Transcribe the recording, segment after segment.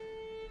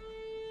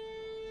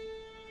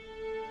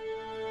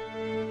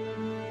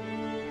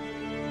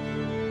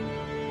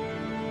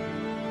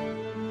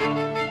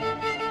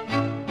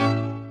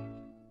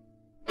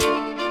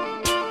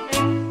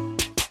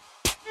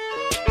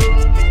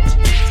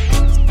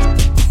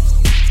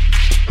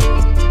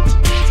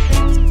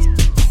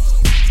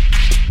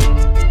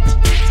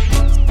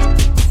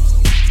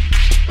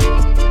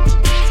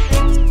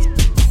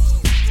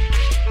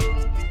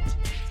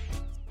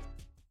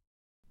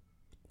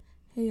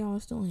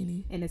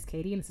is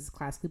Katie, and this is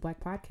Classically Black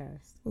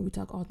Podcast, where we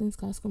talk all things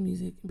classical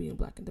music and being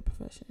black in the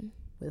profession.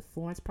 with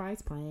Florence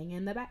Price playing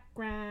in the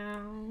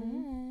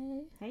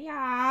background. Hey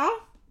y'all.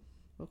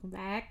 Welcome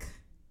back.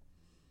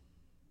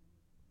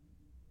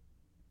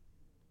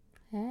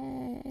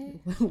 Hey.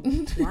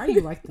 Why are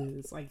you like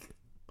this? Like,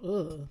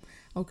 ugh.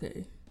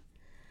 Okay.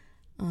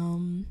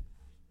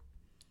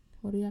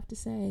 What do you have to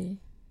say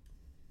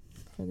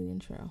for the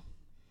intro?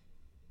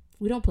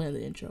 We don't plan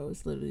the intro.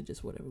 It's literally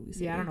just whatever we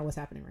say. Yeah, I don't know what's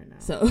happening right now.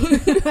 So,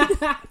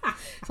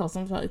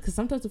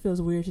 sometimes it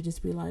feels weird to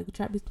just be like,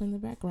 Trap Beats playing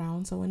in the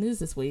background. So when is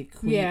this week?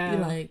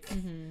 I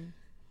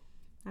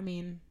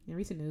mean, in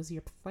recent news,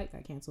 your flight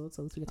got canceled,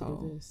 so at least we get to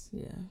do this.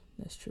 Yeah,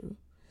 that's true.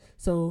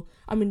 So,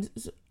 I mean,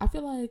 I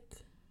feel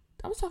like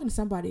I was talking to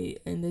somebody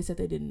and they said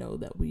they didn't know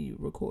that we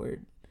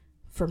record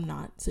from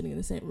not sitting in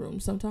the same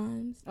room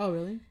sometimes. Oh,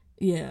 really?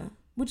 Yeah,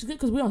 which is good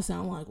because we don't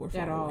sound like we're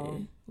far At all.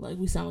 away. Like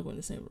we sound like we're in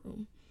the same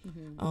room.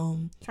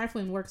 Mm-hmm.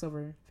 Trifling works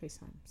over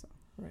FaceTime, so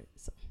right.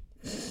 So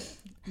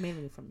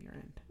mainly from your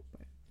end.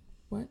 But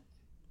what?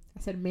 I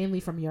said mainly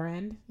from your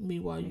end.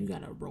 Meanwhile, you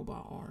got a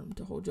robot arm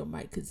to hold your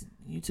mic because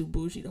you too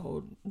bougie to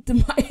hold the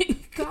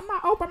mic. I'm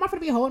not gonna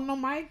be holding no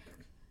mic.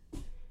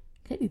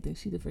 Katie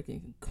thinks she's the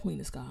freaking Queen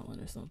of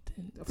Scotland or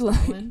something. Of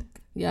Scotland.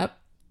 Yep.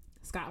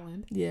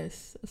 Scotland.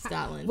 Yes,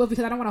 Scotland. Well,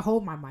 because I don't want to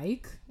hold my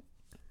mic.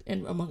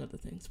 And among other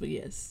things, but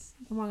yes.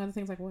 Among other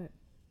things like what?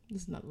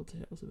 This is not what the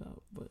hell it's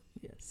about, but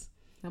yes.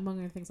 Among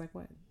other things like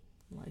what?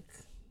 Like,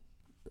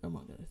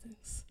 among other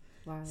things.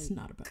 Like, it's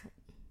not about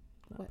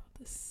what?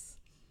 This.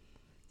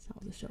 It's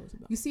not what the show is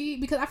about. You see,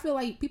 because I feel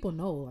like people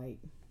know, like,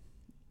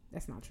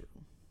 that's not true.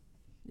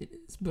 It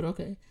is, but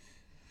okay.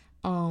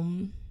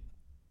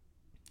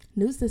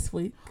 News this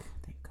week. Oh,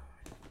 thank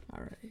God.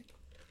 All right.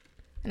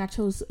 And I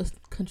chose a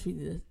country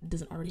that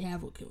doesn't already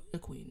have a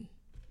queen.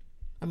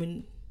 I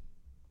mean,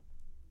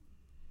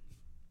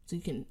 so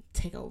you can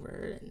take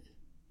over and.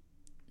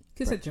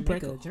 Because said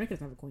Jamaica. Jamaica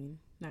doesn't have a queen.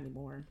 Not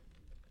anymore.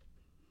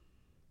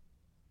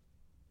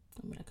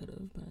 I mean, I could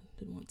have, but I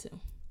didn't want to.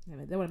 Yeah,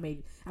 that would have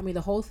made. I mean,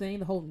 the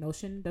whole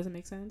notion doesn't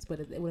make sense, but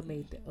it would have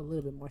made a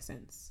little bit more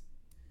sense.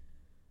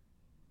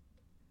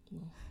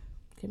 Well,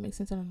 can't make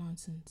sense out of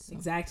nonsense. So.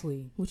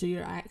 Exactly. Which are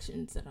your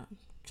actions that I'm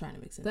trying to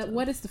make sense of?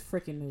 What is the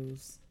freaking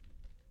news?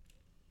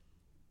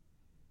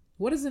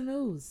 What is the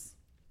news?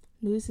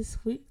 News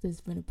this week, there's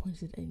been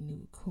appointed a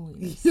new queen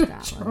in You're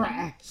Scotland.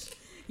 trash.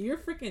 You're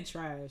freaking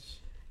trash.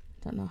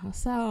 Don't know how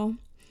so.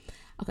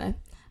 Okay.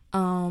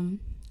 In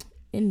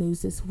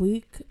news this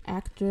week,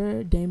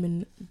 actor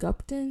Damon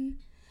Gupton.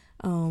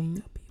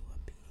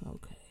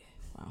 Okay.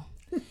 Wow.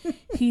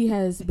 He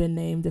has been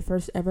named the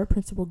first ever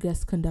principal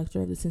guest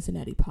conductor of the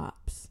Cincinnati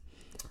Pops.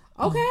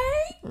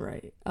 Okay.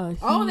 Right.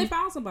 They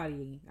found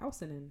somebody. I was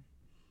sitting.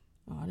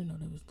 Oh, I didn't know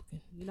they was looking.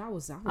 You know, I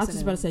was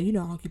just about to say, I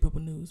don't keep up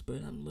with news, but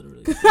I'm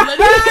literally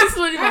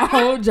my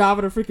whole job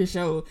of the freaking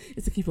show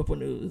is to keep up with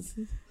news.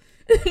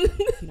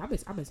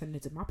 I've been sending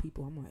it to my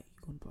people. I'm like,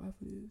 you gonna apply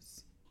for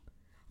this?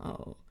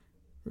 Oh,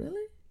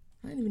 really?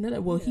 I didn't even know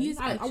that. Well, yeah, he's.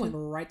 I went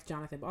right to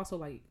Jonathan, but also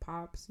like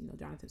Pops. You know,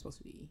 Jonathan's supposed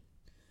to be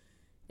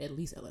at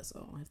least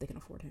LSO if they can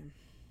afford him.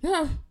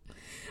 Yeah.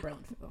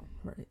 Berlinville.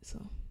 Right.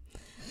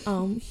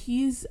 So,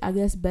 he's I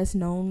guess best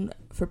known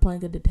for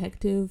playing a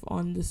detective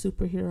on the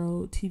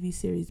superhero TV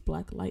series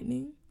Black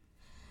Lightning.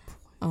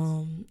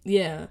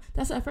 Yeah,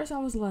 that's at first I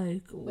was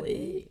like,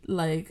 wait,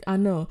 like I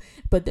know,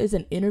 but there's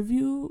an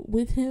interview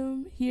with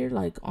him here,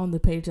 like on the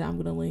page that I'm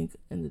gonna link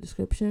in the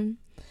description.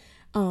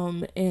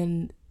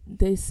 And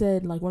they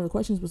said like one of the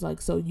questions was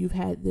like, so you've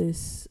had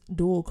this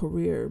dual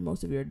career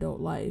most of your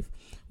adult life.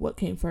 What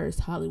came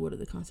first, Hollywood or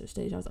the concert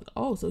stage? I was like,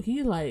 oh, so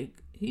he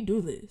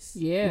do this.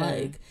 Yeah.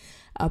 Like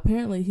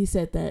apparently he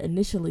said that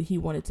initially he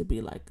wanted to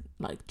be like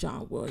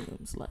John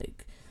Williams,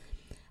 like.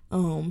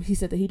 He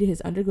said that he did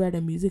his undergrad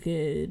in music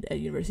at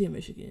University of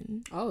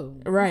Michigan. Oh,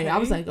 right. Okay. I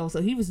was like, oh,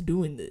 so he was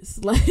doing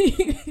this, like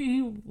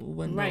he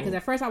wouldn't right? Because know.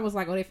 at first I was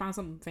like, oh, they found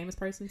some famous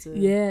person to.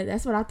 Yeah,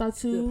 that's what I thought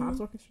too. The Pops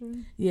Orchestra.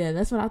 Yeah,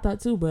 that's what I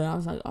thought too. But I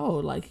was like, oh,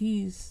 like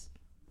he's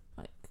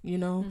like, you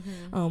know.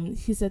 Mm-hmm.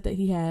 He said that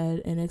he had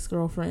an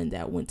ex-girlfriend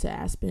that went to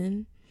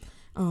Aspen,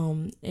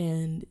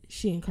 and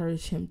she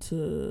encouraged him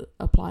to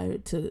apply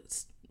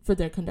for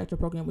their conductor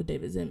program with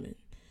David Zinman,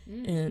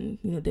 and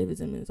you know David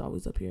Zinman is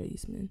always up here at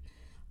Eastman.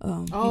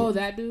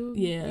 That dude.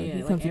 Yeah,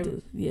 he comes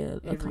to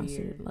do a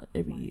concert like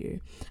every year.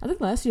 I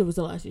think last year was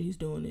the last year he's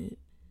doing it.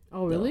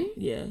 Oh really? So,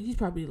 yeah, he's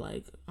probably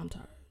like, I'm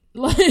tired.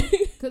 Like,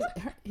 because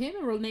him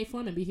and Renee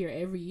Fleming be here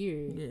every year.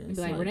 Yeah, and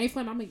be like Renee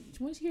Fleming. I'm like,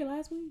 was she here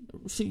last week?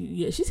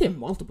 She's here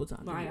multiple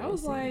times. Like I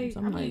was like,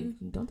 I'm like,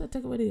 don't that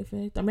take away the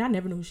effect? I mean, I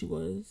never knew who she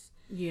was.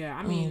 Yeah,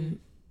 I mean,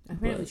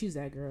 apparently she's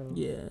that girl.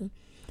 Yeah.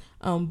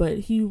 But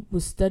he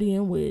was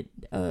studying with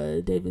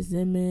David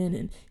Zinman,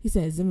 and he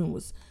said Zinman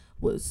was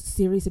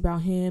serious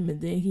about him,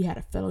 and then he had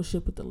a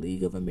fellowship with the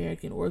League of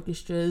American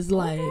Orchestras,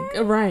 like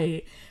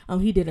right.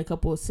 He did a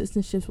couple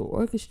assistantships with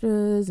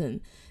orchestras, and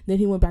then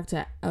he went back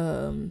to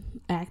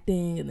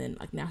acting, and then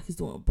like now he's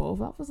doing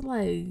both. I was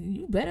like,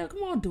 you better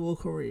come on, dual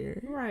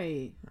career,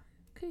 right?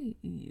 Okay,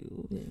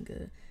 you ain't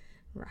good.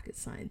 rocket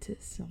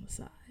scientist on the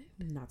side.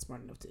 Not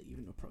smart enough to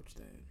even approach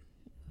that.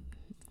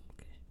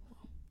 Okay.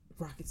 Well.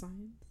 Rocket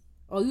science?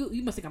 Oh,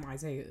 you must think I'm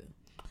Isaiah.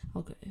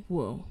 Okay.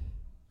 Well,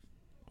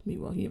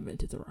 meanwhile, he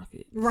invented the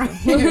rocket. Right.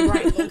 So.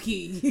 Right, low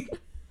key.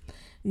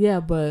 Yeah,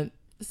 but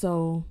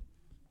so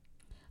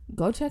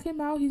go check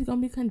him out. He's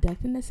gonna be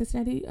conducting the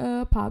Cincinnati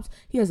Pops.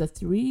 He has a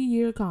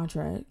 3-year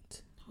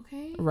contract.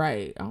 Okay.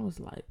 Right. I was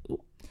like,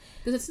 ooh.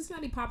 Does the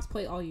Cincinnati Pops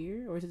play all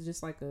year, or is it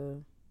just like a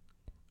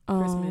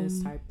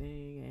Christmas type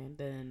thing, and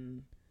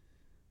then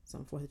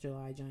some 4th of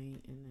July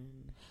joint, and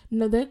then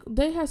no,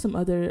 they have some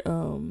other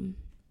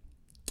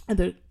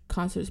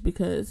concerts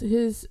because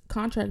his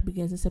contract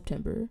begins in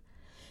September.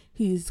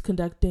 He's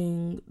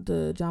conducting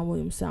the John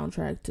Williams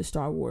soundtrack to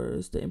Star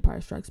Wars: The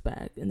Empire Strikes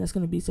Back, and that's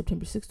going to be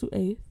September 6th to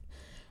 8th.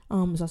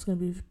 It's also going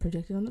to be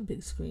projected on the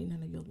big screen. I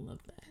know you'll love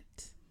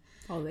that.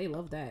 Oh, they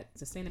love that.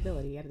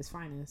 Sustainability at its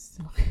finest.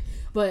 Okay.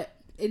 But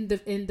in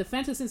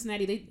defense of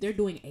Cincinnati, they're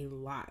doing a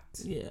lot.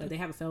 Yeah. Like, they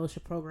have a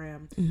fellowship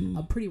program, Mm-hmm.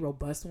 a pretty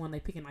robust one. They're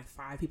picking like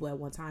 5 people at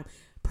one time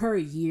per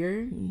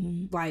year.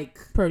 Mm-hmm. Like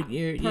Per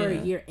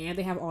year, and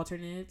they have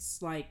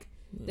alternates. Like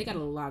they got a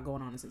lot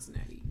going on in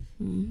Cincinnati.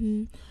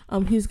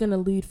 Mm-hmm. He's gonna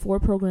lead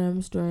 4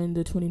 programs during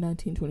the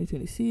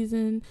 2019-2020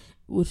 season,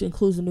 which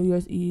includes the New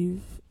Year's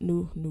Eve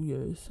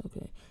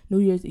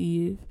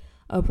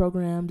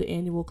program, the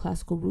annual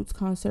Classical Roots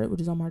concert,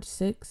 which is on March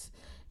 6th,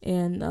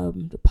 and a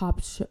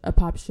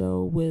pop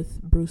show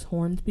with Bruce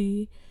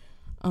Hornsby,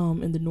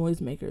 and the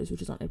Noisemakers,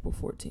 which is on April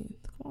 14th.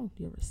 Come on,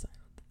 you ever cite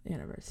the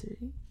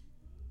anniversary?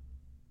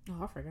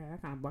 Oh, I forgot. I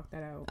kind of blocked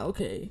that out.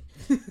 Okay.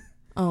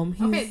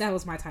 Okay, that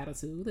was my title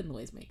too, the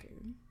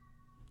Noisemaker.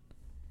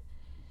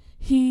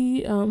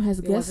 He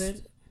has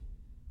guest.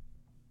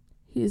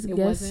 He's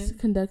guest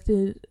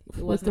conducted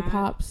with the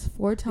Pops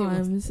 4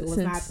 times it was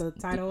since not the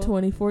title.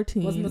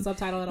 2014. Wasn't the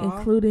subtitle at all?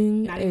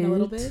 Including not even a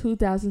little bit?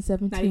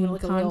 2017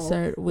 like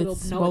concert with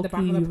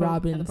Smokey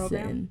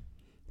Robinson.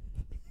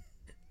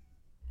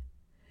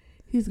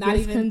 He's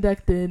guest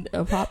conducted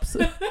a Pops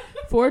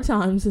 4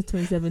 times since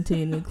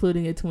 2017,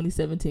 including a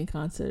 2017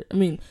 concert. I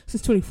mean,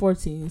 since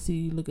 2014.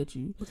 See, look at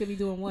you. Look at me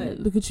doing what?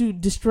 Look at you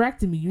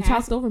distracting me. You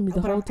talked over me the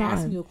whole time.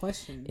 Asking you a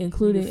question,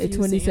 including a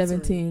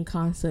 2017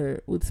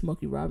 concert with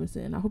Smokey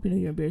Robinson. I hope you know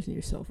you're embarrassing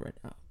yourself right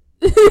now.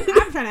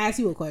 I'm trying to ask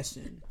you a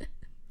question.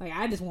 Like,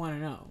 I just want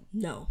to know.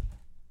 No.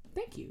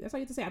 Thank you. That's all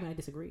you have to say. I mean, I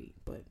disagree,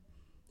 but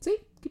see,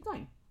 keep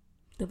going.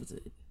 That was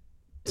it.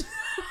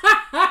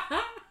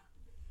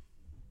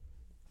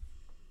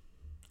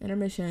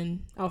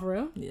 Intermission. Oh, for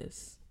real?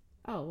 Yes.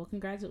 Oh, well,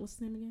 congratulations. What's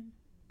his name again?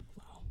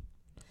 Wow.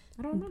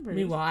 I don't remember.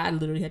 Meanwhile, I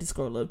literally had to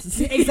scroll up to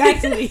see.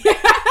 Exactly.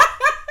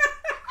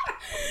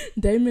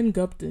 Damon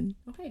Gupton.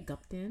 Okay,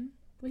 Gupton.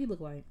 What he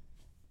look like?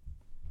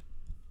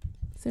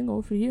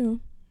 Single for you.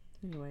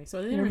 Anyway,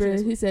 so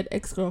remember he said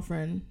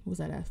ex-girlfriend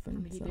was at Aspen. I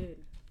mean, he did.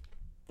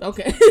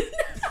 Okay.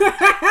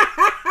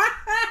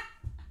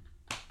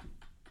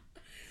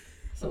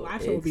 So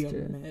live show would be a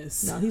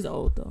mess. No, he's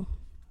old though.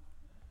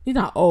 He's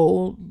not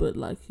old, but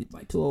like he's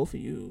like too old for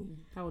you.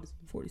 How old is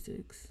he?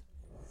 46.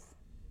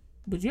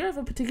 But you're of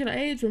a particular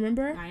age,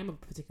 remember? I am of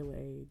a particular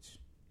age.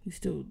 He's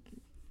still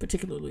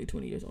particularly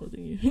 20 years older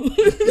than you.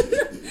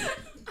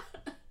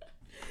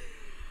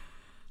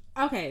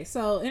 Okay,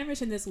 so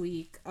intermission this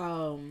week.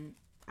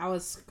 I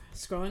was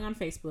scrolling on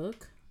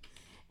Facebook,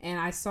 and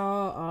I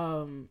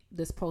saw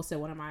this post that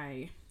one of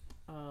my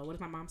what does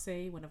my mom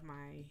say? One of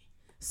my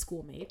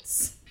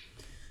schoolmates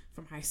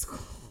from high school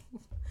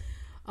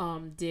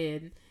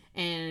did,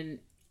 and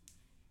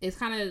it's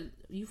kind of,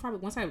 you probably,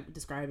 once I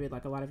describe it,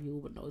 like a lot of you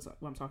would know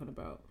what I'm talking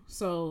about.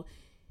 So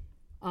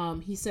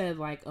he said,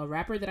 like, a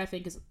rapper that I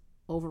think is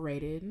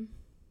overrated,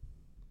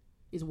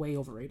 is way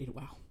overrated.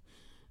 Wow.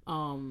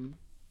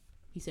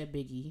 He said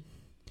Biggie.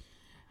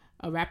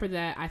 A rapper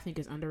that I think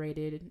is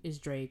underrated is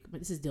Drake, but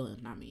this is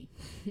Dylan, not me,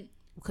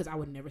 because I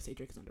would never say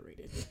Drake is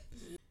underrated.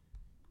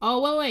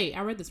 Oh, wait,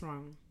 I read this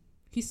wrong.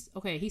 He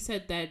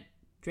said that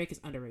Drake is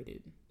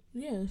underrated.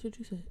 Yeah, that's what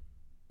you said.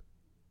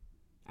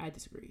 I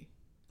disagree.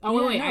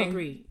 Oh, wait, I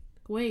agree.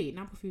 Wait,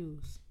 I'm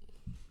confused.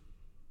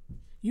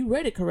 You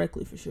read it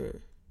correctly for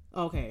sure.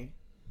 Okay.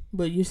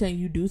 But you're saying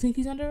you do think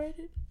he's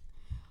underrated?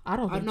 I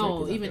don't think no,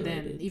 Drake is even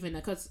underrated. then, even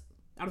because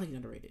I don't think he's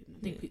underrated. I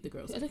think the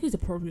girls. I think he's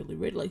appropriately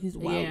rated. Like, he's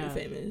wildly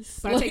famous.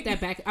 But I take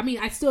that back. I mean,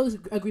 I still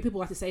agree people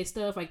like to say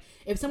stuff. Like,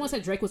 if someone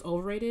said Drake was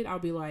overrated, I'll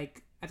be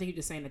like, I think you're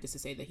just saying that just to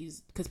say that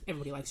he's, because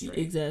everybody likes Drake.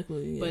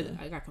 Exactly, yeah.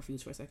 But I got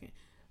confused for a second.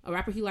 A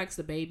rapper he likes,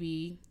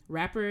 DaBaby.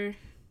 Rapper,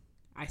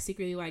 I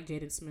secretly like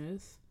Jaden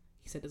Smith.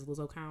 He said, does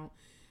Lizzo count?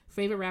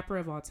 Favorite rapper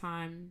of all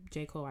time,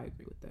 J. Cole. I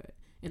agree with that.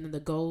 And then the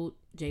GOAT,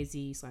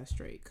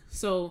 Jay-Z/Drake.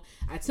 So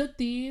I took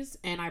these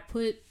and I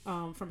put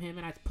from him,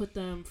 and I put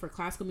them for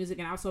classical music,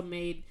 and I also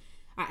I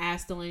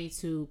asked Delaney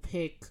to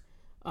pick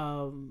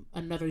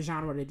another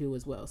genre to do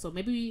as well. So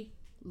maybe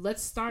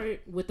let's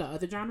start with the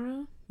other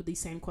genre with these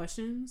same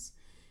questions,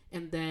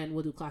 and then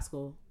we'll do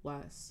classical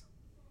last.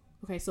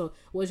 Okay, so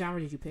what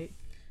genre did you pick?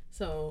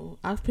 So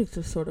I've picked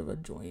a sort of a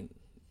joint,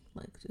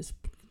 like just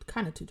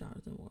kind of 2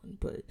 genres in one,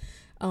 but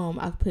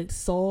I picked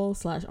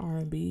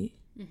soul/R&B,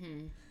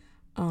 Mm-hmm.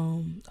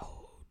 Oh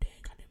dang,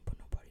 I didn't put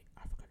nobody.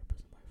 I forgot to put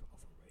somebody from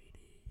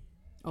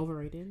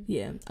Overrated.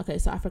 Yeah. Okay,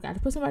 so I forgot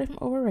to put somebody from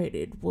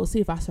overrated. We'll see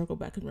if I circle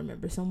back and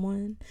remember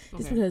someone.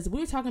 Just because we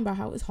were talking about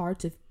how it's hard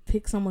to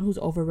pick someone who's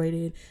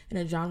overrated in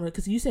a genre.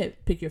 Because you said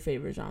pick your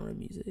favorite genre of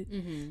music.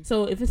 Mm-hmm.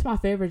 So if it's my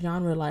favorite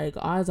genre, like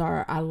odds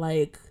are I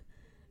like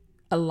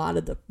a lot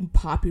of the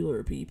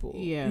popular people.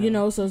 Yeah. You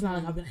know, so it's not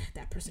like I'll be like,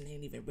 that person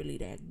ain't even really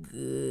that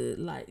good.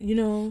 Like, you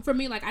know. For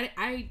me, like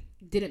I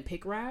didn't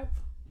pick rap,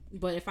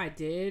 but if I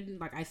did,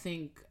 like I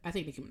think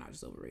Nicki Minaj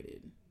is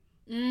overrated.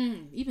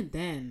 Even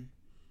then,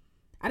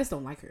 I just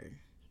don't like her.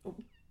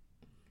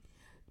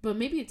 But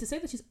maybe to say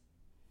that she's,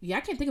 I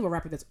can't think of a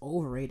rapper that's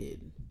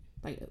overrated,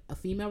 like a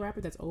female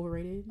rapper that's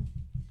overrated.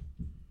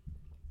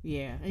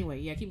 Yeah. Anyway,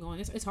 yeah, keep going.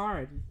 It's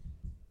hard.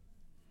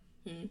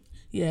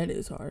 Yeah, it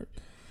is hard.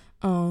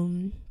 Yeah,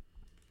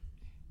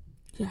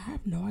 I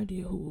have no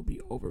idea who will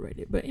be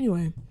overrated. But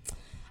anyway,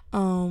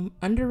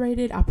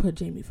 underrated, I put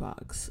Jamie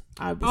Foxx.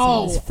 I've been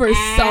saying this for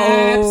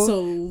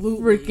so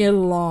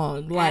freaking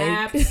long. Like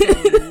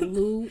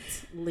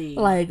absolutely.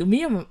 Like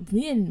me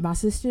and my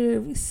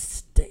sister, we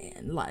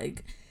stand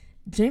like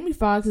Jamie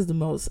Foxx is the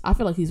most. I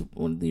feel like he's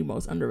one of the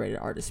most underrated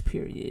artists.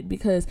 Period.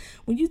 Because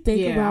when you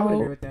think I would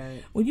agree with that.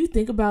 When you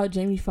think about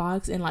Jamie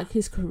Foxx and like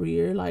his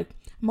career, like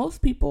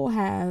most people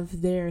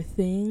have their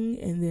thing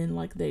and then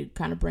like they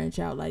kind of branch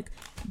out. Like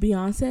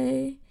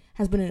Beyonce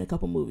has been in a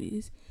couple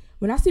movies.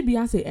 When I see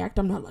Beyonce act,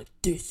 I'm not like,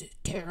 this is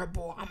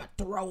terrible, I'm gonna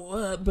throw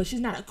up. But she's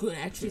not a good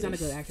actress. She's not a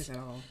good actress at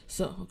all.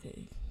 So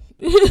okay.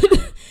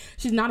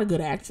 She's not a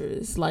good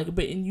actress. Like,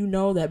 but and you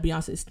know that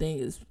Beyonce's thing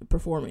is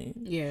performing.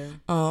 Yeah.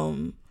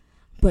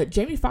 But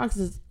Jamie Foxx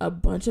is a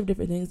bunch of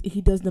different things.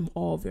 He does them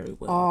all very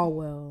well. All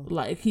well.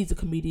 Like, he's a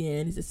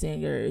comedian, he's a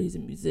singer, he's a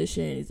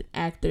musician, he's an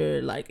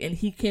actor. Like, and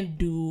he can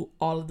do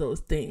all of those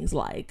things.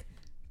 Like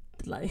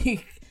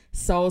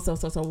so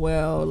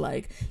well.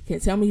 Like,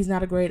 can't tell me he's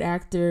not a great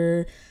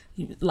actor.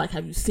 Like,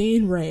 have you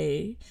seen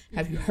Ray?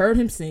 Have you heard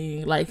him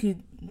sing? Like,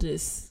 he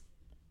just,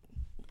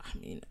 I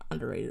mean,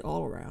 underrated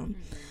all around.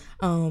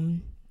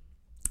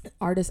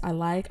 Artists I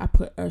like, I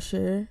put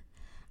Usher.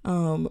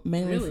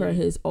 Mainly for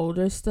his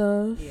older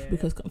stuff,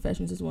 because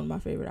Confessions is one of my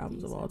favorite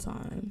albums of all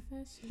time.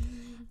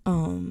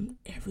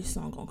 Every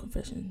song on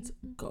Confessions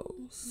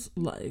goes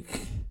like,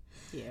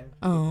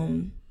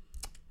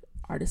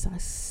 artists I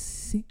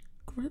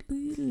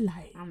secretly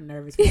like. I'm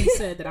nervous when you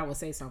said that I would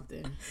say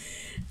something.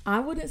 I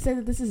wouldn't say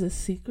that this is a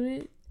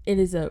secret. It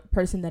is a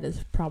person that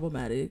is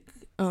problematic.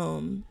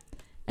 And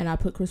I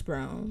put Chris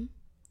Brown.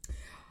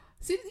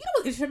 See, you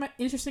know what's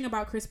interesting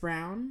about Chris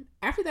Brown?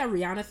 After that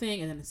Rihanna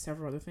thing, and then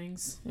several other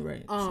things,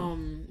 right?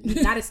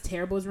 Not as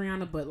terrible as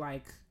Rihanna, but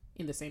like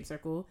in the same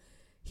circle,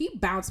 he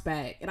bounced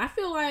back, and I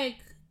feel like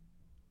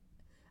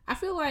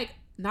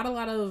not a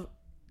lot of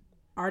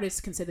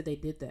artists can say that they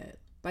did that.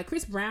 Like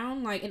Chris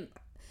Brown, like, and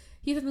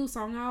he has a new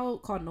song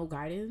out called "No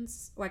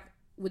Guidance," like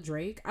with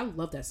Drake. I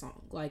love that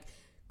song. Like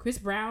Chris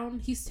Brown,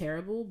 he's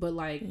terrible, but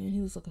like, he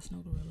was like a snow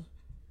gorilla.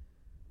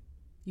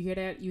 You hear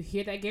that? You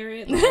hear that,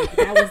 Garrett? Like,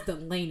 that was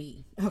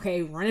Delaney.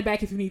 Okay, run it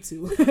back if you need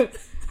to.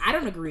 I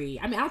don't agree.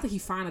 I mean, I don't think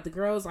he's fine. Like the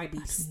girls, like,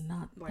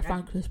 I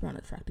find Chris Brown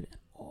attractive at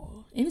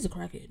all, and he's a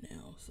crackhead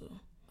now. So,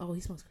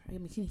 he smokes crack. I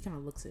mean, he kind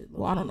of looks it.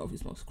 Well, I don't know if he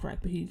smokes crack,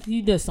 but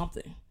he does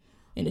something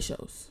in the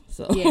shows.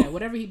 So yeah,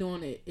 whatever he's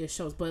doing, it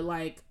shows. But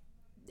like,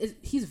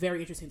 he's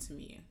very interesting to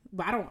me.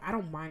 But I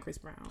don't mind Chris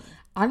Brown.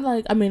 I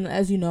mean,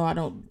 as you know,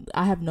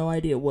 I have no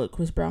idea what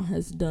Chris Brown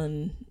has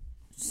done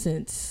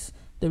since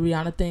the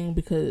Rihanna thing,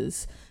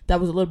 because that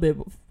was a little bit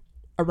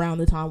around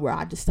the time where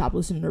I just stopped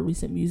listening to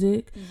recent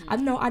music. I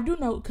do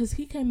know because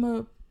he came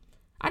up.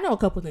 I know a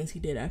couple things he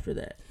did after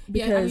that,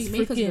 because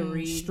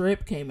freaking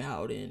Strip came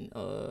out and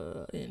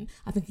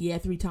I think he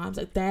had 3 times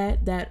like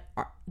that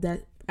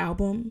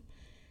album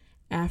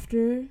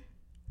after.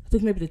 I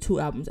think maybe the 2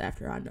 albums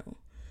after, I know.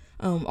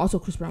 Also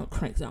Chris Brown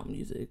cranks out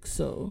music,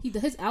 so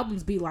his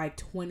albums be like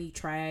 20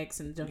 tracks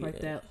and stuff like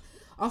that.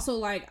 Also,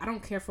 like, I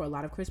don't care for a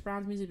lot of Chris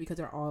Brown's music because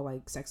they're all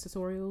like sex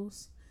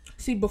tutorials.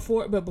 See,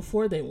 before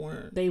they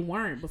weren't. They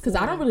weren't because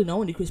I don't really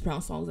know any Chris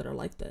Brown songs that are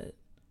like that.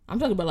 I'm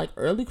talking about like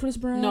early Chris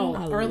Brown. No,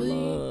 I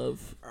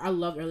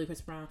love early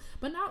Chris Brown.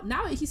 But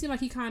now he seems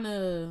like he kind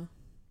of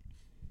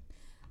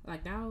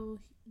like, now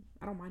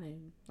I don't mind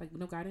him. Like,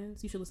 No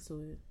Guidance, you should listen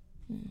to it.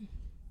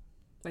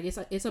 Like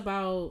it's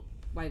about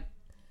like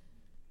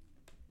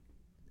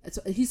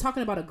he's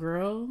talking about a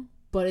girl,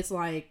 but it's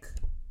like,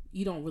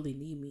 you don't really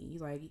need me.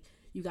 He's like,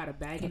 you got a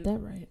bag. Got that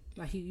right.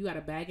 Like you got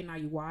a bag and now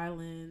you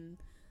wildin'.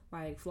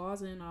 Like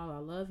flaws and all, I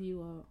love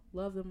you.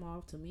 Love them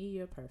all. To me,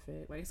 you're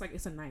perfect. Like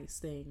it's a nice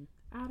thing.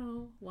 I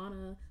don't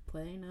wanna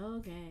play no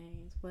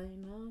games.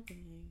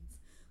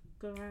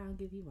 Go around,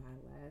 give you my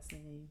last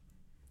name.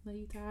 Are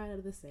you tired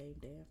of the same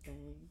damn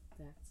thing?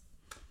 That's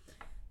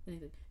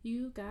anything.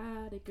 You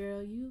got it,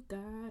 girl. You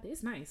got it.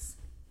 It's nice.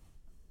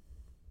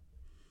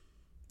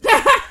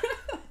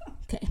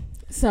 Okay.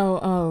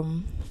 So,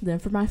 then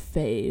for my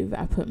fave,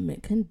 I put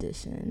Mint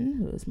Condition,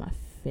 who is my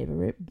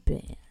favorite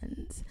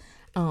band.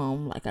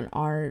 Like an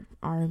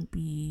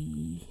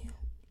R&B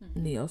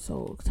neo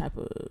soul type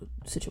of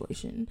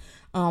situation.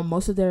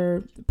 Most of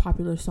their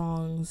popular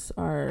songs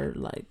are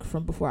like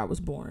from before I was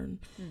born.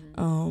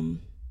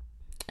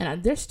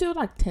 And they're still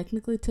like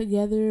technically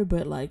together,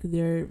 but like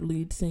their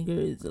lead singer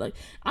is like,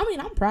 I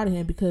mean, I'm proud of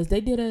him because they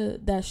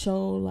did that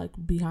show like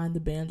Behind the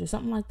Bands or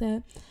something like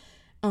that.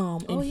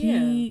 And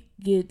he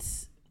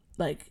gets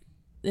like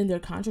in their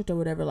contract or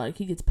whatever, like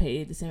he gets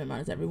paid the same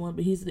amount as everyone,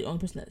 but he's the only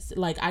person that's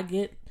like, I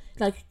get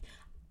like,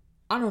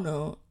 I don't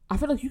know, I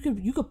feel like you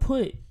could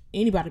put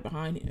anybody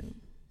behind him.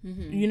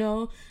 You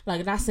know,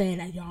 like not saying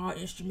that y'all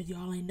instruments,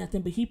 y'all ain't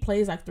nothing, but he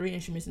plays like 3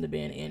 instruments in the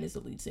band and is the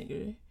lead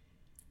singer.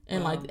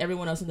 And like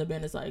everyone else in the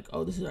band is like,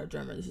 oh, this is our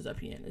drummer, this is our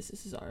pianist,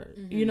 this is our,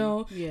 you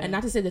know, and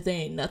not to say that they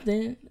ain't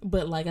nothing,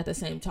 but like at the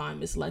same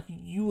time, it's like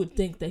you would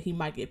think that he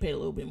might get paid a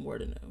little bit more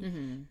than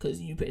them, because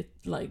you pay,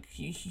 like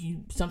he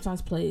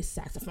sometimes plays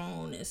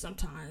saxophone and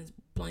sometimes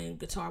playing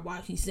guitar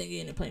while he's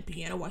singing and playing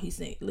piano while he's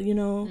singing, you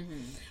know.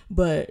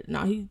 But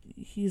now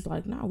he's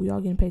like, nah, we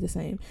all getting paid the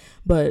same.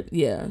 But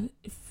yeah,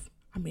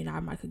 I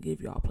might could give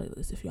y'all a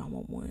playlist if y'all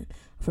want one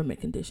for Mint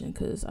Condition,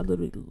 because I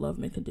literally love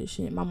Mint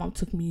Condition. My mom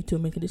took me to a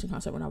Mint Condition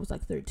concert when I was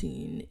like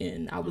 13,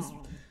 and I was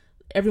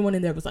everyone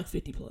in there was like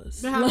 50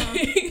 plus.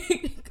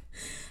 Like,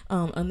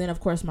 and then of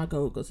course my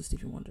goat goes to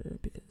Stevie Wonder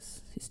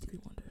because he's Stevie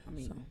Wonder. I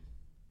mean, so.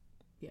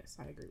 Yes,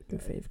 I agree with Your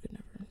that. fave could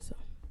never. So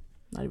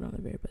not even on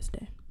their very best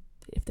day,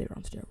 if they were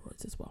on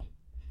steroids as well.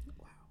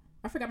 Wow,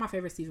 I forgot my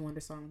favorite Stevie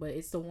Wonder song, but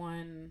it's the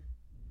one.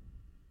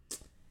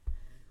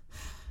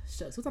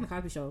 Shucks, what's on the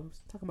Cosby Show?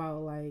 Talking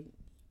about like,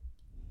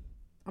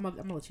 I'm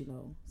gonna let you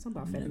know. Something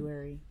about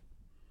February,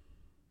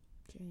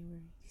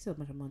 January. He said a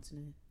bunch of months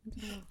in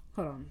it.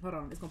 Hold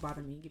on. It's gonna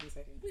bother me. Give me a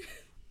second.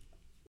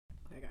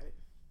 Okay, I got it.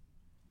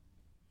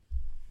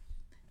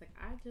 Like,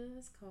 I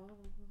just called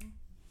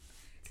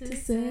to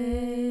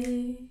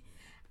say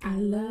I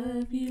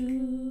love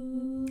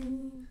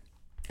you.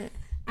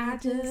 I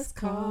just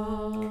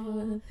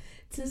called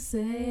to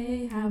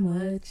say how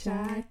much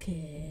I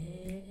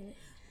care.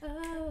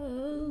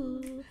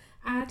 Oh,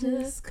 I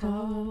just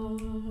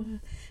called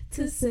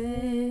to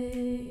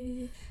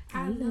say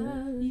I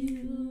love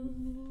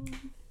you.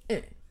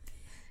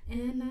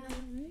 And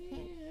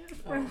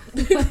I'm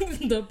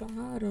the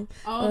bottom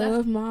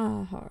of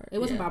my heart. It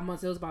wasn't about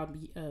months. It was about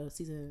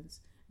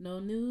seasons. No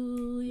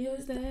New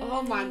Year's Day.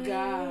 Oh my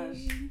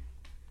gosh.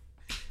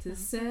 To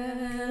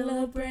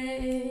celebrate.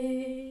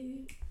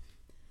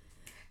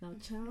 No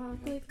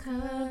chocolate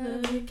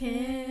covered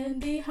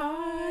candy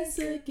hearts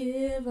to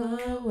give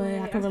away.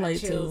 I can relate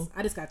to.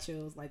 I just got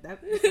chills like that.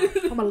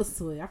 I'm gonna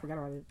listen to it. I forgot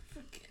about it.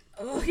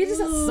 Oh, he just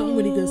has so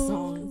many good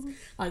songs.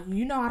 Like,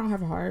 you know, I don't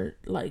have a heart.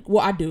 Like,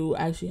 well, I do.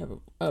 I actually have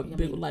a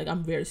big, like,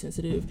 I'm very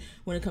sensitive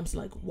when it comes to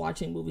like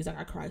watching movies. Like,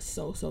 I cry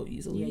so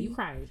easily. Yeah, you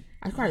cried.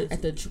 I cried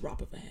at the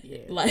drop of a hat. Yeah.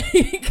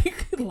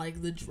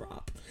 Like the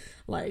drop.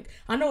 Like,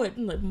 I know it.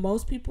 Like,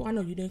 most people, I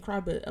know you didn't cry,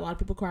 but a lot of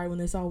people cry when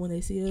they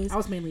see us. I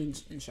was mainly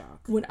in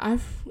shock. When I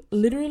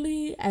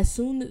literally, as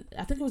soon,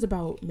 I think it was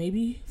about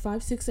maybe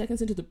 5-6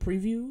 seconds into the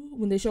preview,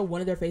 when they showed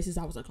one of their faces,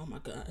 I was like, oh my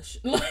gosh.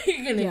 Like,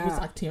 and it was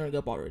like tearing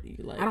up already.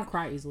 Like, I don't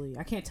cry easily.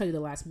 I can't tell you the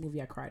last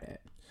movie I cried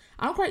at.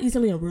 I don't cry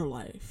easily in real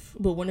life,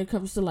 but when it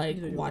comes to like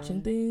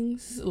watching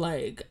things,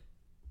 like,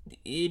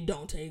 it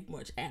don't take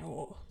much at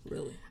all,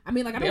 really. I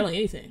mean, like, barely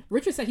anything.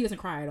 Richard said he doesn't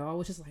cry at all,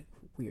 which is like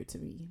weird to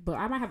me. But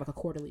I might have like a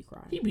quarterly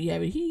cry. He be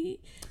having he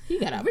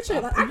got a Richard.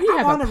 He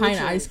have a pint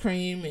of ice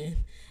cream and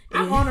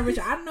I'm on a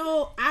Richard. I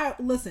know. I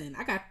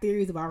got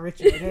theories about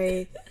Richard.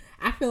 Okay,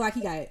 I feel like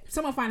he got.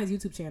 Someone find his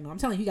YouTube channel. I'm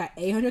telling you, he got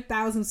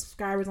 800,000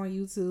 subscribers on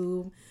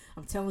YouTube.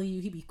 I'm telling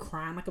you, he be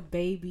crying like a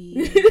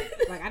baby.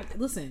 Like,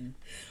 listen.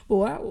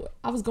 Well,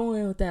 I was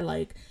going with that.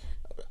 Like,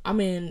 I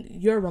mean,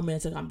 you're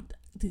romantic. I'm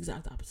the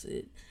exact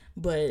opposite.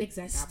 But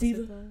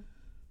Steve,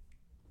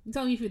 you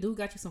telling me if your dude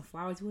got you some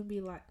flowers, you wouldn't be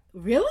like,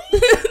 really?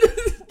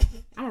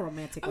 I'm a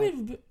romantic.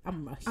 I'd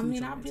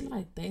be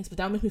like, thanks, but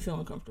that makes me feel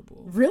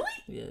uncomfortable. Really?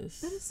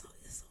 Yes. That is so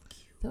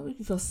cute. That makes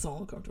me feel so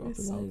uncomfortable.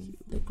 It's so like, cute.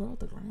 They grow out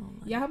the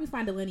ground. Like, yeah, help me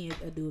find Delaney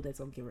a dude that's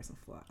gonna give her some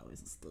flowers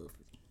and stuff.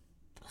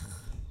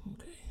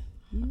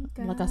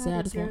 Okay. Like I said,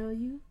 I just want.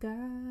 You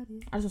got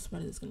it. I just want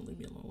somebody that's gonna leave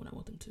me alone when I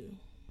want them to.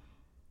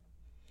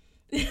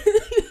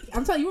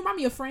 I'm telling you, remind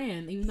me of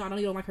Fran. Even though I know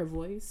you don't like her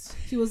voice,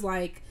 she was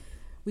like,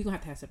 "We gonna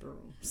have separate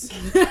rooms."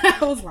 I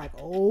was like,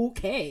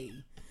 "Okay."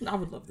 I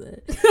would love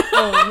that.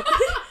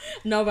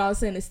 No, but I was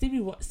saying that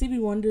Stevie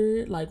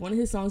Wonder, like, one of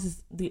his songs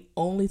is the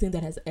only thing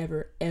that has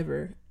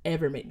ever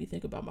made me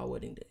think about my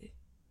wedding day,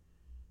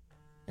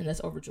 and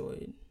that's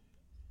 "Overjoyed."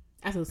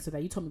 I listened to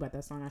that. You told me about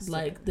that song. I'm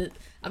like,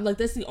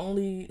 that's the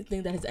only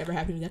thing that has ever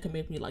happened to me that can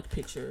make me like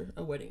picture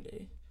a wedding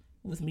day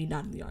with me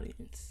not in the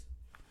audience.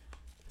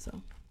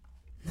 So,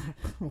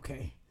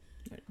 okay,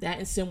 that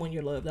and "Someone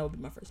Your Love," that would be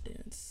my first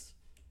dance.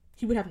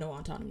 He would have no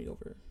autonomy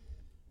over.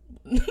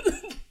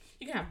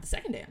 You can have the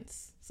second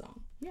dance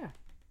song. Yeah.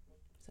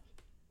 So.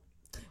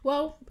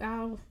 Well,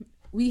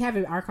 we have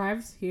it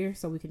archived here,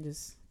 so we can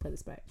just play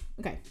this back.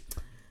 Okay.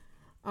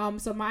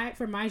 So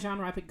for my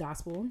genre, I picked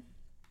gospel.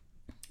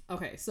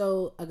 Okay,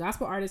 so a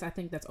gospel artist I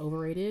think that's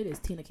overrated is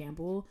Tina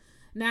Campbell.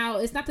 Now,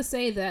 it's not to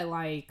say that,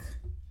 like...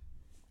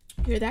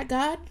 Hear that,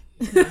 God?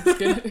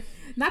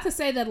 Not to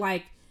say that,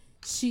 like,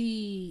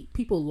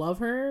 people love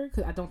her,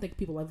 because I don't think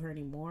people love her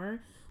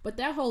anymore. But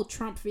that whole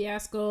Trump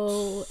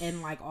fiasco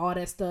and, like, all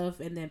that stuff,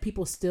 and then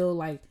people still,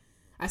 like...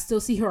 I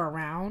still see her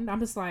around. I'm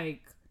just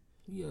like...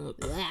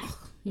 Yuck.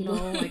 You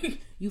know,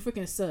 like, you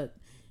freaking suck.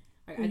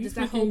 Like, I just...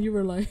 You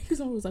were like...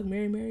 Someone was like,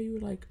 Mary. You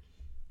were like...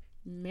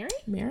 Mary?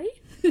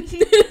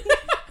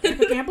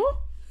 Erica Campbell?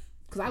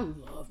 Because I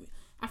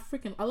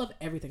love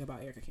everything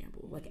about Erica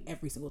Campbell. Like,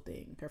 every single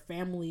thing. Her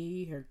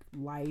family, her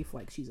life.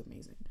 Like, she's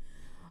amazing.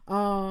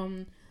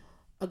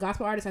 A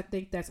gospel artist I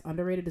think that's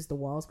underrated is the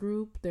Walls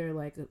Group. They're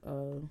like,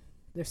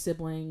 they're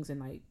siblings,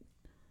 and like,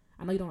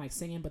 I know you don't like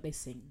singing, but they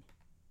sing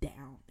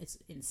down. It's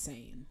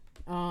insane.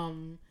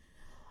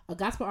 A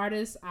gospel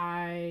artist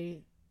I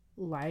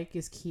like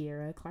is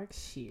Kiera Clark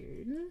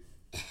Sheard.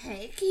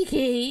 Hey,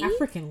 Kiki. I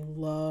freaking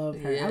love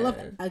her. Yeah. I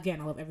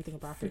love everything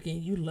about her.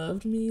 Freaking You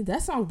Loved Me.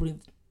 That song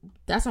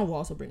will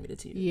also bring me to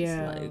tears.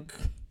 Yeah. Like,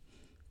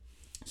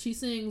 she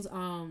sings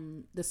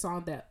the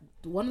song that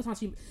one of the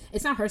songs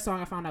it's not her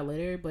song, I found out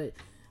later, but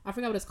I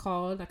forgot what it's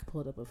called. I could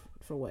pull it up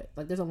for what.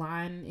 Like, there's a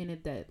line in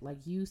it that,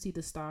 like, you see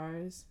the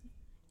stars.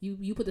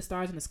 You put the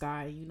stars in the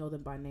sky, you know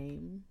them by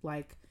name.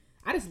 Like,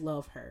 I just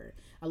love her.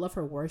 I love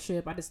her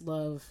worship. I just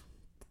love,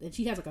 and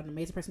she has like an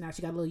amazing personality.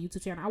 She got a little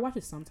YouTube channel. I watch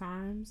it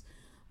sometimes,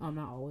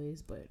 not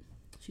always, but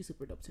she's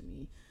super dope to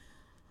me.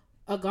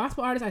 A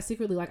gospel artist I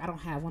secretly like. I don't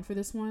have one for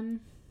this one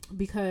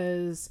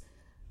because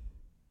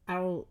I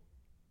don't.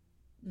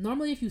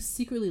 Normally, if you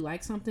secretly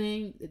like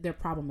something, they're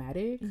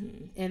problematic,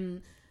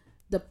 and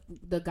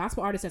the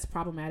gospel artist that's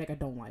problematic, I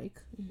don't like.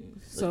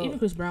 So like, even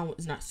Chris Brown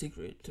is not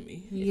secret to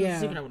me. If it was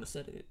secret, I would have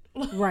said it.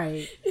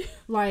 Right,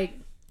 like.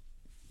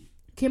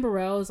 Kim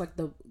Burrell is like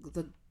the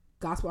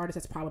gospel artist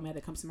that's problematic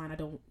that comes to mind. I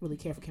don't really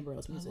care for Kim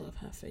Burrell's music. I love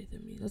Have Faith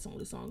in Me. That's the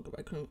only song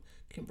by Kim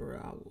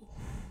Burrell.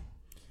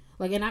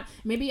 Like, and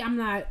maybe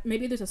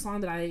there's a song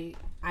that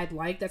I'd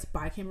like that's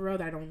by Kim Burrell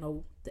that I don't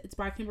know that it's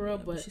by Kim Burrell,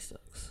 but she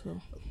sucks. So.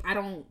 I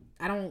don't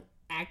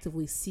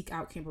actively seek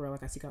out Kim Burrell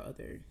like I seek out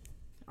other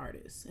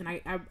artists, and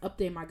I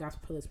update my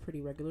gospel playlist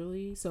pretty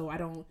regularly, so I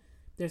don't.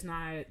 There's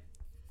not.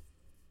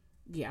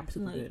 Yeah, I'm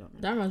super good on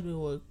that. That reminds me of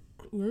what.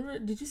 Remember,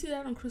 did you see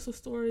that on Crystal's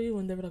story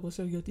when they were like, what's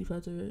your guilty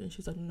pleasure? And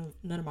she's like, no,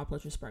 none of my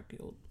pleasures spark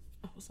guilt.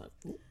 I was like,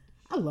 ooh.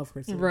 I love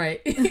Crystal.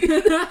 Right.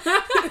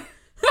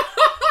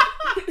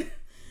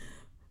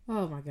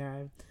 Oh my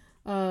god.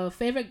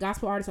 Favorite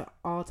gospel artist of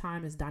all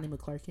time is Donnie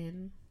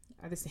McClurkin.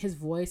 His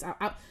voice.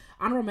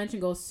 Honorable mention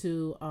goes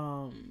to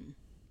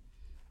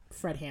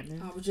Fred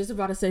Hammond. I was just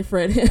about to say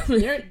Fred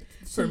Hammond.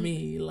 For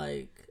me,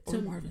 like, or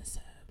Marvin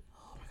Sapp.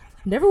 Oh my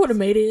god. Never would have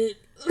made it.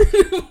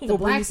 The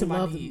blacks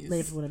love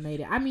labels would have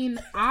made it. I mean,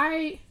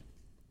 Donnie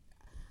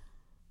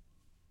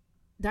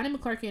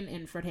McClurkin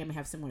and Fred Hammond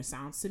have similar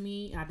sounds to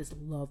me, and I just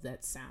love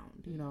that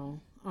sound, you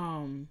know.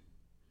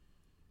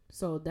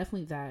 So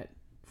definitely that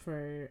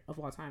of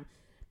all time.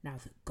 Now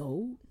the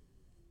GOAT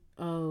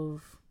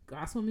of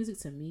gospel music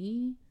to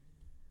me,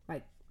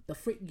 like the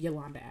freak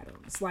Yolanda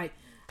Adams. Like,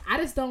 I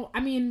just don't. I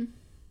mean,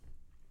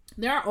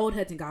 there are old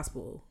heads in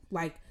gospel,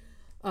 like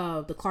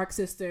the Clark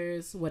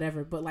sisters,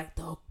 whatever. But like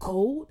the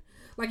GOAT.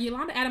 Like,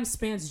 Yolanda Adams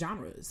spans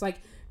genres.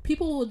 Like,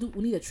 people will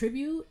need a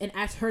tribute and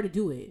ask her to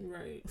do it.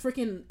 Right.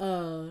 Freaking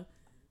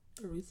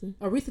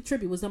Aretha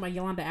tribute was done by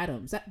Yolanda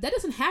Adams. That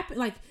doesn't happen.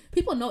 Like,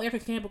 people know Erica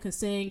Campbell can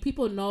sing.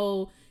 People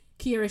know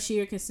Kiera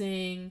Sheard can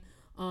sing.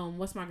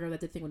 What's my girl that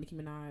did thing with Nicki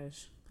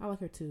Minaj? I like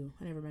her too.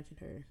 I never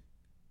mentioned her.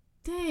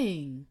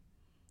 Dang.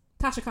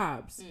 Tasha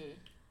Cobbs.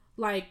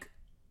 Like,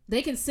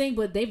 they can sing,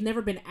 but they've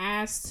never been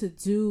asked to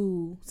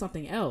do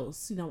something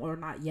else, you know, or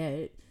not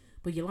yet.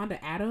 But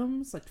Yolanda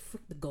Adams, like,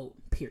 frick the GOAT,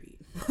 period.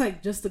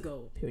 Like, just the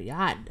GOAT.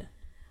 Period.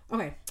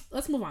 Okay,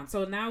 let's move on.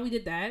 So now we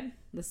did that.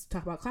 Let's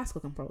talk about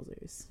classical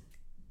composers.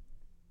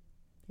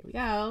 Here we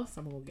go.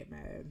 Someone will get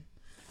mad.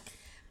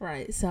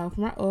 Right, so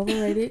for my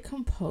overrated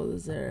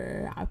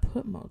composer, I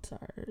put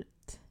Mozart.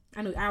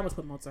 I always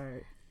put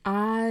Mozart.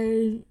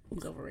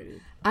 He's overrated.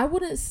 I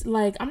wouldn't,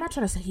 like, I'm not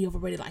trying to say he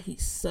overrated, like, he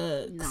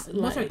sucks. No, like,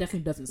 Mozart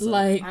definitely doesn't suck.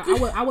 Like,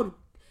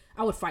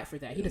 I would fight for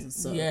that. He doesn't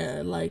suck.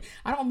 Yeah, like,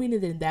 I don't mean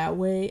it in that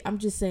way. I'm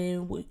just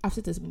saying, I've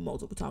said this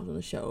multiple times on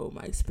the show.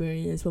 My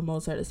experience with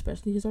Mozart,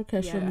 especially his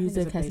orchestral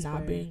music, has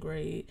not been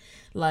great.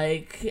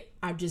 Like,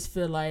 I just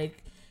feel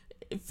like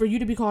for you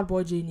to be called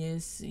boy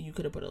genius, you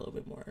could have put a little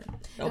bit more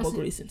elbow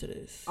grease into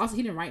this. Also,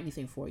 he didn't write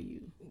anything for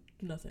you.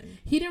 Nothing.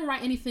 He didn't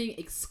write anything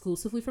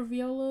exclusively for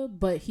viola,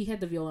 but he had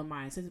the viola in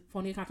mind.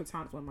 Sinfonia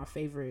Contraltana is one of my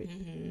favorite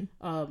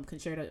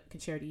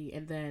concerti,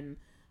 and then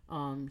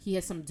he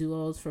had some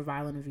duos for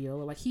violin and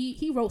viola. Like,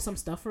 he wrote some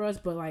stuff for us,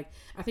 but like,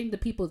 I think the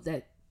people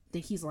that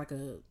think he's like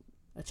a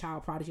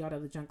child prodigy out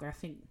of the junk, I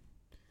think.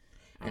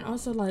 And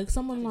also, like,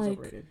 someone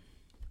like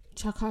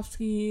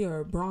Tchaikovsky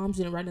or Brahms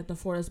didn't write nothing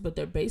for us, but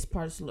their bass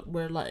parts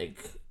were like,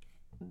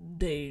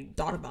 they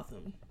thought about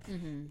them.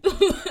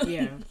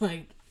 Yeah.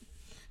 Like,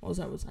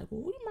 Mozart was like,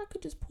 well, we might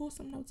could just pull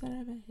some notes out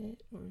of my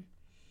head, or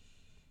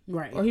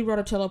right. Or he wrote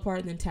a cello part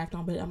and then tacked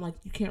on, but I'm like,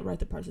 you can't write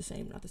the parts the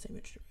same, not the same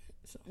instrument.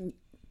 So.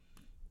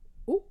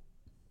 Ooh.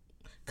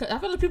 Cause I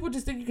feel like people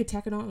just think you could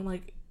tack it on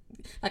like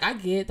I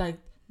get like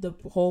the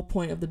whole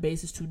point of the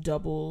bass is to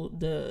double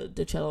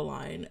the cello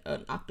line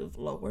an octave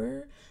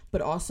lower,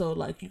 but also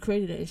like you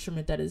created an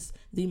instrument that is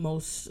the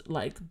most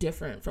like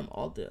different from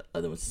all the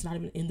other ones. It's not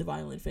even in the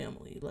violin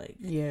family, like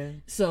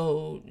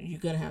so you're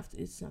gonna have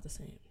to. It's not the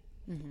same.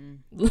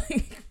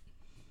 Like,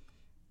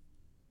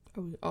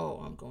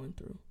 I'm going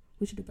through.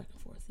 We should do back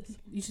and forth.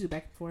 You should do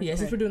back and forth. Yeah,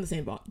 since we're doing the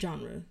same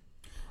genre.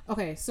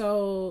 Okay,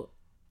 so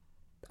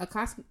a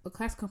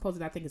classic composer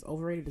that I think is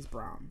overrated is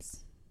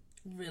Brahms.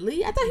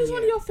 Really? I thought he was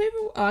one of your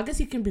favorite. Oh, I guess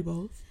he can be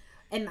both.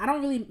 And I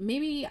don't really.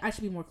 Maybe I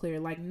should be more clear.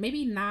 Like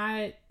maybe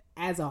not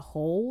as a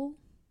whole,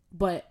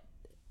 but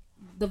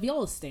the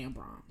violas stand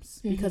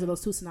Brahms because of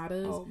those two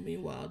sonatas. Oh,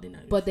 meanwhile,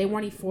 but they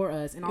weren't for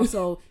us, and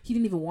also he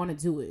didn't even want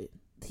to do it.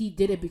 He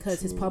did it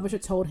because his publisher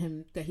told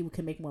him that he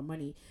could make more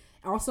money.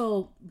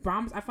 Also,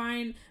 Brahms, I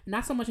find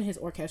not so much in his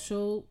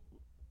orchestral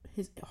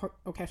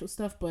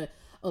stuff, but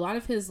a lot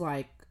of his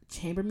like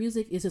chamber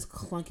music is just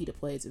clunky to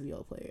play as a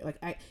viola player.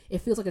 Like it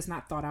feels like it's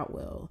not thought out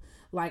well.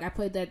 Like I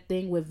played that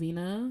thing with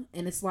Vina,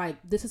 and it's like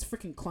this is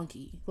freaking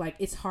clunky. Like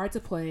it's hard to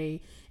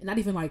play, and not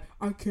even like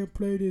I can't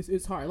play this.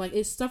 It's hard. Like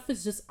stuff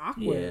is just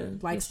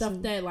awkward. Like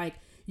stuff that like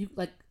you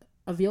like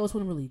a violist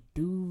wouldn't really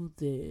do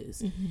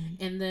this.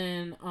 And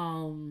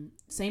then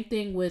same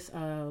thing with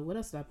what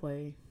else did I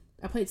play?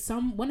 I played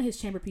one of his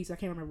chamber pieces. I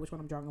can't remember which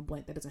one. I'm drawing a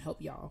blank. That doesn't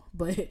help y'all.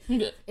 But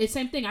it's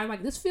same thing. I'm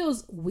like, this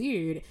feels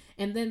weird.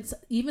 And then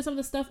even some of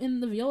the stuff in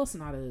the viola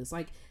sonatas,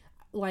 like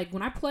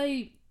when I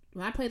played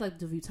like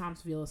the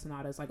Vuitton's viola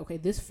sonatas, like okay,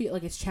 this feel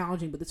like it's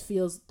challenging, but this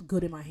feels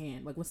good in my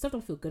hand. Like when stuff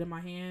don't feel good in my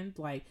hand,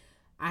 like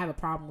I have a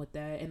problem with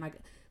that. And like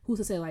who's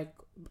to say like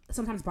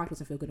sometimes Bach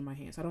doesn't feel good in my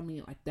hand, so I don't mean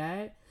it like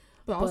that.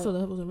 But also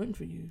that wasn't written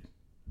for you.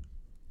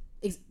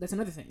 That's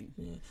another thing.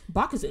 Yeah.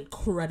 Bach is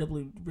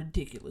incredibly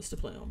ridiculous to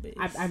play on bass.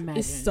 I imagine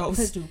it's so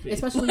stupid,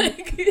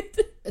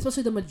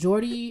 especially the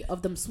majority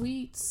of them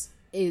suites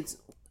is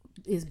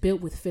built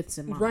with fifths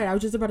in mind. Right, I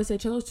was just about to say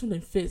cello's tuned in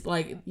fifths.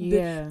 Like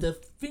the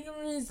finger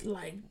is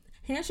like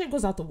handshake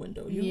goes out the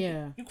window.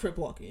 You crip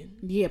walk in.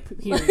 Yeah,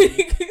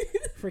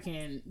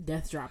 freaking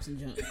death drops and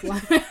junk.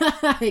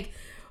 Like,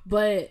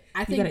 but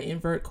I think you gotta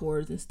invert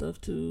chords and stuff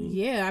too.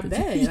 Yeah, I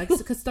bet. Like,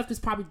 because stuff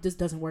just probably just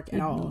doesn't work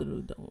at all.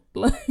 Literally don't.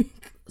 Like,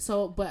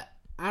 so, but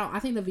I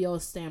think the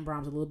violas stand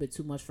Brahms a little bit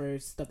too much for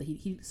stuff that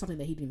he something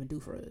that he didn't even do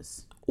for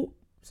us. Ooh.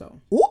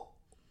 So. Ooh.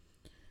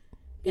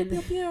 And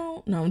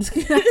no, I'm just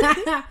kidding.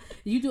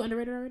 You do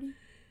underrated already?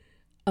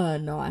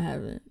 No, I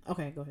haven't.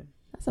 Okay, go ahead.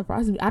 That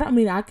surprises me.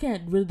 I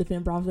can't really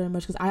defend Brahms very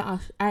much because I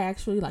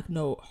actually like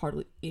know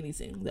hardly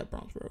anything that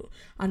Brahms wrote.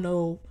 I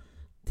know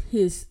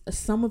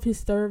some of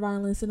his third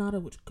violin sonata,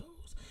 which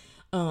goes.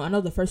 I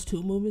know the first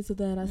two movements of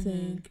that, I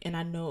think, and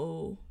I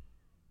know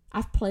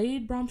I've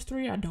played Brahms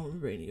 3. I don't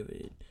remember any of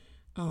it.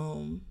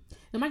 Now,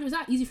 mind you, it's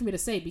not easy for me to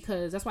say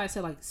because that's why I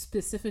said like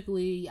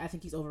specifically, I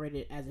think he's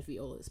overrated as a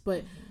violist.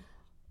 But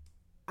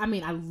I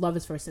mean, I love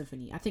his first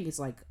symphony. I think it's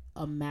like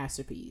a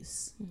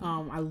masterpiece.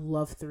 I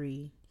love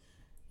 3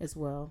 as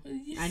well.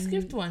 You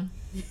skipped one.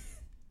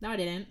 No, I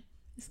didn't.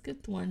 You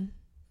skipped one.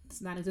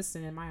 It's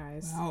non-existent in my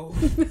eyes. Wow.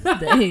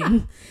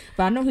 Dang.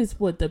 But I know his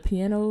the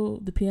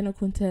piano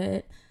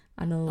quintet.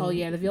 I know. Oh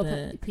yeah,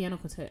 the piano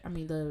quintet. I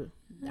mean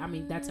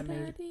that's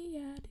amazing.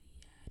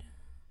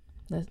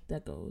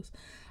 That goes.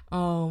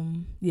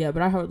 Yeah,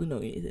 but I hardly know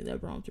anything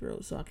that Brahms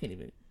wrote, so I can't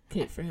even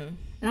cape for him.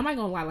 And I'm not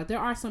gonna lie, like there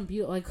are some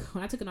beautiful. Like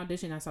when I took an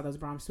audition, I saw those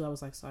Brahms too. I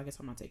was like, so I guess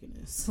I'm not taking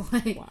this.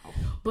 Like, wow.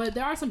 But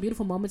there are some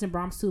beautiful moments in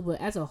Brahms too. But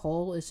as a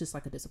whole, it's just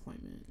like a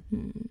disappointment.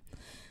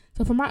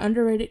 So for my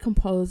underrated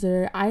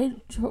composer, I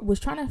was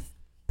trying to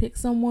pick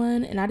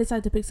someone, and I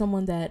decided to pick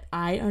someone that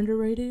I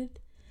underrated,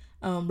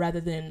 rather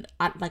than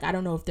I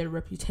don't know if their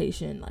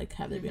reputation like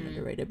have they been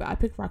underrated, but I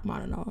picked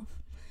Rachmaninoff.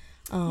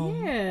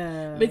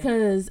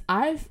 Because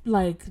I've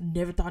like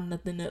never thought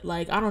nothing that,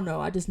 like I don't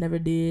know, I just never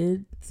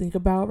did think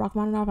about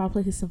Rachmaninoff. I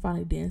played his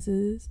symphonic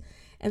dances,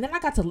 and then I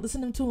got to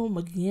listen to him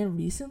again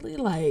recently.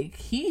 Like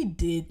he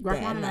did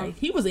that, like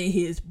he was in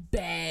his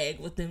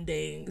bag with them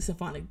dang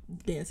symphonic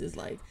dances.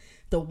 Like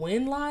the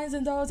wind lines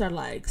in those are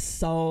like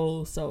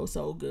so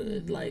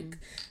good. Like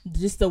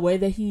just the way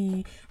that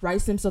he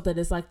writes them so that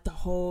it's like the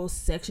whole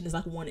section is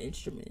like one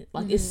instrument.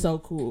 Like it's so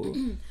cool.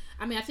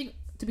 I mean, I think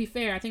to be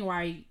fair, I think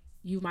why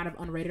you might have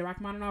underrated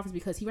Rachmaninoff is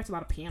because he writes a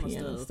lot of piano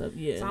stuff.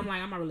 Yeah. So I'm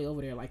like, I'm not really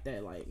over there like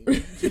that. Like,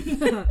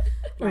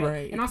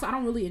 right. And also, I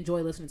don't really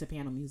enjoy listening to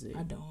piano music.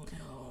 I don't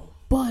at all.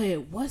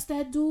 But what's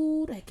that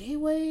dude at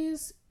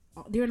Gateways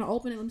during the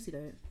opening? Let me see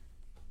that.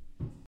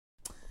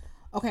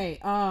 Okay,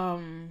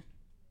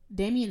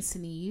 Damien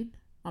Sneed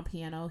on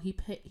piano. He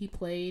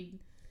played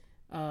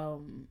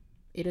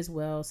It As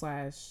Well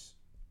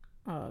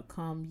 /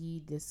 Come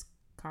Ye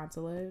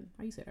Disconsolate.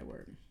 How you say that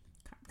word?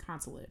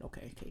 Consulate.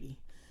 Okay, Katie.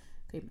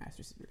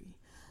 Master's degree.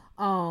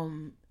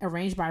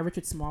 Arranged by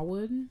Richard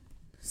Smallwood.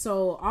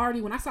 So already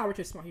when I saw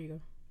Richard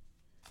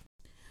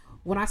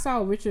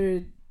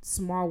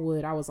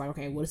Smallwood, I was like,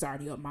 okay, well, it's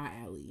already up my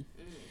alley.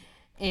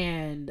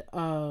 And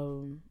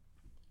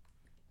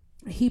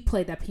he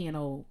played that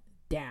piano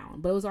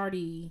down, but it was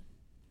already.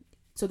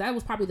 So that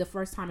was probably the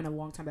first time in a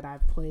long time that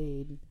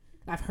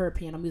I've heard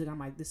piano music. I'm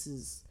like, this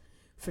is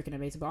freaking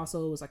amazing. But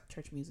also, it was like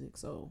church music,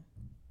 so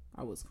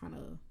I was kind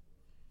of,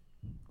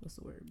 what's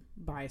the word,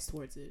 biased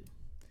towards it.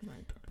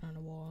 Right, twerking on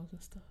the walls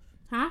and stuff.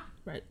 Huh?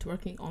 Right,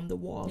 twerking on the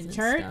walls in and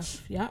church.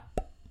 Stuff. Yep.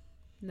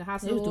 In the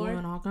house they of the was Lord.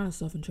 doing all kind of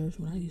stuff in church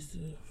when I used to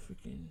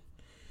freaking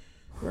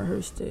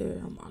rehearse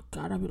there. Oh my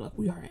God, I'd be like,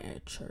 we are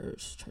at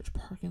church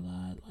parking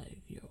lot,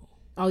 like, yo.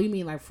 Oh, you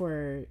mean like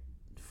for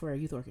a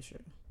youth orchestra?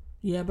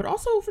 Yeah, but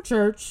also for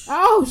church.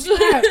 Oh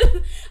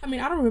shit! I mean,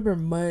 I don't remember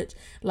much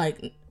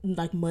like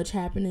much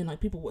happening. Like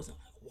people wasn't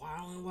like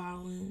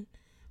wilding,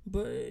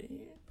 but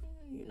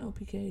you know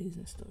PKs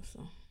and stuff.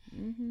 So.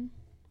 Mm-hmm.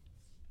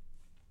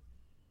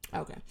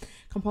 Okay,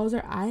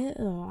 composer I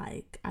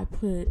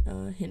put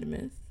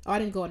Hindemith. Oh, I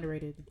didn't go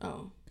underrated.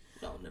 Oh,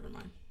 no, never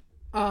mind.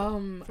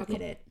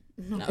 Forget it.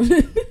 No.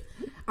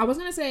 I was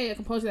gonna say a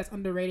composer that's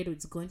underrated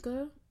is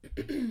Glinka.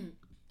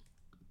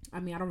 I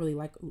mean, I don't really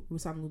like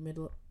Ruslan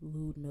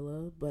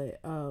Ludmilla, but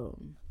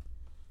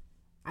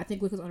I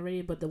think Glinka's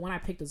underrated. But the one I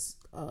picked is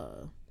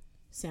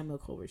Samuel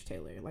Coleridge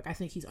Taylor. Like, I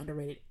think he's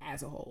underrated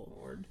as a whole,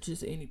 Or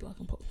just any black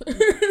composer.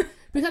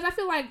 because I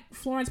feel like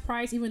Florence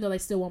Price, even though they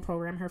still won't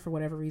program her for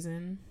whatever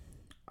reason.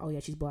 Oh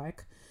yeah, she's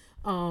black.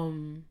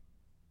 The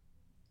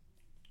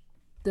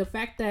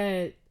fact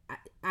that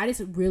I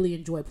just really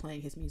enjoy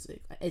playing his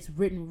music. It's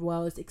written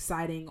well. It's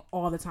exciting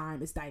all the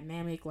time. It's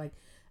dynamic. Like,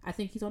 I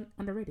think he's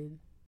underrated.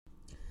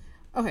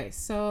 Okay,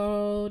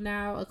 so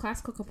now a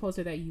classical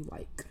composer that you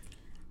like.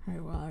 All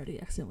right, well, I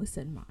already accidentally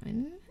said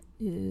mine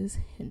is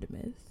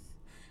Hindemith.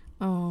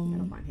 I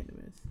don't mind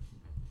Hindemith.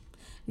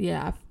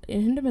 Yeah,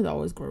 and Hindemith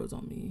always grows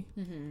on me.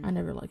 Mm-hmm. I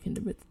never like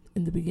Hindemith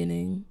in the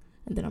beginning,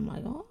 and then I'm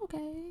like, oh,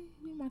 okay,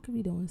 you might could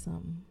be doing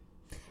something.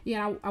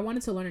 Yeah, I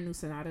wanted to learn a new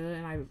sonata,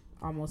 and I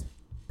almost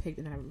picked,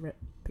 and then I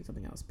picked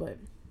something else. But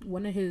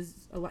one of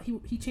his,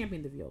 he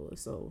championed the viola,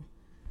 so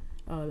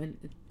and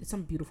it's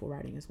some beautiful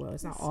writing as well.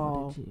 It's not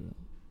all. Did you.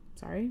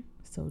 Sorry.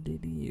 So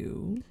did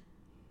you.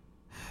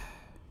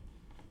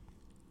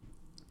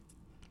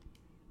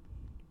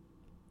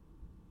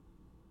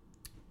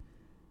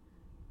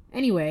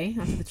 Anyway,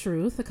 that's the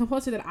truth. The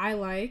composer that I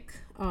like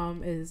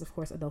is, of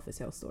course, Adolphus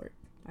Hailstork.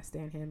 I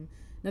stand him.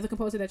 Another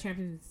composer that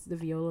champions the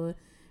viola,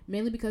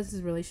 mainly because of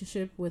his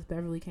relationship with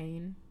Beverly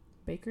Kane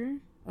Baker.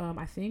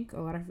 I think a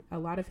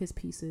lot of his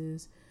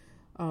pieces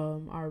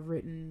are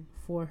written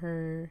for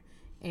her,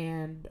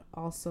 and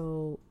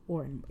also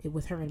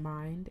with her in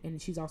mind.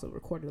 And she's also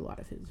recorded a lot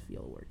of his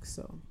viola work.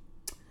 So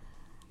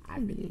I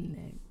really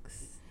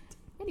next.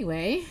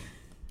 Anyway,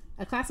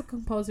 a classical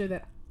composer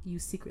that you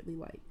secretly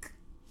like.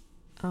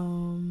 Did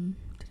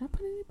I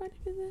put anybody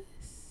for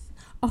this?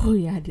 Oh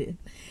yeah, I did.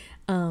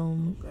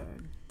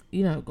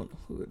 You're not gonna know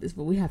who it is,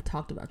 but we have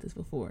talked about this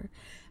before.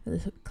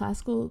 There's a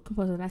classical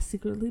composer that I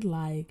secretly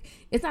like.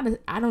 It's not.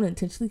 I don't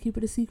intentionally keep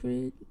it a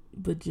secret,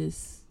 but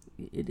just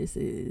it just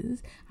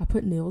is. I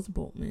put Niels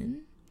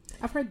Bultmann.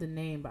 I've heard the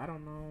name, but I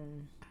don't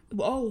know.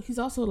 Oh, he's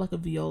also like a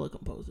viola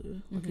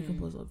composer. Like he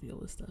composes all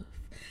viola stuff.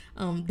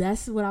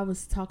 That's what I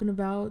was talking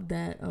about.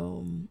 That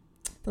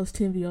those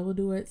 10 viola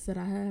duets that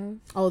I have.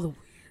 Oh,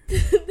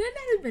 they're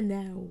not even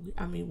now.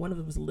 I mean, one of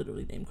them is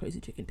literally named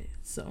Crazy Chicken Dance.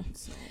 So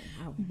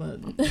but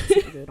I'm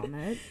good on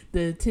that.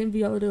 The 10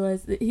 viola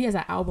duets. He has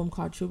an album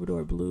called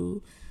Troubadour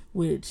Blue,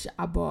 which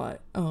I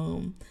bought.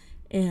 And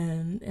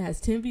it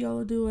has 10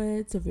 viola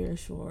duets. They're very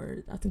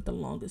short. I think the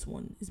longest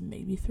one is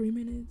maybe 3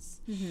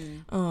 minutes.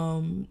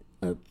 Mm-hmm.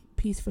 A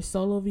piece for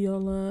solo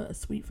viola, a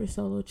suite for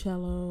solo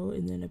cello,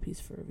 and then a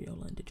piece for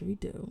viola and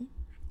didgeridoo.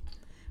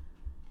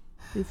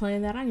 You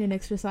playing that on your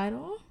next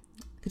recital?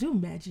 Could you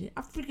imagine?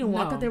 I freaking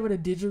walk out there with a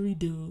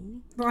didgeridoo.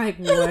 Like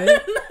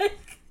what?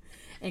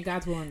 And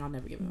God's willing, I'll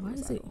never give him a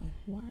recital.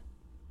 What?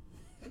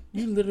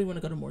 You literally want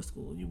to go to more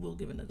school. You will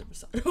give another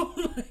recital.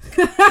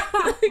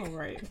 All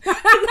right.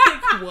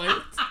 Like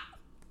what?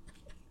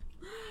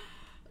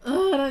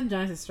 That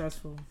Giants is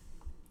stressful.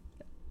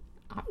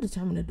 I'm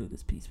determined to do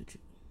this piece with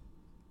you.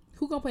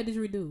 Who gonna play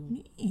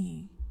didgeridoo?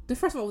 Me.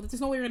 First of all, there's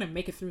no way you're gonna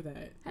make it through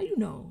that. How you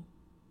know?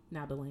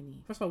 Now,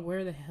 Delaney. First of all,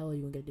 where the hell are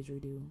you gonna get a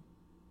didgeridoo?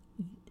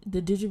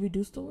 The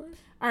didgeridoo store?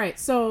 All right,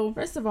 so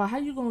first of all, how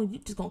you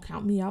just gonna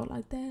count me out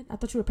like that? I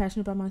thought you were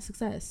passionate about my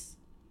success.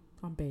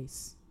 On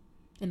bass.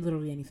 And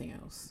literally anything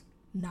else.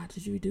 Not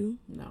didgeridoo?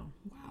 No.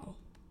 Wow.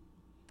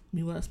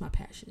 Meanwhile, that's my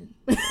passion.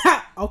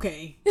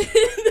 Okay.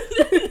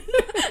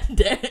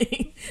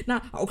 Dang.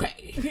 Not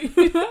okay.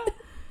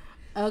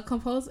 A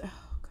composer.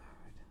 Oh God.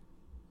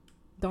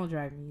 Don't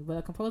drag me. But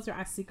a composer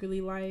I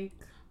secretly like.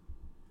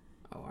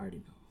 Oh, I already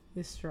know.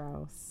 Is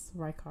Strauss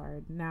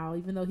Reichard. Now,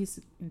 even though he's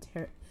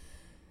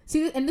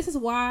see, and this is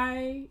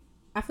why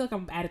I feel like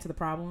I'm added to the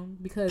problem,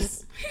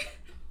 because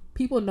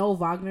people know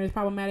Wagner is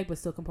problematic, but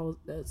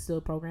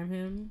still program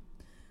him.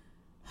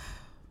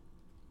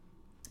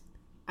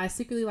 I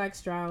secretly like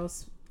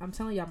Strauss. I'm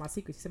telling y'all my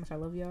secrets. See how much I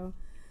love y'all.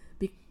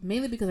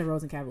 Mainly because of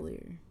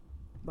Rosenkavalier.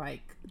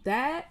 Like,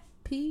 that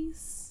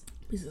piece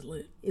is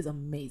lit. Is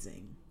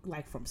amazing.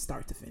 Like, from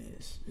start to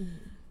finish.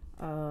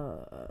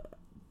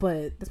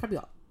 But that's probably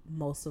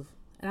most of.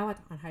 And I like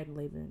On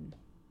Heidenleben.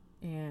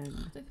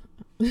 And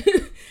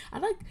I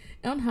like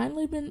On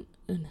Heidenleben.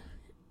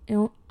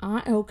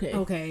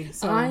 Okay.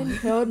 So Ein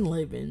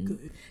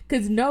Heldenleben.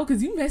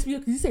 Because you messed me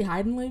up because you say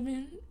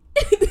Heidenleben.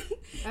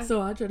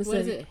 So I try to say. What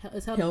is it?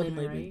 It's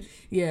Heldenleben, right?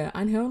 Yeah,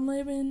 Ein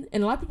Heldenleben.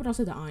 And a lot of people don't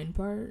say the Ein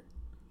part.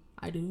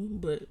 I do,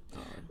 but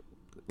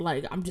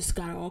like I'm just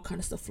got all kind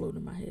of stuff floating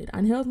in my head.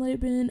 Ein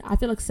Heldenleben, I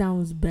feel like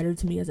sounds better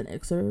to me as an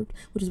excerpt,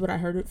 which is what I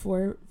heard it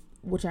for,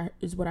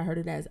 is what I heard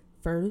it as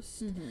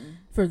first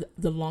for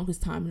the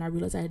longest time, and I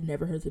realized I had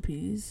never heard the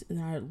piece,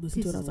 and I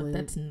listened to it. I was like,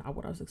 that's not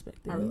what I was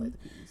expecting. I really like the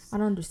piece. I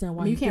don't understand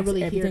why you can't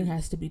really everything hear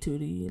has to be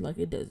 2D. Like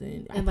it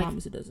doesn't. I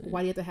promise it doesn't.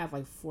 Why do you have to have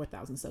like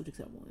 4,000 subjects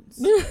at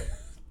once?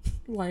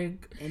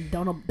 Like, and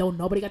don't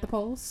nobody got the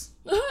pulse.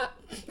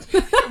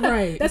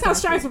 Right. That's how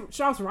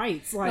Strauss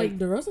writes. Like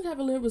the Rosen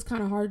Cavalier was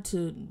kind of hard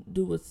to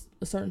do with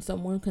a certain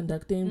someone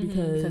conducting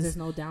because there's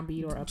no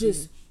downbeat or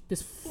just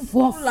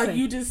like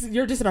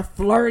you're just in a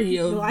flurry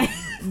of like,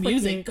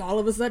 music all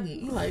of a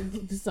sudden. Like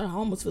this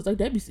almost feels like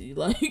Debussy.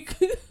 Like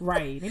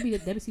right, maybe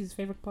Debussy's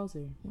favorite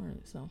composer.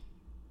 Right, so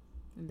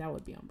and that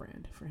would be on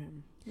brand for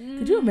him.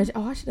 Could you imagine?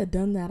 Oh, I should have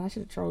done that. I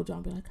should have trolled y'all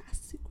and be like, I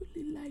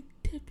secretly like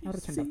Debussy. I would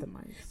have turned off the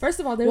mic. First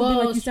of all, they would be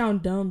like, you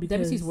sound dumb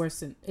because Debussy's worse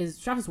than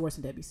Strauss is worse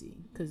than Debussy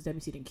because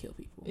Debussy didn't kill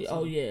people. So.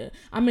 Oh yeah,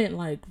 I meant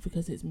like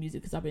because his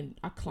music. Because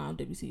I clown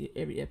Debussy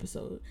every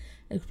episode,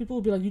 and people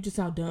would be like, you just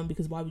sound dumb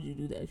because why would you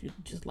do that if you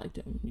just liked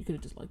him? You could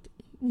have just liked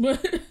him.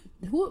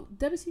 Who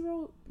Debussy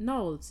wrote?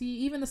 No, see,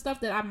 even the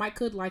stuff that I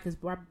could like is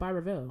by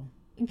Ravel.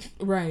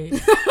 Right,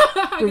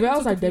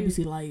 Ravel's like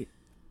Debussy light.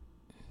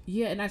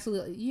 Yeah, and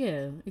actually,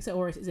 yeah. Except,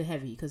 or is it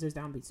heavy? Because there's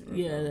downbeats in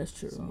Ravel. Yeah, that's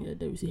true. So. Yeah,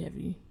 Debussy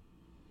heavy.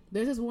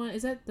 There's this one.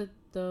 Is that the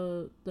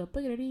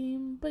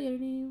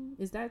boogie-da-deem?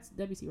 Is that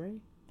Debussy, right?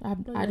 I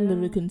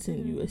literally couldn't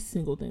sing you a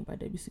single thing by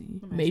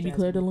Debussy. Maybe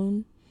Claire de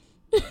Lune.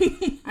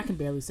 I can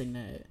barely sing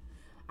that.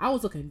 I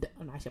was looking.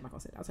 Oh, no, actually, I'm not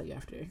gonna say that. I'll tell you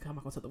after. I'm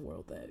not gonna tell the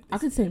world that. I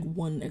could sing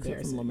one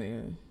excerpt from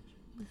Lemaire.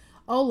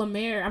 Oh,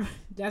 Lemaire.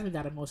 Jasmine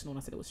got emotional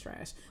when I said it was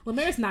trash.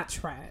 Lemaire's not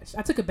trash.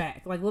 I took it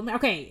back. Like Lemaire.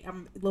 Okay,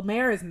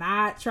 Lemaire is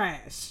not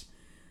trash.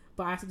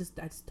 But I just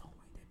don't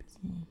like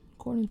Debussy.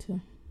 According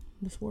to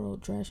this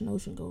world, trash and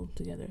ocean go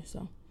together.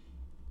 So.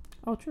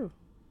 Oh, true.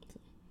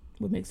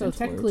 What makes so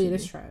technically it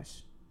is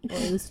trash, or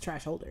at least a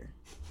trash holder,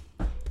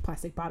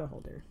 plastic bottle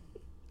holder.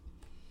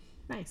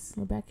 Nice.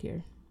 We're back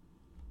here.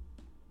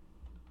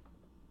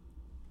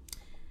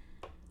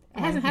 It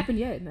hasn't happened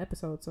yet in the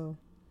episode, so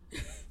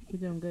we're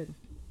doing good.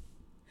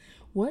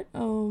 What?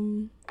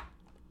 Alright,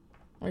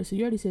 so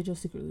you already said you're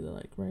secretly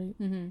like, right?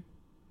 Mm-hmm.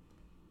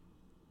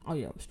 Oh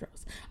yeah, it was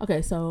Strauss.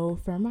 Okay, so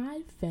for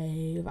my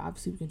fave,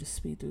 obviously we can just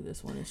speed through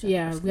this one.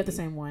 Yeah, we got the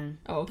same one.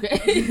 Oh,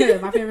 okay.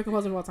 My favorite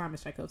composer of all time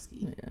is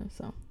Tchaikovsky. Yeah,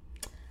 so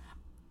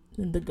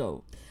the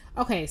GOAT.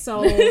 Okay,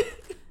 so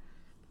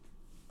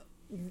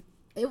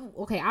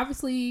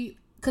obviously,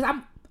 because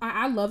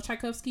I love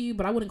Tchaikovsky,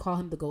 but I wouldn't call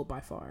him the GOAT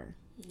by far.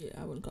 Yeah,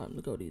 I wouldn't call him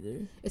the GOAT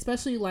either.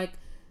 Especially like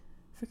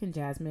freaking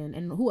Jasmine,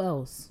 and who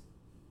else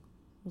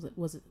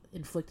was it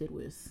inflicted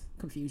with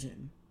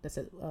confusion? That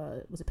said,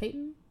 was it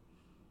Peyton?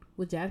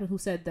 With Jasmine, who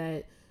said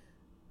that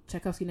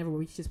Tchaikovsky never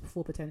reached his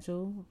full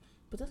potential.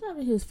 But that's not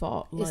his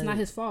fault. It's not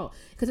his fault.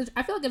 Because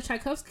I feel like if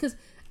Tchaikovsky, because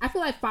I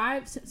feel like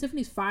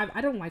Symphony's 5,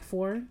 I don't like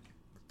 4.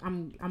 I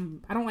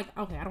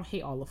don't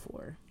hate all of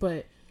 4.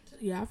 But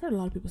yeah, I've heard a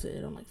lot of people say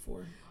they don't like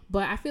 4.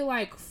 But I feel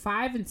like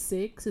 5 and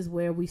 6 is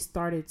where we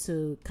started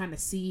to kind of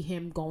see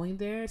him going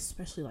there,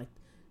 especially like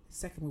the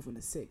second move in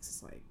the 6.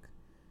 It's like,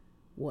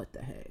 what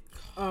the heck?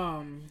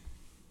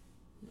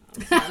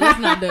 Let's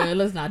not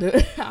do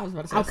it. I was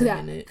about to start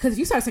singing it. Because if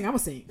you start singing, I'm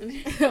going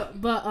to sing.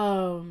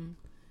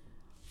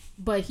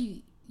 But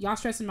y'all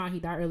stressed him out. He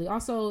died early.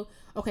 Also,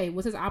 okay,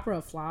 was his opera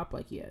a flop?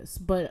 Like, yes.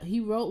 But he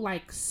wrote,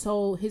 like,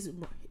 so his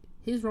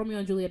Romeo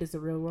and Juliet is the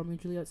real Romeo and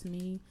Juliet to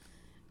me.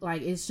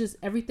 Like, it's just,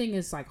 everything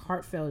is, like,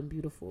 heartfelt and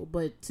beautiful.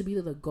 But to be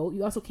the GOAT,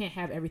 you also can't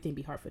have everything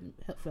be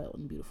heartfelt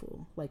and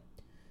beautiful. Like,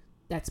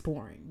 that's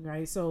boring,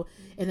 right? So,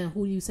 and then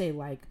who do you say,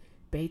 like,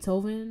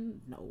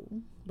 Beethoven? No.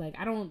 Like,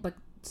 I don't, like,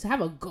 to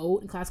have a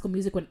GOAT in classical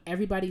music when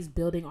everybody's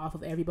building off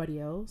of everybody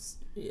else.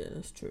 Yeah,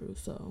 that's true.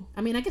 So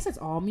I mean, I guess that's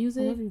all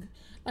music.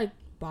 Like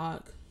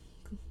Bach.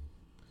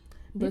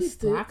 Maybe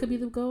Bach could be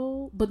the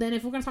GOAT. But then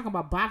if we're gonna talk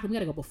about Bach, then we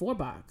gotta go before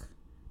Bach.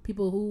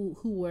 People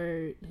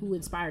who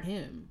inspired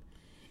him.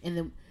 And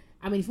then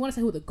I mean, if you want to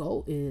say who the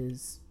GOAT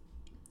is,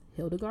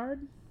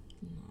 Hildegard?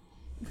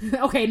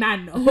 No. Okay,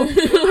 not no.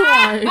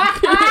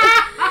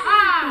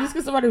 Just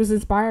because somebody was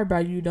inspired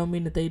by you don't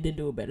mean that they did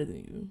do it better than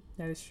you.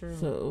 That is true.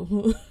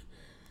 So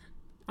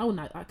I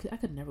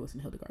could never listen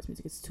to Hildegard's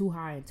music. It's too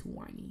high and too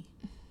whiny.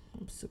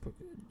 I'm super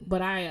good.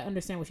 But I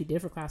understand what she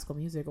did for classical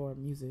music, or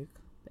music,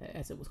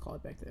 as it was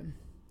called back then.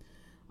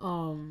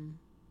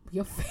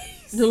 Your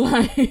face.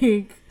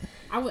 Like,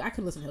 I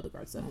could listen to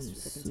Hildegard's stuff. It's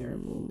freaking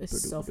terrible.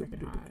 It's so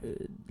freaking high.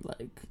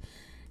 Like,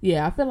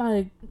 yeah, I feel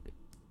like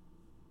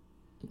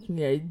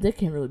Yeah, they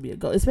can't really be a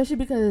GOAT, especially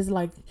because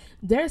like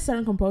there are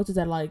certain composers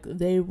that like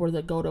they were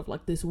the GOAT of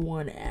like this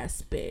one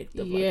aspect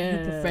of like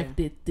you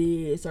perfected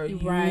this or you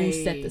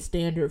set the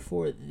standard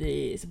for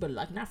this, but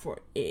like not for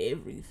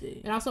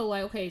everything. And also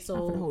like okay, so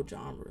not for the whole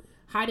genre.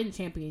 Haydn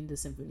championed the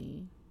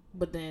symphony,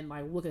 but then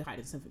like look at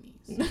Haydn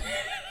symphonies.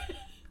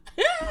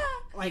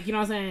 Like you know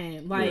what I'm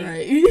saying? Like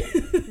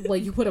right.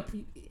 like you put a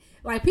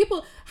like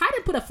people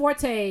Haydn put a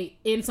forte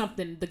in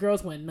something, the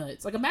girls went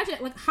nuts. Like imagine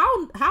like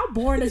how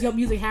boring does your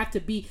music have to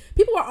be?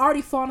 People are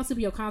already falling asleep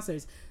at your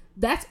concerts.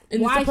 That's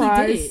in why the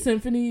he did it.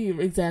 Symphony,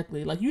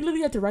 exactly. Like you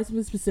literally have to write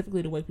something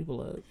specifically to wake people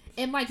up.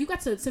 And like you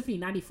got to Symphony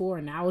 94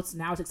 and now it's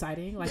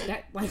exciting. Like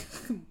that like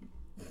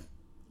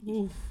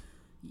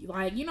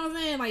like you know what I'm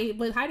saying? Like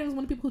but Haydn was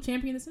one of the people who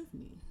championed the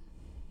symphony.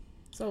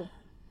 So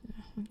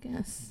I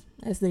guess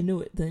as they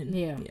knew it then.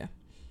 Yeah.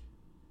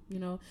 You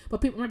know,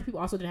 but people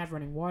also didn't have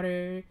running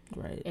water,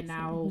 right? And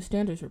now the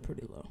standards are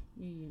pretty low.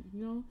 You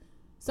know,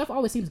 stuff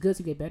always seems good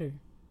to get better,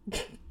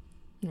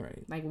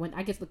 right? Like when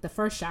I guess like the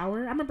first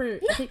shower, I remember.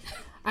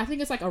 I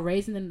think it's like A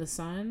Raisin in the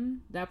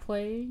Sun, that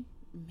play.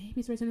 Maybe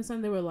it's Raisin in the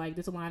Sun. They were like,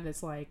 there's a line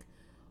that's like,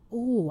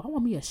 "Oh, I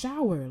want me a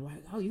shower."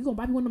 Like, "Oh, you gonna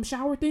buy me one of them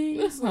shower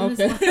things?"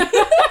 Okay.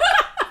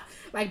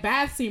 Like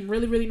baths seem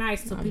really really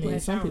nice until people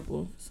have showers.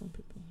 Some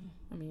people.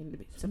 I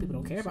mean, some people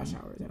don't care about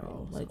showers at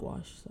all. Leg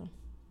wash, so.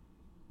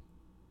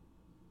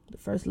 The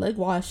first leg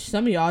wash.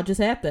 Some of y'all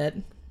just had that.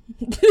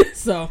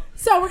 so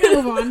we're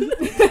gonna move on.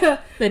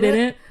 They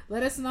didn't.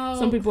 Let us know.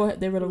 Some people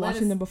they were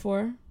watching them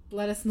before.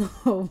 Let us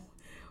know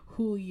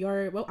who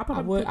your. Well,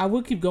 I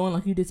would keep going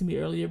like you did to me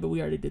earlier, but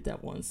we already did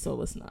that once, so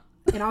let's not.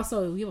 And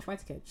also, we have a flight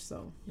to catch,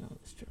 so no,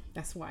 that's true.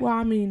 That's why. Well,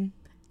 I mean,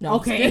 no.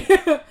 Okay.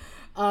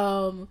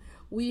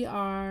 We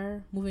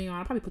are moving on.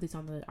 I'll probably put these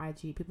on the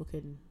IG. People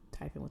can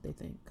type in what they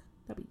think.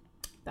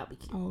 That'd be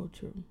cute. Oh,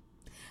 true.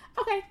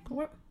 Okay.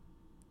 Come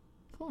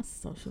on,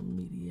 social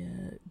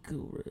media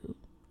guru.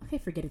 Okay,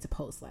 forgetting to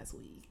post last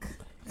week.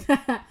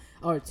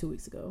 Or 2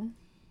 weeks ago.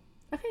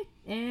 Okay,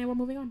 and we're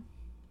moving on.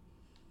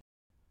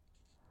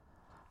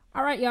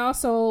 All right, y'all.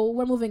 So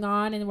we're moving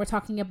on, and we're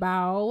talking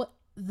about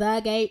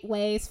the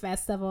Gateways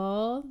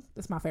Festival.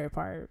 That's my favorite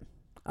part.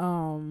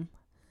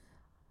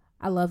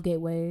 I love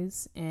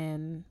Gateways,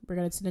 and we're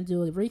going to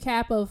do a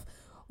recap of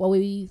what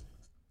we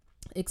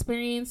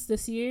experienced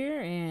this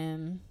year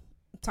and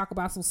talk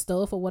about some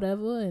stuff or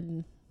whatever,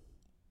 and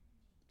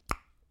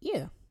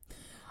yeah.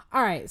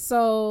 All right.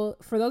 So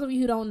for those of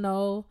you who don't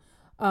know,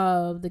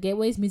 the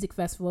Gateways Music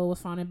Festival was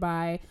founded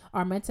by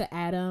Armenta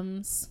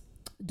Adams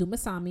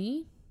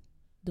Dumasani.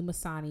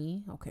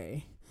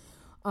 Okay.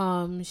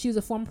 She was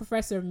a former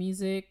professor of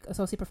music,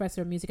 associate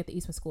professor of music at the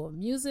Eastman School of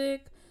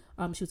Music.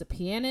 She was a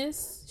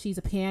pianist. She's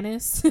a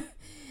pianist.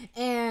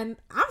 And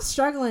I'm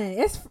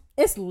struggling.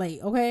 It's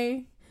late,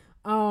 okay?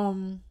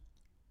 And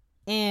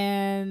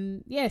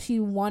yeah, she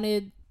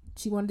wanted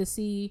to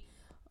see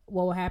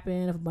what will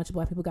happen if a bunch of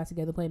Black people got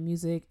together playing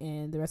music,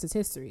 and the rest is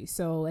history.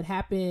 So it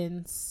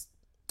happens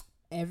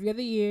every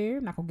other year.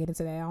 I'm not gonna get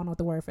into that. I don't know what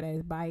the word for that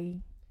is.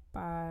 Biennially.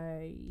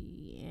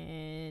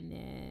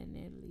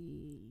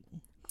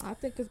 I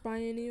think it's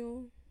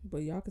biennial,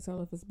 but y'all can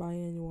tell if it's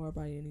biannual or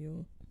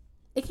biennial.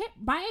 It can't.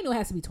 Biannual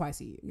has to be twice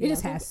a year. It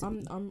just has to.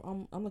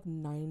 I'm like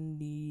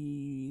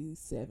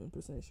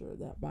 97% sure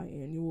that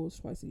biannual is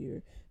twice a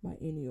year.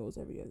 Biennial is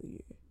every other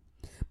year.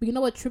 But you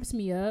know what trips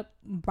me up?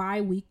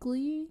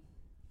 Bi-weekly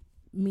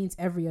means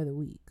every other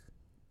week.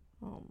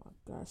 Oh my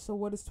gosh! So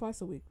what is twice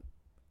a week?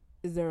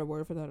 Is there a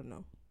word for that or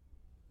no?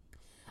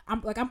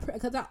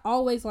 Because that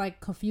always like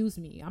confused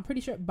me. I'm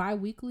pretty sure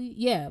bi-weekly.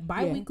 Yeah,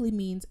 bi-weekly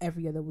means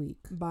every other week.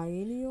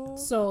 Biennial.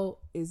 So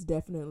it's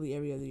definitely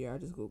every other year. I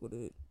just googled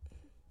it.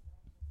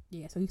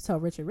 Yeah, so you tell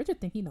Richard.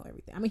 Richard think he know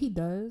everything. I mean, he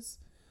does,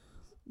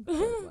 but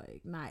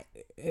like not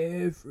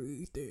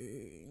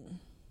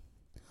everything.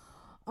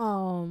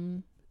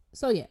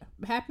 So yeah,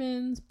 it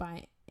happens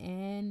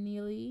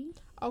biennially.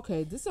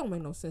 Okay, this don't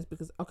make no sense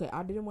because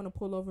I didn't want to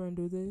pull over and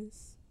do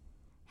this.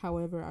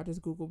 However, I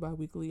just googled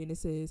bi-weekly and it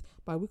says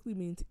bi-weekly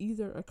means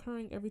either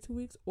occurring every 2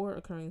 weeks or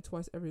occurring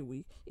twice every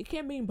week. It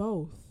can't mean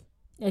both.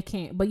 It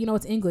can't, but you know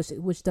it's English,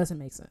 which doesn't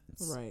make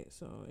sense. Right.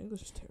 So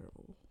English is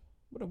terrible.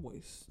 What a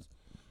waste.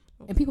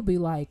 Okay. And people be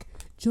like,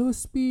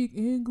 just speak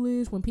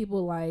English when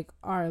people like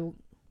are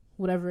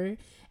whatever,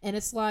 and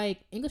it's like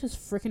English is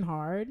freaking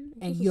hard,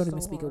 and you don't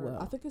even speak it well.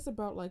 I think it's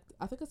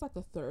like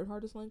the third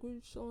hardest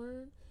language to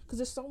learn because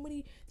there's so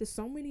many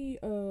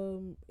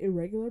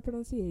irregular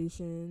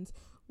pronunciations,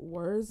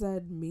 words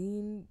that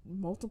mean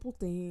multiple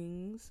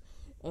things,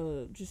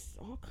 just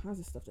all kinds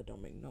of stuff that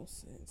don't make no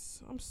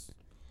sense.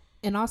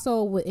 And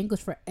also with English,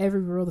 for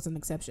every rule there's an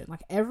exception.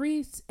 Like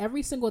every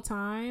single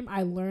time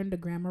I learned a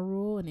grammar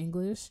rule in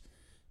English,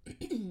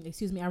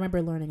 excuse me, I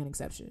remember learning an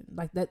exception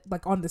like that,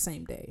 like on the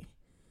same day.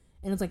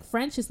 And it's like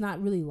French is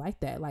not really like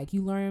that. Like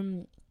you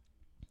learn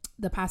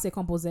the passé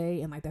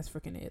composé and like that's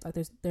freaking it. Like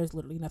there's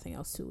literally nothing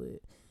else to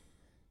it.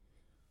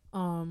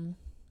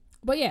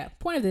 But yeah,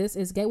 point of this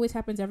is Gateways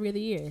happens every other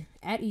year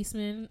at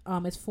Eastman.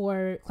 It's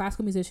for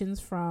classical musicians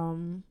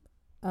from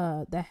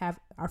that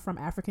are from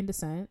African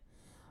descent.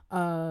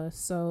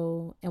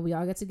 So and we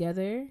all get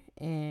together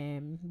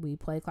and we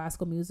play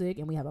classical music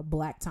and we have a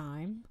black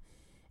time.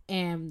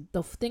 And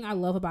the thing I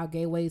love about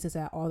Gateways is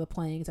that all the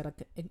playing is at an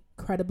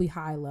incredibly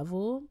high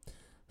level.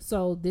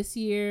 So this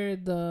year,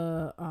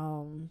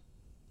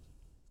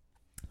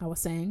 I was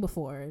saying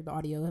before the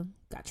audio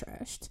got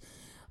trashed,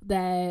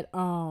 that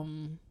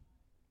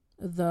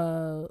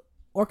the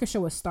orchestra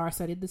was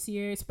star-studded this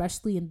year,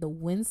 especially in the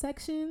wind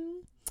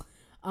section.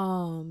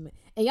 And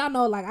y'all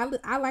know, like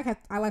I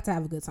like to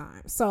have a good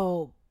time.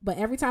 So, but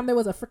every time there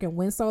was a freaking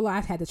wind solo,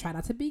 I had to try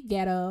not to be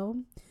ghetto,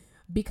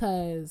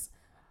 because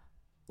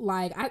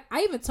like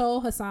I even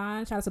told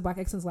Hassan, shout out to Black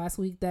Excellence, last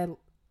week, that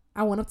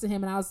I went up to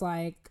him and I was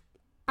like,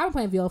 I've been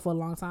playing viola for a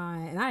long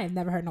time and I have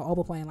never heard no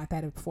oboe playing like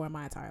that before in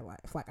my entire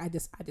life. Like I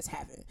just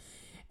haven't.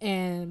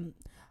 And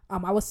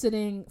I was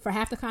sitting for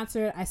half the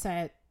concert, I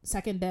sat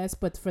second desk,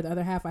 but for the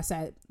other half I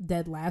sat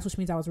dead last, which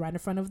means I was right in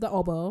front of the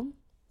oboe.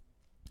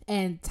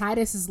 And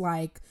Titus is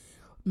like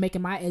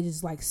making my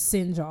edges like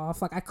singe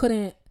off. Like I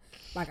couldn't,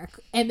 like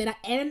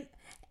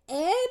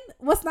and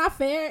what's not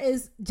fair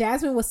is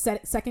Jasmine was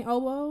second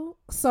oboe,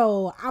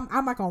 so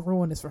I'm not gonna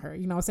ruin this for her.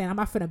 You know what I'm saying? I'm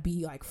not gonna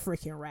be like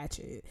freaking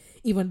ratchet,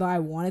 even though I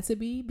wanted to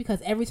be,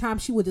 because every time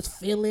she would just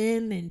fill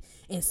in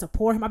and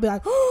support him, I'd be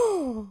like,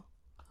 oh,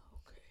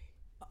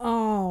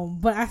 okay.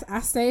 But I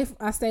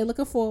stay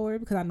looking forward,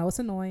 because I know it's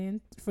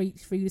annoying for you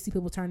to see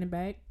people turning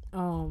back.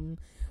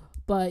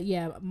 But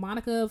yeah,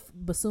 Monica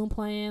bassoon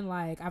playing,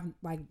 like I'm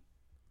like,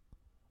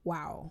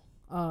 wow.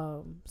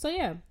 So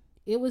yeah.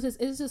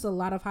 It's just a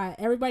lot of high.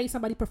 Everybody,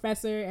 somebody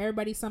professor.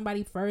 Everybody,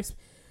 somebody first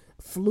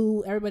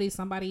flute. Everybody,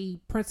 somebody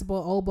principal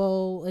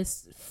oboe.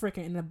 It's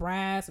freaking in the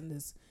brass and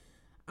this.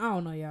 I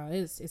don't know, y'all.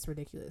 It's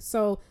ridiculous.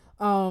 So,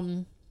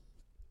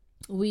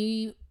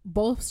 we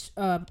both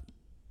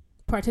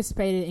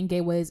participated in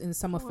Gateways in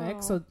some effect.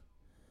 Wow. So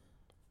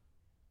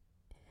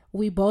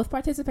we both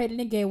participated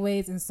in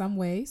Gateways in some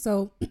way.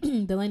 So,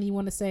 Delaney, you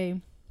want to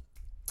say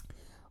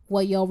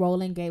what your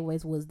role in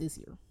Gateways was this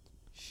year?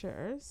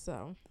 Sure.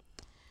 So.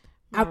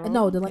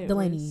 No,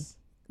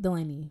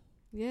 Delaney.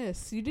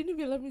 Yes, you didn't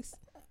even let me.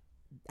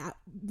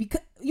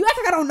 Because you act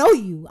like I don't know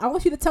you. I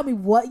want you to tell me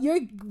what your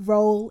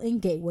role in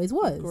Gateways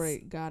was.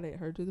 Great, got it.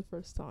 Heard you the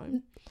first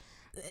time.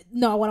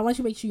 No, I want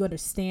you to make sure you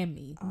understand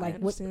me. I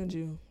understand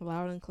you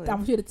loud and clear.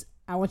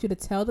 I want you to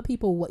tell the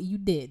people what you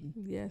did.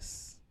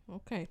 Yes.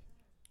 Okay.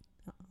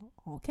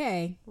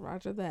 Okay.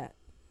 Roger that.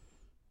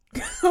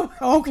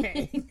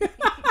 Okay. You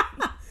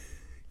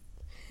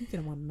get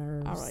him on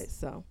nerves. All right,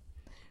 so.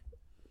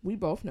 We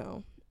both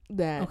know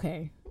that.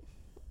 Okay.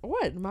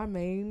 What? My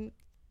main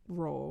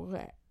role.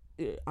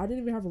 I didn't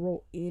even have a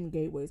role in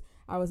Gateways.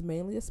 I was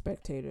mainly a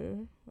spectator.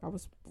 I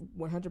was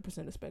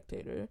 100% a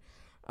spectator.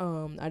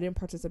 I didn't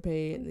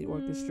participate in the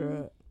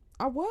orchestra.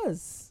 I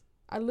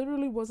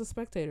literally was a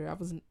spectator. I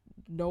was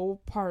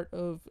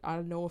I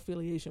had no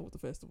affiliation with the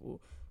festival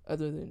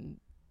other than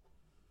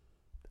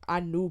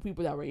I knew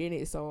people that were in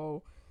it.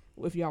 So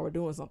if y'all were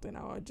doing something,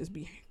 I would just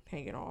be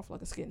hanging off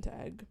like a skin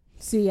tag.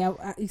 See,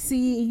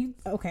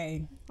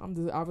 okay.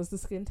 I was the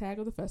skin tag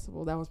of the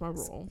festival. That was my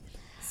role.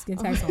 Skin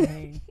tags don't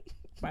hang,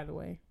 by the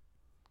way.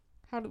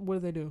 What do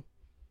they do?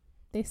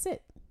 They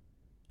sit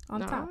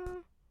on top.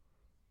 What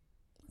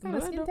kind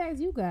of skin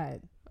tags you got?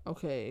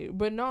 Okay,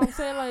 but no, I'm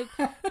saying like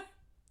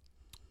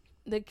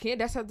they can't.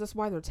 That's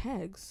why they're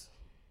tags.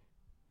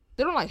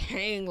 They don't like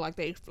hang like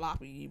they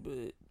floppy,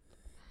 but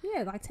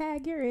yeah, like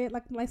tag your it,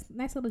 like nice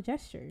little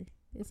gesture.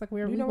 It's like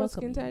we're. You know what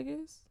skin tag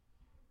is?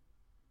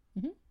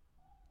 Mm-hmm.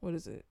 What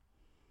is it?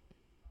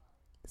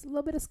 It's a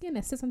little bit of skin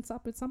that sits on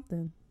top of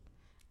something.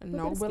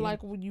 No, but like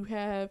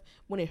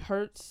when it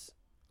hurts,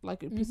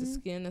 like a piece of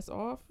skin that's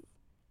off.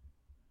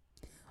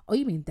 Oh,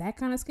 you mean that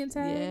kind of skin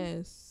tag?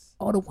 Yes.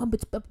 Oh, the one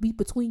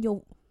between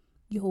your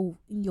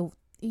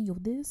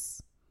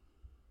this.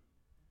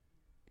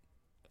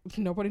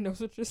 Nobody knows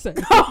what you're saying.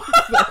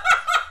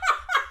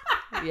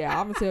 Yeah,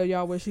 I'm gonna tell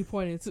y'all where she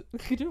pointed to.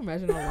 Could you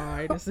imagine how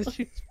line this is?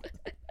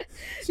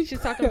 She's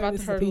talking about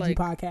this her is a PG like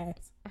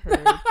podcast. Her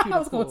cuticle. I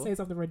was gonna say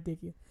something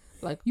ridiculous.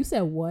 Like you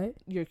said what?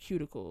 Your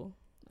cuticle.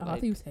 Oh, I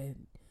thought you said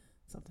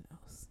something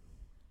else.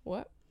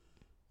 What?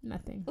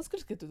 Nothing. Let's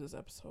just get through this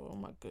episode. Oh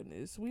my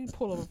goodness, we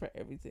pull over for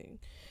everything.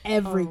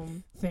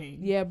 Everything.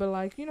 Yeah, but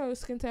like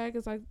skin tag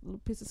is like a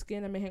piece of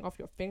skin that may hang off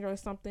your finger or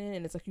something,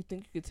 and it's like you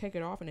think you could take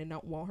it off and it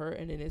won't hurt,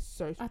 and then it's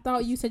I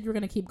thought you said you were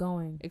gonna keep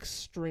going.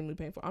 Extremely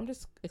painful. I'm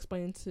just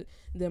explaining to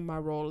them my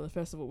role in the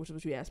festival, which is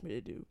what you asked me to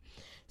do.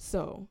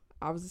 So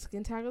I was a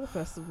skin tag of the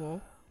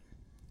festival.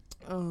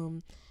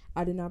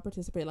 I did not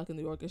participate like in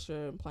the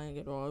orchestra and playing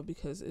at all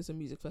because it's a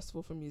music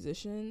festival for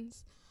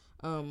musicians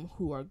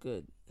who are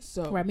good.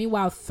 So right.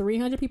 Meanwhile,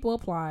 300 people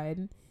applied,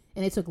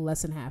 and it took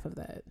less than half of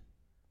that.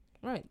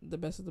 Right, the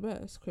best of the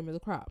best, cream of the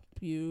crop.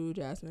 You,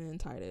 Jasmine,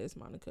 Titus,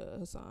 Monica,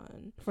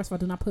 Hassan. First of all,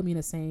 do not put me in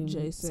the same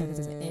Jason, sentence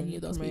as any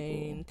of those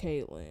people.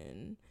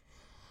 Caitlin.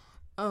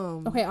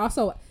 Okay.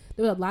 Also,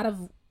 there were a lot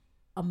of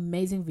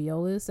amazing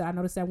violas that I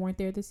noticed that weren't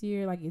there this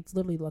year. Like it's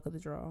literally luck of the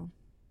draw,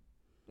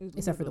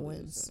 except for the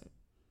wins.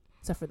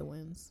 Except for the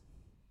wins.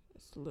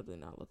 It's literally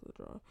not luck of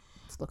the draw.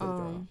 It's luck of the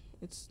draw.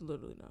 It's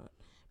literally not.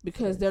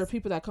 Because there are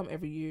people that come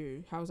every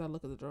year. How is that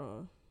luck of the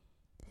draw?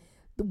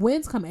 The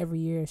wins come every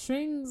year.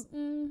 Strings,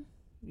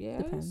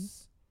 Yes.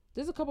 depends.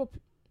 There's a couple.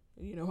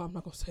 I'm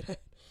not gonna say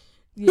that.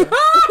 Yeah.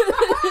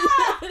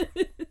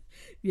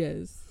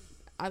 Yes.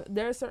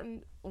 There are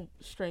certain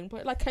string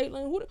players like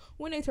Caitlyn.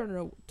 When they turning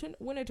away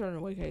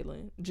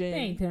Caitlyn, Jen. They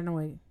ain't turning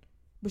away.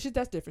 But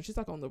that's different. She's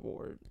like on the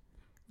board.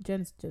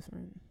 Jen's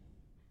different.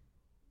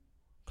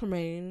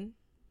 Kermaine.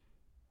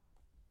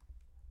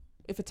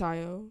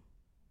 Ifatayo.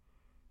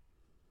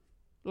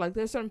 Like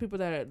there's certain people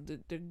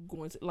that they're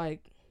going to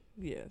like.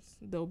 Yes,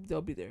 they'll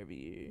be there every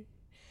year.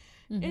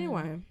 Mm-hmm.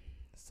 Anyway,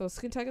 so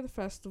Skintaga the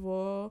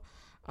festival.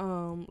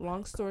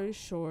 Long story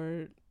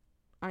short,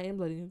 I am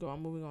letting it go.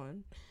 I'm moving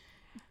on.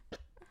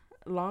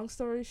 Long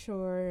story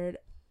short,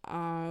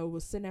 I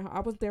was sitting at. I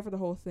wasn't there for the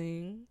whole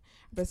thing.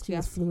 She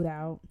was flued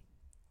out.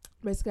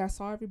 Basically, I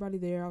saw everybody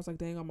there. I was like,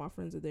 dang, all my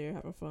friends are there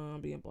having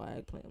fun, being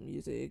black, playing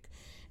music.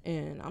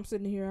 And I'm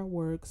sitting here at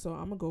work, so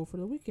I'm going to go for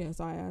the weekend.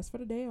 So I asked for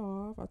the day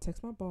off. I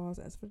text my boss,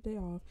 asked for the day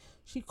off.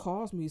 She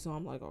calls me, so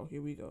I'm like, oh,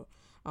 here we go.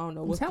 I don't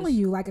know. I'm telling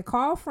you, like a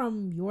call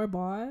from your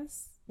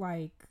boss,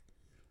 like,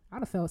 I'd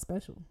have felt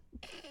special.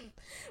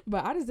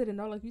 But I just didn't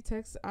know. Like, I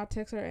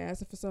text her,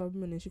 asked her for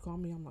something, and then she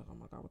called me. I'm like, oh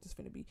my God, what this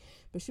finna be?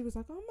 But she was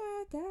like, oh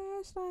my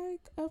gosh,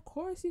 like, of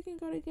course you can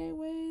go to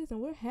Gateways,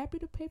 and we're happy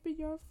to pay for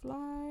your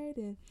flight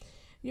and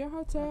your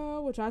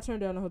hotel, which I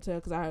turned down the hotel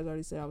because I had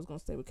already said I was going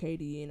to stay with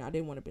Katie, and I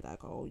didn't want to be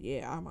like, oh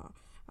yeah,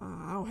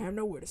 I don't have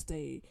nowhere to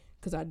stay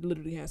because I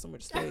literally had somewhere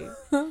to stay.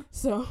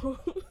 So,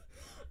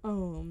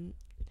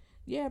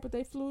 yeah, but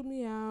they flew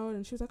me out,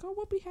 and she was like, oh,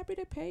 we'll be happy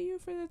to pay you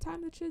for the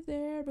time that you're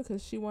there,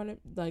 because they wanted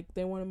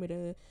me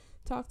to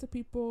talk to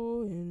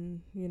people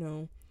and,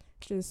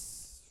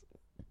 just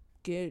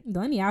get...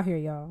 Lenny out here,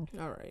 y'all.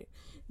 All right.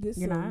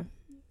 You're not?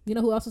 You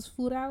know who else was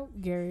flued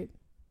out? Garrett.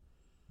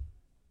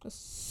 That's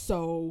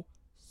so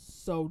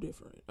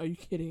different. Are you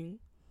kidding?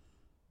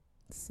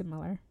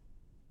 Similar.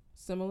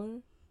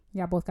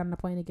 Y'all both got on a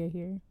plane to get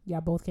here. Y'all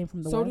both came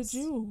from the so west. So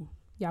did you.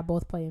 Y'all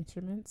both play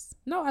instruments.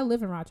 No, I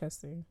live in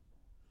Rochester.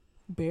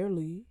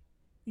 Barely.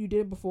 You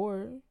did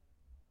before.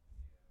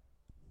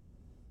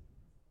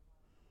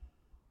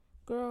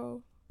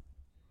 Girl.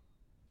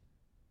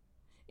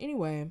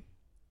 Anyway.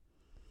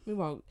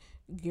 Meanwhile,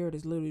 Garrett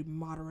is literally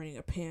moderating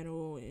a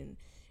panel and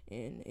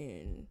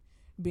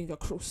being a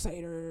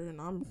crusader,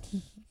 and I'm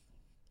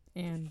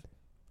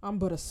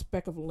but a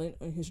speck of lint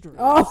in his dress.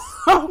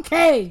 Oh,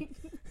 okay.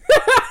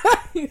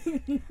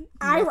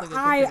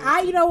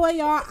 I you know what,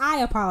 y'all? I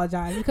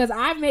apologize because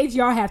I made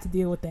y'all have to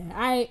deal with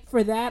that.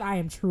 For that I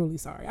am truly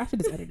sorry. I should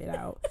just edit it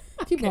out.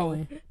 Keep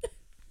going.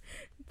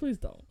 Please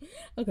don't.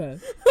 Okay.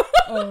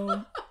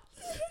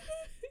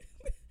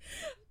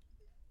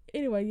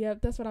 Anyway, yeah,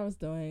 that's what I was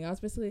doing. I was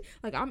basically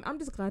like, I'm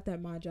just glad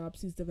that my job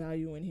sees the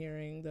value in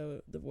hearing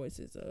the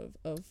voices of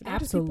not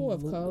just people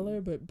of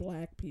color, but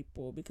black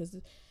people, because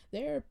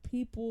there are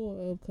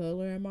people of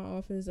color in my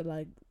office that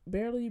like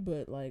barely,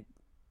 but like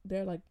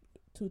they're like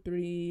 2,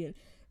 3,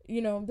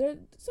 and there's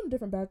some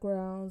different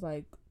backgrounds,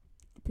 like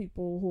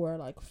people who are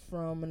like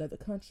from another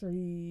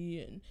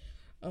country,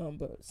 and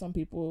but some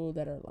people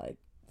that are like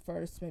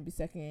first, maybe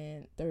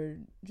second,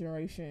 third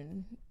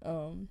generation,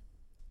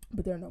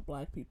 but they're not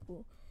black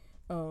people.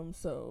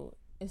 So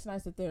it's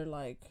nice that they're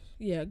like,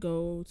 yeah,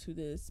 go to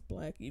this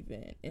black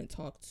event and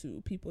talk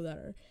to people that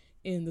are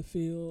in the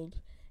field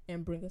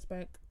and bring us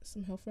back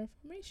some helpful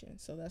information.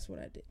 So that's what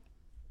I did.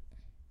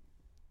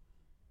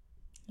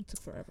 It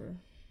took forever.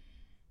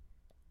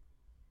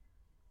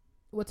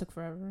 What took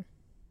forever?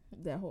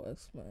 That whole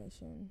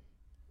explanation.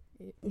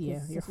 Yeah,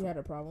 you had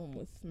a problem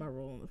with my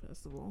role in the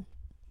festival.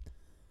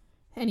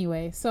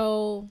 Anyway,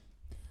 so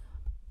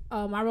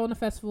my role in the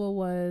festival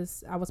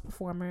was I was a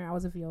performer. I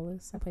was a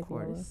violist. I played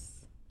viola.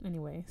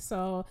 Anyway,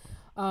 so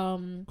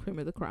cream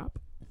of the crop.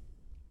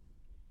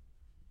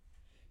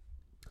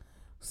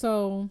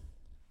 So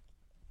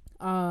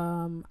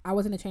I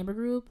was in a chamber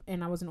group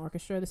and I was in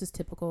orchestra. This is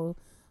typical.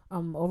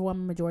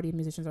 Overwhelming majority of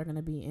musicians are going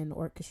to be in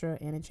orchestra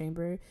and in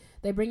chamber.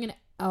 They bring in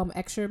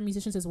extra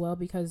musicians as well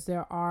because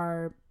there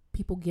are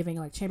people giving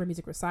like chamber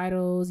music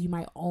recitals. You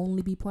might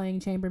only be playing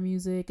chamber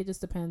music. It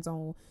just depends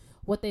on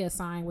what they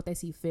assign, what they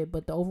see fit.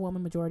 But the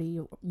overwhelming majority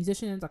of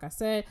musicians, like I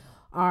said,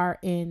 are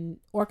in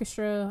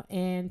orchestra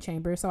and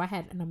chamber. So I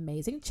had an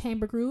amazing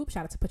chamber group.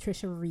 Shout out to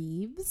Patricia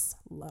Reeves.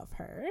 Love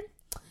her.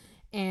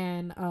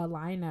 And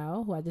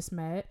Lionel, who I just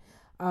met.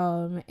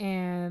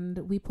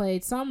 And we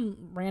played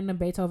some random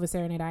Beethoven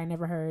serenade I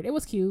never heard. It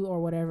was cute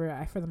or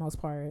whatever for the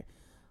most part.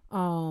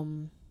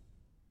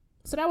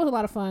 So that was a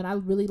lot of fun. I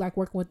really like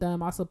working with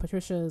them. Also,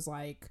 Patricia is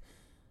like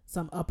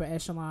some upper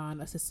echelon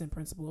assistant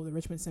principal of the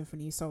Richmond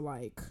Symphony. So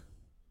like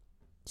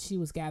she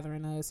was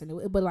gathering us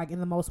but like in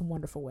the most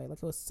wonderful way. Like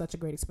it was such a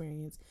great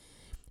experience.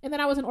 And then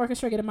I was in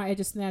orchestra getting my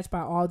edges snatched by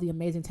all the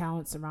amazing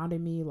talent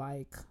surrounding me.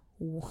 Like,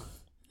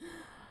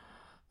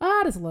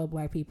 I just love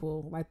black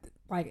people.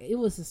 Like it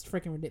was just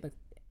freaking ridiculous.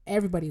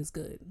 Everybody is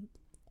good.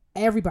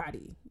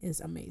 Everybody is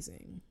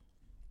amazing.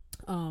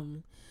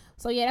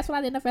 So yeah, that's what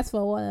I did in the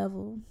festival.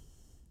 Whatever.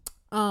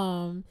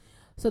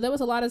 So there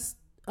was a lot of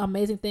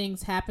amazing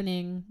things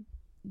happening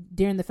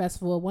during the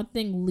festival. One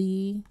thing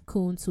Lee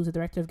Kuntz, who's the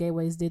director of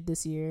Gateways, did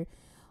this year,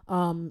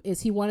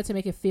 is he wanted to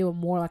make it feel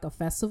more like a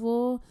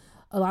festival.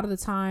 A lot of the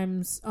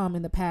times,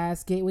 in the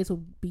past, Gateways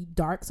would be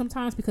dark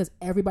sometimes because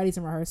everybody's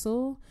in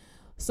rehearsal.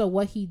 So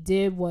what he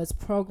did was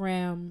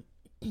program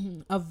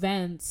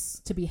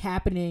events to be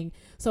happening.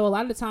 So a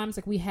lot of the times,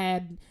 like, we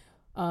had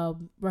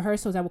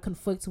rehearsals that would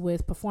conflict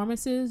with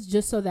performances,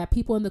 just so that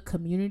people in the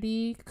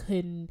community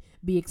can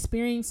be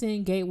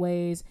experiencing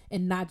Gateways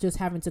and not just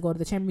having to go to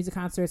the chamber music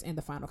concerts and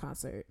the final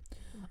concert.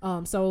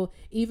 So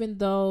even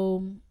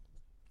though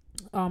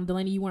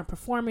Delaney, you weren't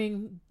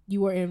performing,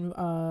 you were in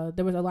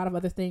there was a lot of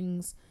other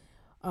things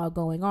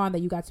going on that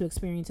you got to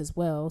experience as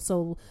well.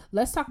 So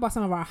let's talk about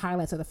some of our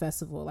highlights of the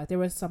festival. Like, there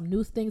was some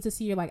new things this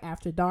year, like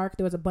After Dark.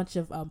 There was a bunch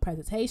of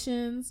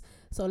presentations.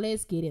 So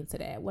let's get into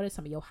that. What are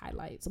some of your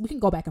highlights? We can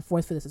go back and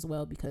forth for this as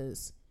well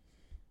because,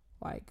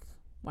 like,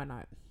 why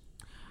not?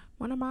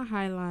 One of my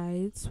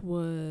highlights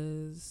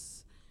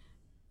was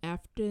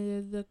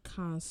after the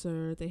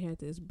concert, they had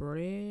this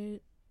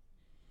bread.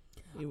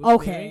 It was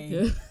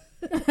Okay.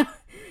 very good.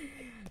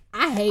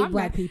 I hate I'm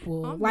black mad.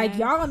 people. I'm Like, mad.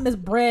 y'all on this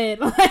bread.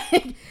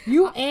 Like,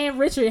 you and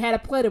Richard had a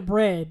plate of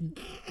bread.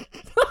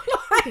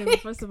 Okay, well,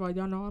 first of all,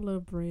 y'all know I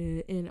love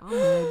bread, and I'm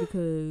mad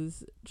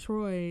because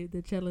Troy,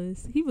 the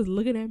cellist, he was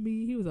looking at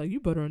me. He was like,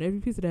 "You butter on every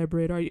piece of that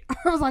bread, are you?"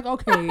 I was like,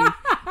 "Okay."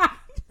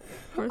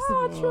 First of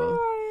all, Troy.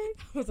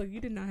 I was like, "You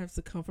did not have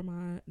to come for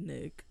my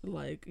neck."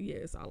 Like,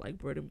 yes, I like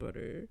bread and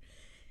butter.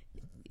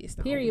 It's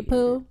not Period,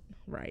 weird. poo.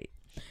 Right.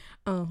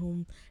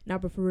 Now,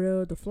 but for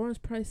real, the Florence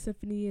Price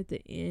Symphony at the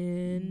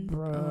end,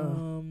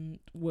 Bruh.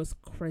 was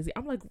crazy.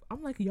 I'm like,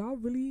 y'all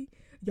really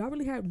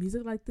have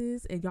music like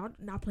this, and y'all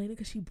not playing it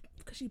because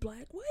she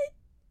black? What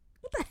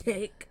the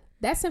heck?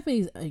 That symphony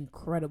is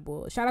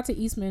incredible. Shout out to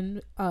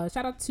Eastman. Shout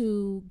out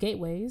to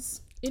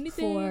Gateways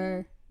Anything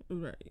for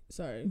right?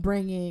 Sorry.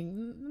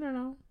 bringing.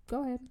 No.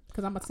 Go ahead,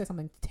 because I'm about to say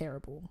something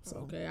terrible. So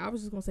Okay, I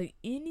was just gonna say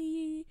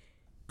anything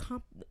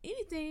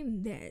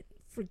that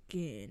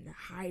freaking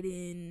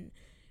Haydn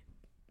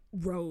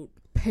wrote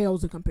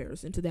pales in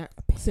comparison to that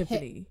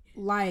symphony.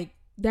 like,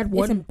 That it's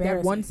one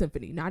embarrassing.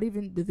 symphony, not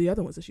even the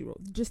other ones that she wrote,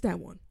 just that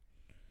one.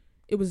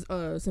 It was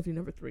symphony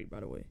number 3, by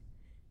the way.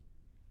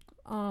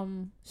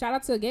 shout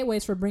out to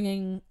Gateways for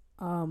bringing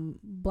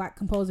black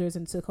composers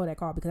into Kodak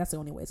Hall, because that's the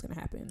only way it's gonna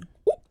happen.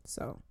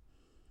 So,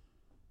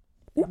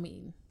 I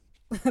mean,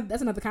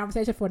 that's another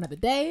conversation for another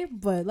day.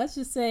 But let's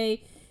just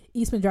say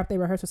Eastman dropped their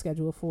rehearsal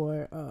schedule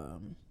for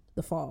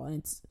the fall, and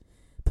it's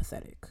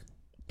pathetic.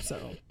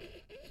 So,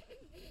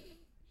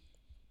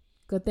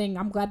 good thing.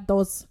 I'm glad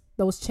those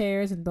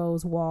chairs and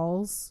those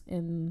walls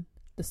and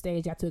the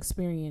stage got to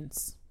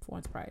experience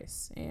Florence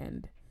Price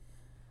and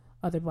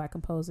other black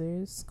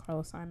composers,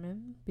 Carlos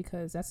Simon,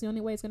 because that's the only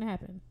way it's gonna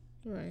happen.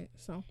 Right.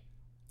 So.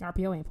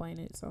 RPO ain't playing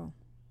it, so.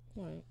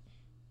 Right.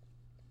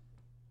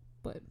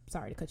 But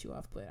sorry to cut you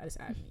off, but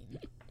I mean,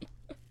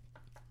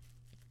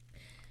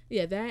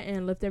 Yeah, that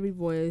and Lift Every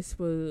Voice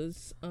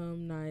was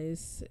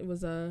nice. It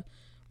was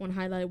one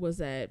highlight was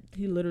that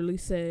he literally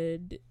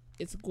said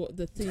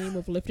the theme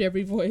of Lift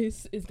Every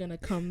Voice is gonna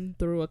come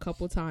through a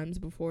couple times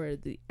before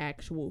the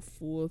actual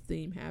full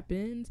theme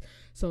happens.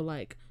 So,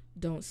 like,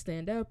 don't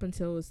stand up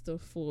until it's the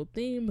full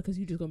theme because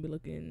you're just gonna be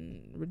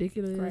looking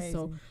ridiculous. crazy.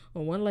 So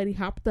when one lady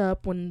hopped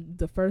up when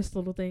the first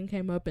little thing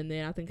came up, and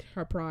then I think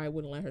her pride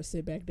wouldn't let her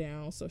sit back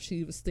down, so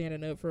she was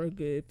standing up for a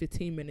good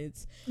 15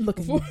 minutes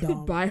looking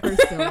dumb. by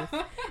herself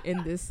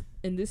in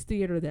this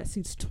theater that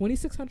seats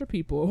 2,600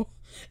 people.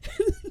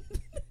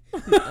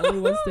 The only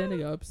one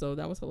standing up, so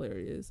that was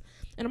hilarious.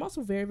 And I'm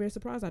also very, very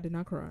surprised I did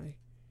not cry.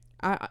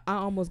 I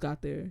almost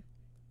got there.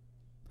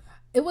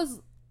 It was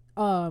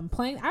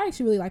playing. I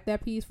actually really like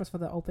that piece. First, for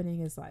the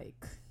opening is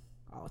like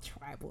all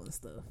tribal and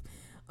stuff.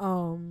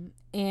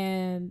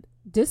 And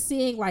just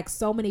seeing like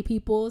so many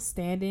people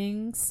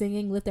standing,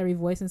 singing Lift Every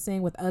Voice and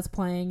sing with us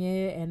playing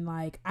it, and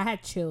like I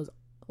had chills.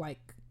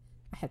 Like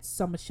I had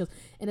so much chills,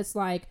 and it's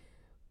like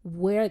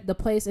where the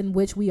place in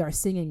which we are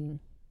singing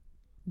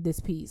this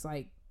piece,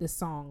 like this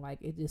song, like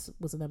it just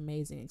was an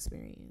amazing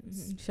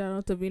experience. Mm-hmm. Shout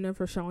out to Vina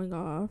for showing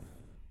off.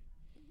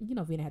 You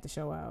know, Vina had to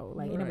show out.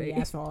 Like, Right. nobody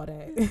asked for all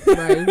that.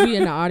 Right, we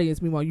in the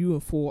audience. Meanwhile, you in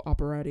full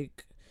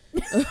operatic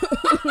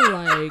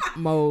like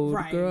mode,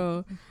 Right.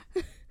 girl.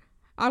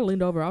 I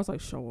leaned over. I was like,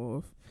 show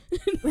off.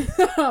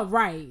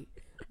 Right,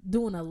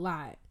 doing a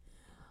lot.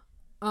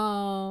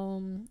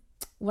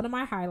 One of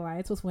my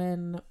highlights was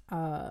when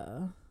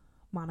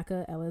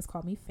Monica Ellis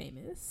called me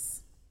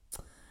famous.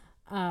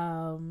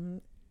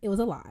 It was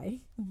a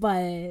lie,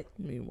 but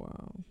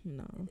Meanwhile,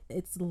 no.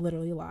 it's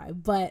literally a lie.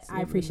 But It's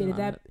I appreciated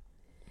literally that.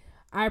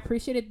 I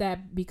appreciated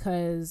that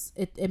because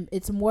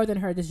it's more than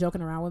her just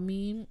joking around with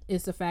me.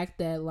 It's the fact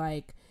that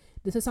like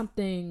this is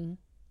something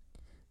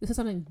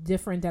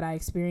different that I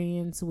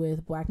experience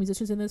with black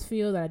musicians in this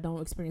field that I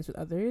don't experience with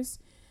others.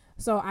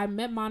 So I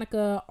met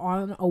Monica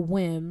on a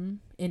whim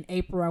in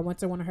April. I went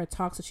to one of her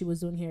talks that she was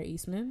doing here at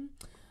Eastman,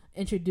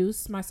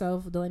 introduced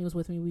myself. Delaney was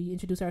with me. We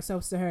introduced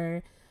ourselves to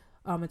her,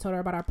 and told her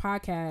about our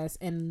podcast.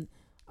 And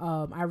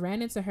I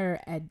ran into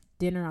her at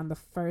dinner on the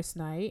first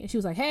night, and she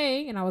was like,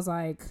 "Hey," and I was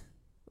like,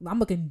 "I'm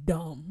looking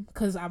dumb,"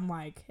 because I'm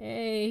like,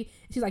 "Hey."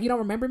 She's like, "You don't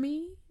remember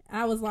me?"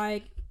 And I was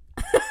like,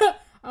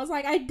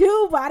 "I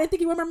do, but I didn't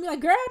think you remember me." Like,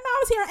 "Girl, no, I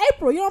was here in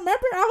April. You don't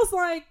remember?" And I was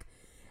like,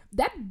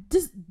 that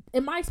just,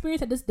 in my experience,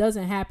 that this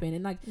doesn't happen.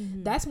 And like,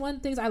 that's one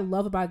of the things I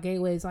love about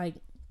Gateways. Like,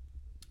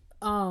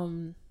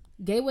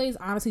 Gateways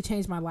honestly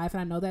changed my life,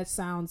 and I know that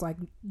sounds like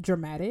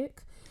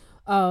dramatic,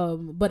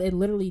 but it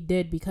literally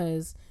did,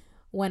 because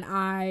when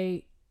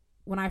I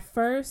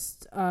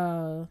first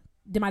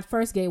did my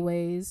first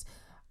Gateways,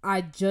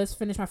 I just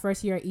finished my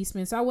first year at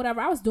Eastman, so I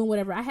was doing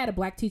whatever. I had a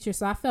black teacher,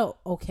 so I felt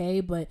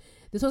okay, but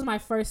this was my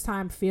first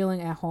time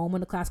feeling at home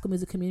in the classical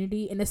music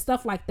community, and it's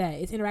stuff like that.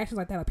 It's interactions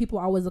like that, like people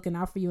always looking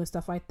out for you and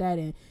stuff like that,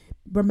 and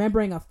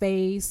remembering a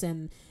face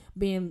and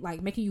being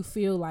like making you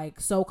feel like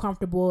so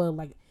comfortable, and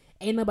like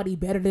ain't nobody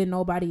better than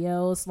nobody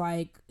else.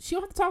 Like, she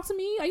don't have to talk to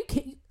me. Are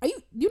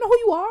you know who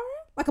you are?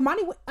 Like,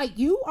 Amani, like,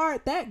 you are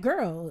that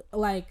girl.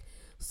 Like,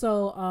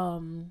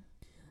 so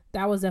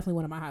that was definitely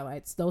one of my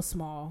highlights. Though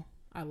small,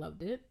 I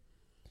loved it.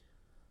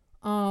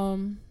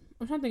 I'm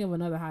trying to think of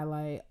another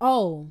highlight.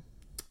 Oh,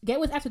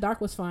 Gateways After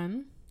Dark was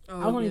fun.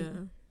 I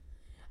was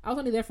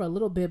only there for a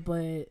little bit,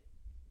 but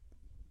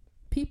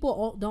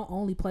people don't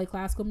only play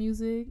classical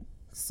music,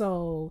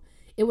 so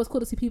it was cool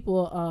to see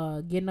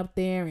people getting up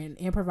there and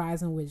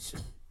improvising. Which,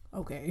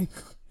 okay,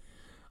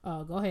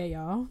 go ahead,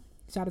 y'all.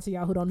 Shout out to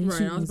y'all who don't need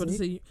sheet music. I was about to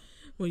say,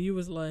 when you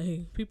was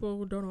like,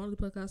 people don't only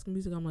play classical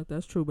music, I'm like,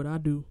 that's true, but I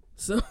do.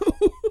 So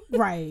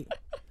right.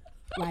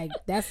 Like,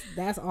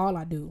 that's all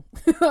I do.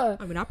 I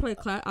mean, I'll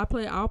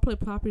play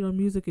popular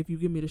music if you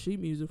give me the sheet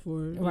music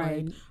for it.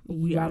 Right. Like,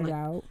 you got it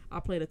out.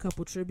 I played a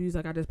couple tributes.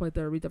 Like, I just played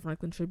the Aretha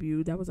Franklin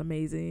tribute. That was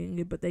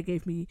amazing. But they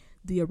gave me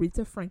the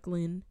Aretha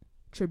Franklin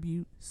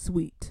tribute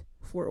suite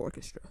for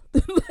orchestra.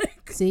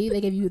 Like, see, they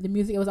gave you the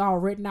music. It was all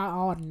written out,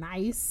 all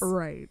nice.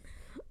 Right.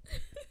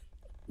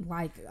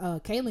 Like,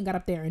 Caitlyn got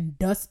up there and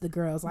dusted the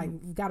girls.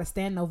 Like, got a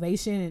standing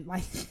ovation and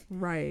like.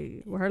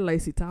 Right. With her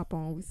lacy top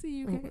on. We see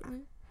you,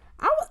 Caitlyn.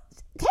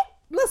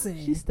 Listen,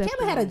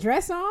 Caitlyn had a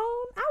dress on.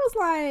 I was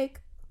like,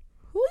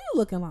 who you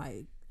looking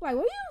like? Like,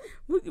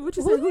 what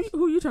you say?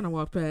 Who you trying to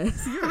walk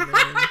past?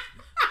 Right.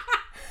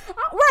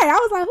 I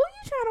was like, who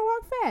you trying to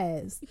walk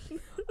past?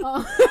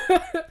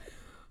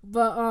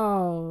 But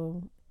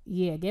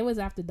yeah, Gateways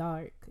After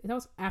Dark. That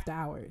was after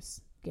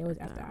hours. Gateways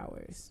After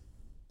Hours.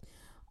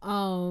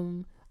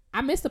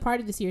 I missed the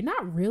party this year.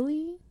 Not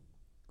really.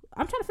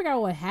 I'm trying to figure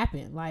out what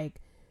happened. Like,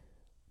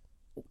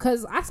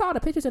 cause I saw the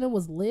pictures and it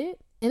was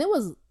lit, and it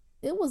was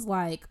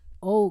like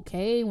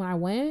okay when I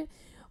went.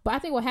 But I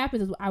think what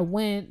happened is I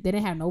went, they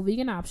didn't have no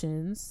vegan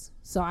options,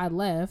 so I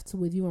left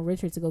with you and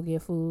Richard to go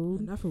get food.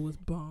 And that food was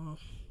bomb.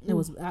 It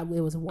was worse.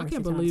 I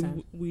can't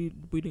believe we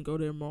didn't go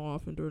there more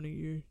often during the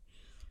year.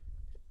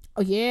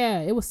 Oh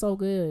yeah, it was so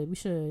good. We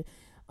should.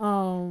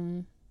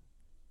 And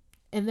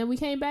then we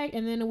came back,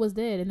 and then it was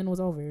dead, and then it was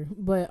over.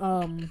 But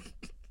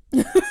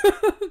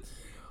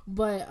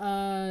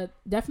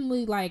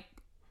definitely, like,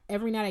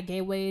 every night at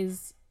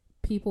Gateways,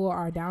 people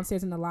are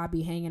downstairs in the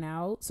lobby hanging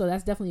out. So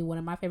that's definitely one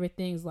of my favorite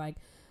things. Like,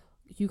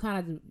 you kind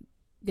of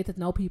get to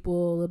know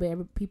people a little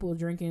bit. People are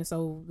drinking,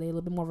 so they a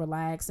little bit more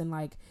relaxed, and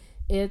like,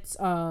 it's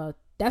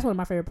that's one of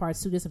my favorite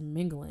parts too. Just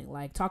mingling,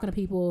 like talking to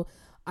people.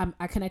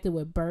 I connected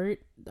with Bert,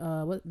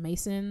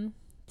 Mason,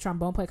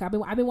 trombone player. I've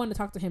been wanting to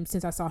talk to him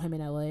since I saw him in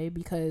LA,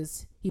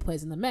 because he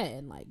plays in the Met,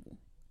 and like,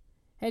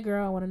 hey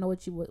girl, I want to know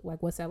what you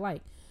like. What's that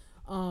like?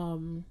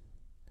 So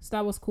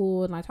that was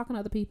cool, and like talking to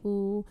other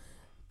people,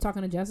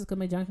 talking to Jessica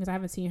McJunkin, because I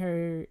haven't seen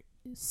her.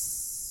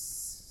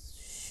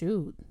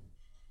 Shoot,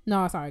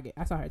 no, I saw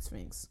her at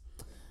Sphinx.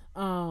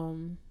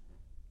 So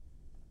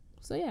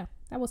yeah,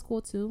 that was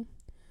cool too.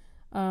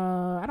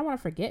 I don't want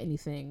to forget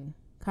anything.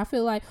 I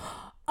feel like,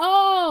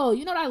 oh,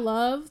 you know what I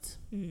loved?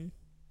 Mm-hmm.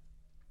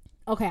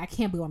 Okay, I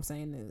can't believe I'm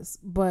saying this,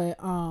 but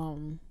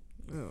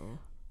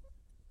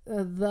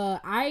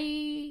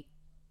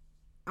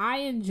I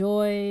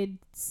enjoyed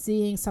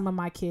seeing some of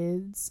my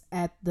kids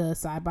at the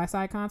Side by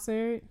Side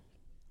concert.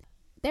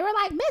 They were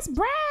like, Miss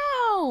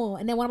Brown,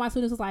 and then one of my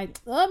students was like,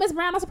 "Oh, Miss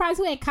Brown, I'm surprised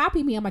you ain't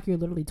copied me." I'm like, "You're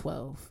literally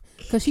 12,"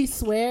 because she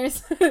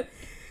swears,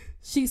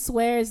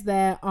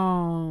 that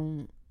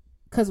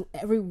because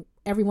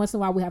every once in a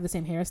while we have the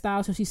same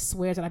hairstyle, so she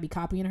swears that I'd be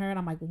copying her, and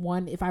I'm like,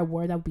 one, if I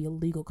were, that would be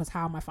illegal, because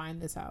how am I finding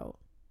this out?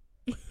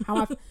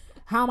 How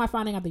am I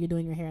finding out that you're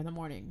doing your hair in the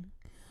morning?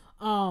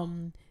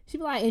 She'd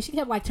be like, and she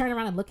kept like turning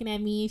around and looking at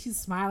me, and she's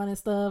smiling and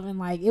stuff, and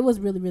like, it was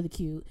really, really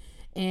cute.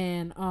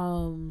 And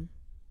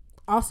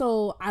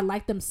also, I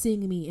like them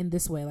seeing me in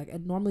this way. Like,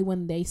 normally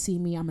when they see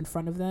me, I'm in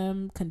front of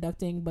them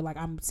conducting, but like,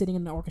 I'm sitting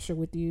in the orchestra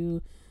with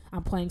you,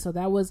 I'm playing. So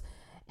that was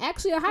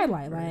actually a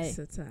highlight.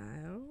 Versatile.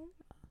 Like,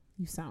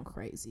 you sound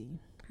crazy.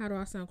 How do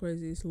I sound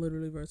crazy? It's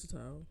literally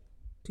versatile.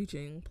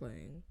 Teaching,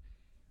 playing.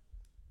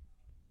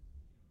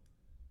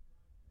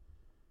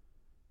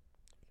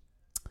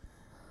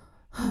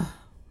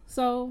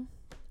 So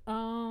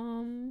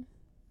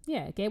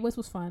Yeah, Gateways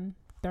was fun.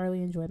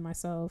 Thoroughly enjoyed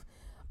myself.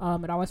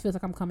 It always feels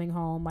like I'm coming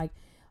home. Like,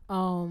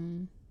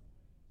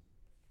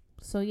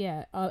 so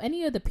yeah.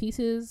 Any of the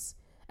pieces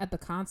at the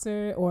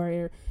concert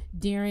or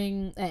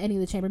during any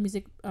of the chamber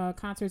music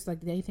concerts, like,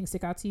 did anything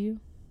stick out to you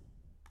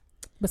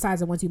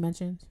besides the ones you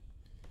mentioned?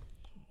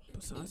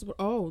 Besides,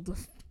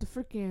 the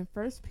freaking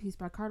first piece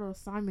by Carlos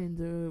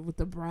Simon, with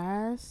the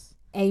brass.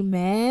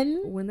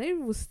 Amen. When they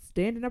was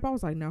standing up, I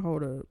was like, "Now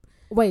hold up."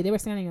 Wait, they were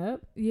standing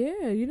up?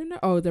 Yeah, you didn't know?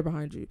 Oh, they're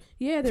behind you.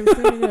 Yeah, they were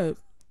standing up.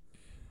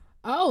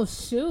 Oh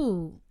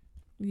shoot.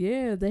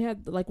 Yeah, they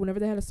had, like, whenever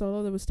they had a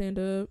solo, they would stand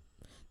up.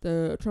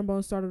 The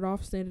trombone started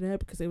off standing up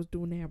because they was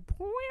doing that.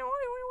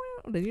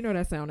 Then you know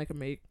that sound they can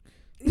make.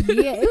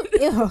 Yeah.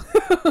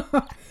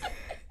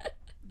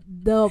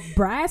 The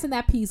brass in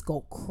that piece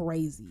go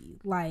crazy.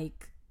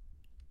 Like,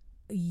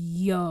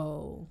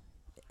 yo,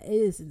 it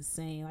is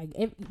insane. Like,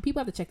 people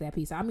have to check that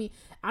piece out. I mean,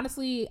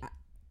 honestly,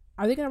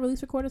 are they gonna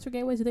release recordings for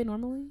Gateways? Do they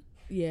normally?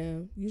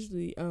 Yeah,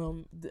 usually.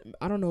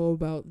 I don't know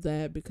about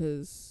that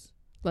because,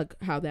 like,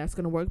 how that's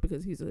gonna work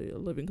because he's a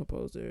living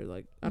composer.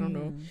 Like, I don't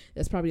know.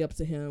 That's probably up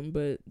to him.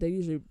 But they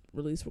usually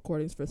release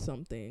recordings for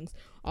some things.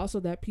 Also,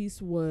 that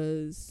piece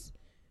was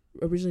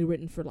originally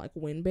written for, like,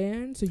 Wind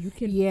Band, so you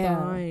can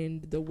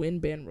find the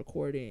Wind Band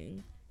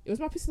recording. It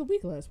was my piece of the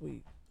week last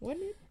week,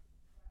 wasn't it?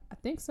 I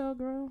think so,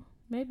 girl.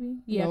 Maybe.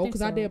 Yeah. No,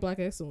 because I did Black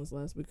Excellence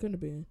last week. Couldn't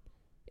have been.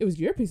 It was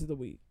your piece of the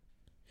week,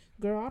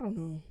 girl. I don't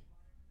know.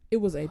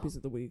 It was a piece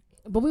of the week.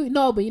 But you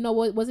know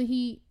what? Wasn't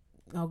he?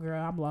 Oh, girl,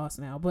 I'm lost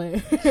now.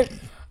 But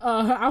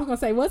I was gonna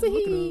say, wasn't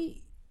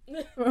he?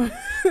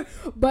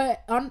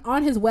 But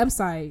on his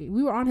website,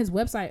 we were on his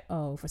website.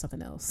 Oh, for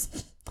something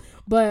else.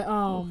 But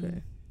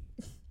Okay.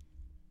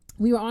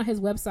 We were on his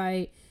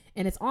website,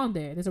 and it's on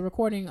there. There's a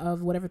recording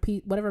of whatever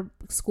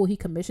school he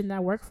commissioned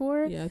that work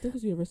for. Yeah, I think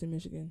it's University of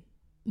Michigan.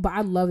 But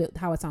I love it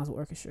how it sounds with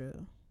orchestra.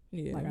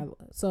 Yeah. Like,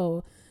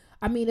 so,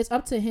 I mean, it's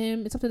up to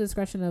him. It's up to the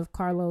discretion of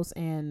Carlos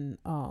and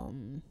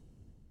why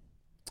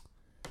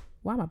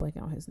am I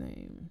blanking on his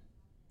name?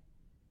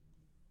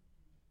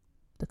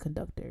 The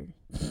conductor.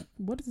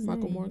 What is his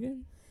Michael name?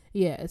 Morgan?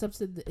 Yeah, it's up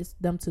to it's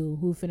them two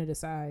who finna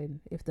decide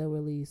if they'll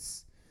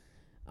release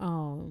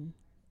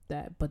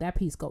that. But that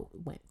piece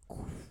went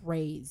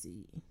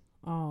crazy.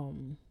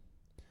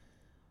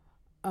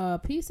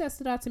 Piece that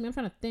stood out to me. I'm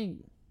trying to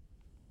think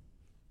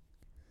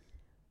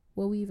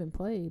what we even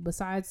played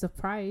besides the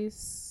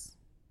price.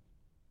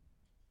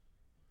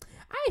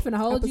 I ain't finna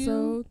hold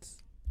Episodes.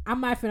 you. I'm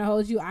not finna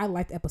hold you. I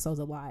liked episodes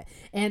a lot.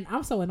 And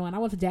I'm so annoying. I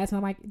went to Jasmine.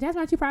 I'm like, Jasmine,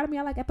 aren't you proud of me?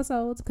 I like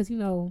episodes. Because, you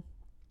know,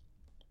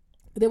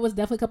 there was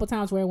definitely a couple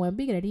times where it went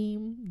big at a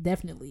team.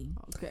 Definitely.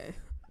 Okay.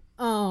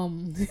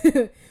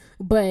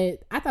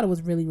 But I thought it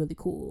was really, really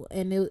cool.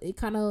 And it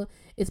kind of,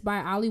 it's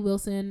by Ollie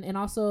Wilson. And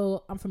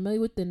also, I'm familiar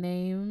with the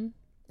name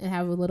and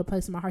have a little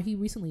place in my heart. He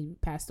recently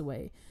passed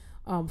away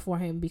for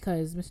him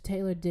because Mr.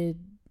 Taylor did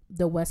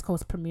the West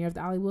Coast premiere of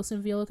the Ollie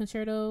Wilson Viola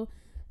Concerto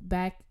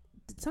back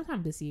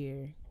sometime this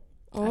year.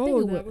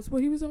 Oh, that was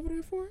what he was over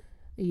there for?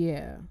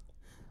 Yeah.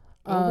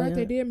 Right,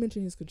 they did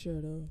mention his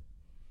concerto.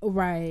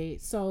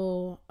 Right.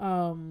 So,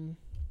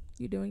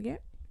 you doing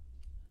it?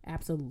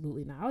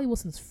 Absolutely not. Ollie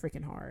Wilson's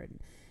freaking hard.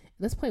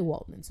 Let's play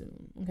Waltman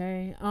soon,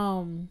 okay?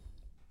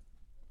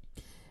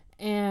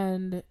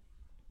 And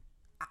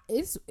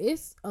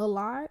it's a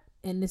lot,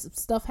 and there's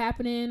stuff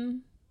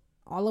happening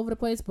all over the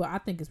place, but I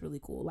think it's really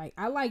cool. Like,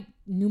 I like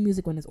new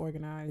music when it's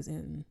organized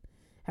and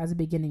has a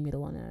beginning,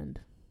 middle, and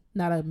end.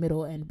 Not a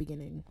middle and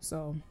beginning.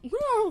 So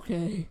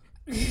okay.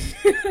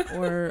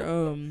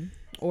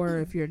 or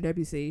if you're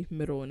Debussy,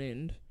 middle and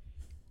end.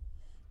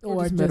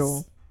 Or just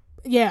middle.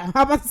 Yeah,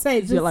 I'm about to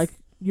say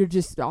you're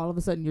just all of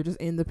a sudden you're just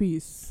in the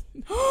piece.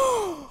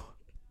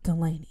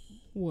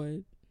 Delaney.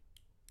 What?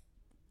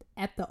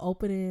 At the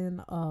opening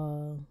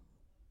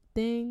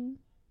thing.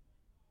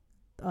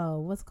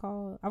 What's it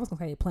called? I was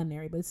gonna say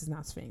plenary, but this is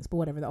not Sphinx. But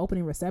whatever. The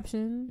opening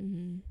reception.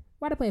 Mm-hmm.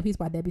 Why did I play a piece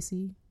by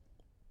Debussy?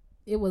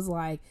 It was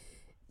like,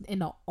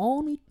 and the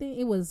only thing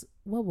it was,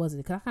 what was it?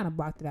 Because I kind of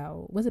blocked it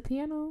out. Was it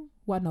piano?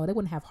 Well, no, they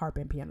wouldn't have harp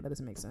and piano. That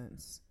doesn't make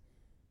sense.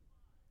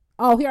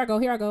 Oh, here I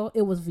go.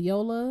 It was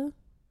viola,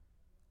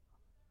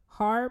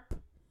 harp,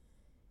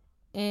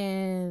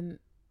 and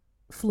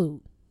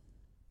flute.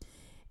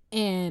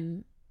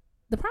 And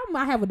the problem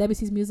I have with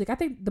Debussy's music, I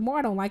think the more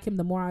I don't like him,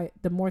 the more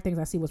things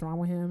I see what's wrong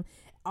with him.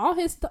 All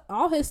his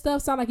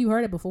stuff sound like you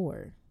heard it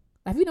before.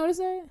 Have you noticed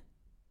that?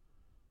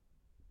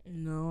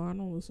 No, I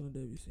don't listen to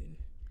Debussy.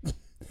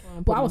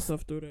 Well, I was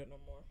myself through that no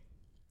more.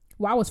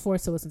 Well, I was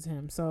forced to listen to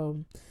him,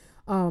 so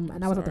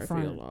and I was at the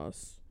front.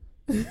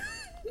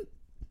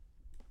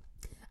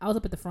 I was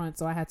up at the front,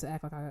 so I had to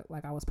act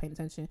like I was paying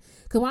attention.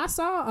 Cause when I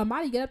saw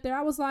Amadi get up there,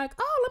 I was like,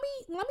 "Oh,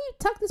 let me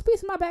tuck this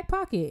piece in my back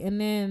pocket." And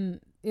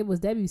then it was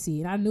Debussy,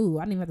 and I knew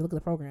I didn't even have to look at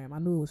the program. I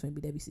knew it was going to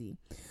be Debussy.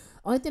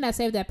 Only thing that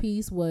saved that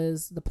piece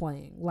was the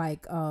playing.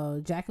 Like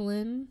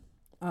Jacqueline,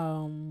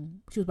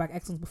 she was Black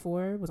Excellence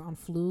before, was on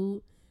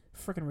flute,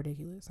 freaking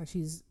ridiculous. Like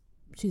she's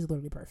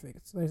literally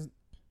perfect. So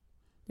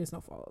there's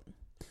no fault.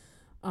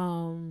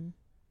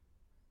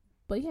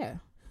 But yeah.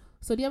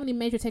 So do you have any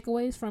major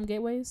takeaways from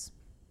Gateways?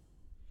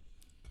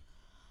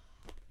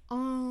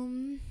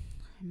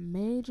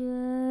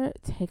 Major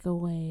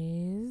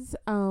takeaways.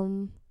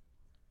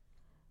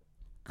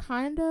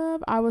 Kind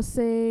of, I would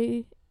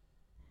say,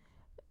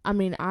 I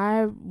mean,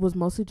 I was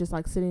mostly just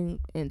like sitting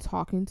and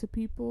talking to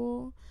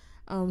people.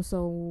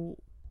 So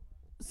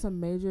some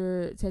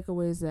major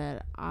takeaways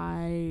that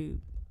I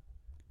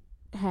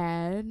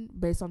had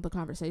based on the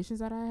conversations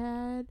that I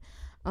had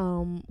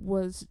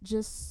was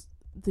just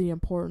the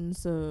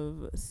importance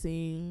of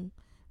seeing,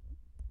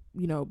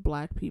 you know,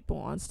 Black people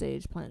on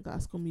stage playing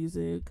classical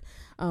music,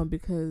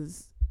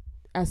 because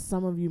as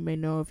some of you may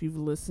know, if you've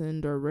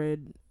listened or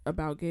read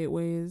about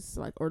Gateways,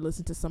 like, or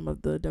listened to some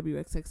of the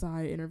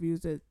WXXI interviews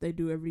that they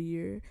do every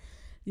year,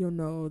 you'll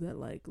know that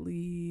like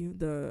Lee,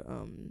 the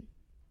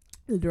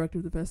director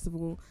of the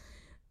festival,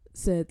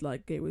 said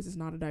like Gateways is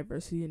not a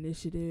diversity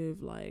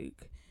initiative.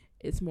 Like,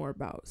 it's more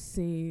about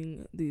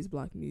seeing these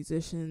Black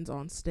musicians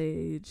on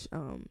stage.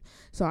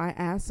 So I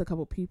asked a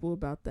couple people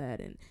about that,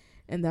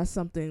 and that's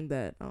something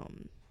that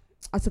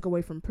I took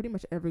away from pretty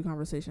much every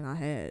conversation I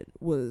had,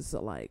 was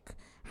like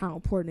how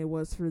important it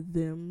was for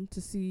them to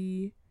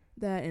see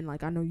that. And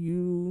like, I know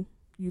you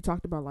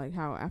talked about like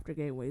how after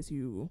Gateways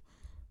you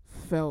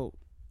felt,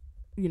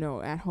 you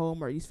know, at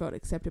home, or you felt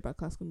accepted by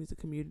classical music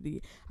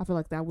community. I feel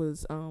like that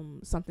was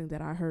something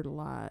that I heard a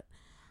lot.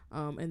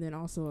 And then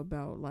also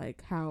about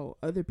like how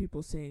other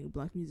people seeing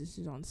Black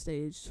musicians on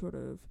stage sort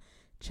of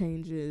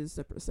changes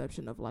the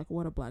perception of like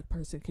what a Black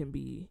person can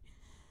be.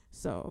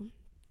 So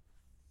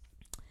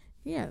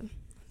yeah.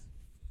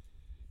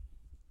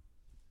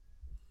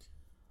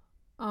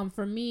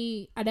 For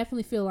me, I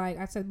definitely feel like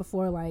I said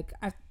before, like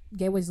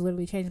Gateways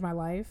literally changed my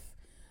life.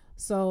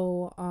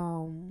 So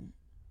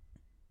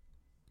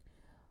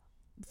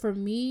for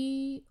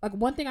me, like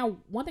one thing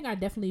I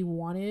definitely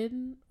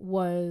wanted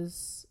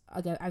was,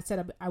 again, I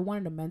said I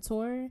wanted a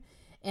mentor,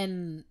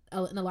 and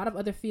in a lot of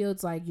other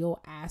fields, like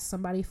you'll ask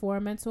somebody for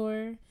a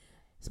mentor,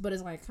 but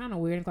it's like kind of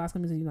weird in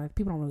classical music. Like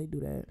people don't really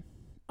do that.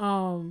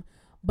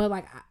 But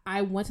like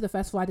I went to the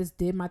festival, I just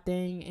did my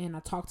thing, and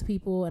I talked to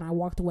people, and I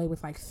walked away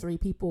with like 3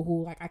 people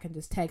who like I can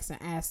just text and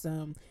ask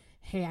them,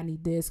 hey, I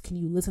need this. Can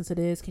you listen to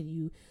this? Can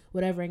you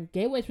whatever? And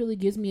Gateways really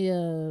gives me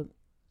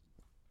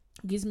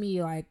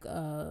like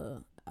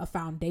a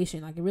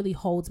foundation. Like it really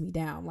holds me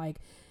down. Like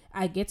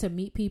I get to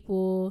meet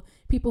people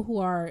who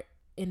are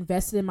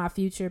invested in my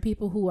future,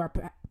 people who are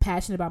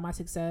passionate about my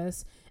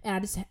success, and I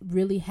just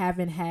really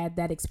haven't had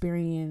that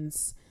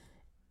experience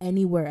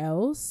anywhere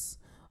else,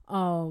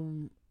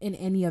 in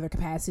any other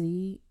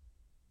capacity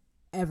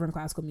ever in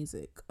classical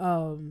music.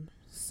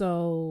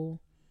 So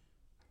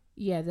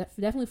yeah,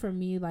 definitely for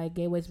me, like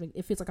Gateways,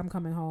 it feels like I'm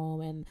coming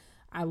home, and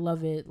I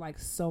love it like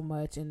so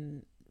much.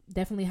 And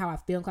definitely how I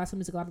feel in classical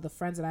music, a lot of the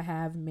friends that I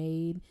have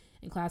made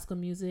in classical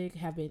music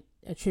have been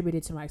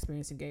attributed to my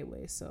experience in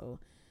Gateways. So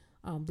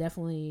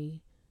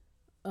definitely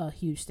a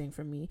huge thing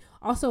for me.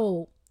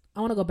 Also, I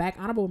want to go back,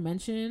 honorable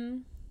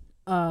mention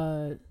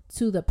to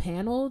the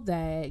panel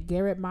that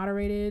Garrett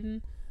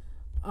moderated.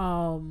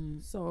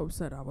 So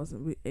upset I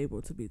wasn't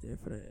able to be there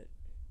for that.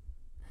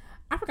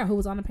 I forgot who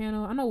was on the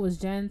panel. I know it was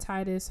Jen,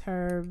 Titus,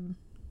 Herb,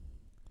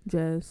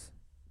 Jess,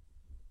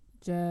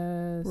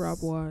 Rob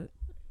Watt.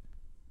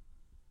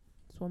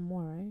 There's one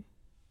more, right?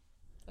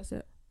 That's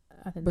it.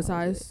 I think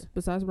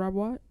Besides Rob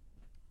Watt?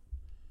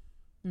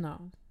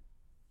 No.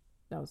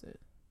 That was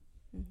it.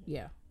 Mm-hmm.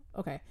 Yeah.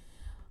 Okay.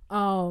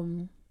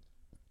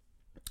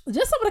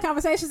 Just some of the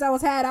conversations that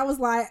was had, I was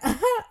like,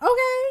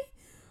 okay.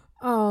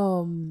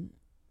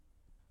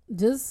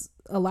 Just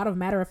a lot of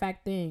matter of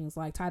fact things.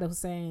 Like Titus was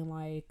saying,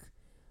 like,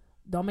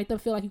 don't make them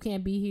feel like you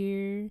can't be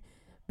here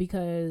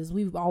because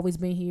we've always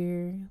been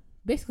here.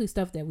 Basically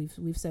stuff that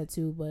we've said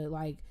too, but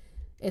like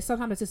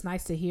sometimes it's just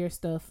nice to hear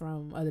stuff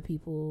from other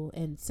people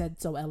and said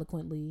so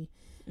eloquently.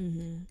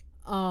 Mm-hmm.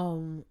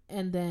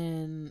 And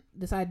then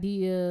this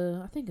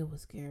idea, I think it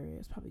was Garrett.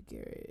 It's probably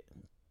Garrett.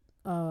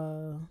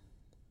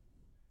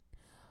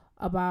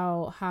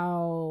 About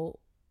how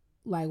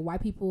like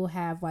white people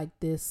have like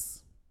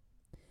this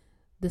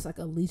like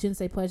allegiance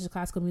they pledge to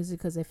classical music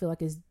because they feel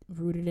like it's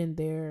rooted in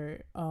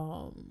their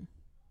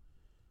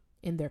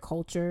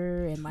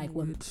culture, and like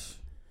what is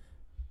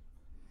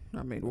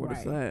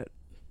that?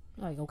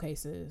 Like, okay,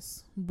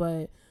 sis.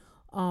 But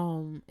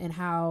and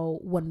how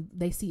when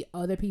they see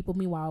other people,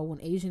 meanwhile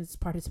when Asians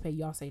participate,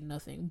 y'all say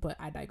nothing, but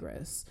I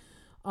digress.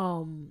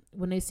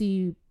 When they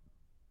see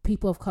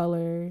people of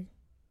color,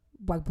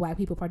 like Black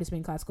people, participate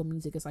in classical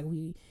music, it's like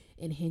we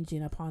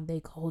impinging upon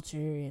their culture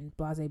and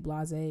blase,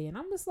 and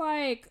I'm just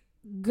like,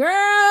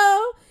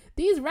 girl,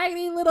 these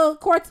raggedy little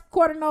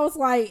quarter notes,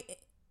 like,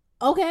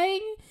 okay.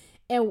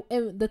 And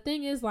the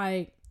thing is,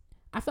 like,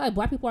 I feel like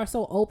Black people are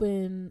so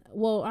open.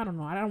 Well, I don't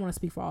know, I don't want to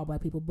speak for all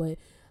Black people, but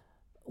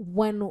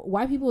when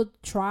white people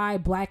try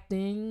Black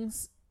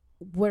things,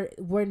 they're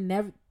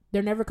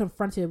never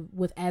confronted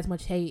with as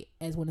much hate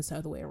as when it's the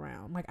other way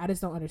around. Like, I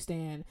just don't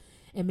understand.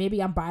 And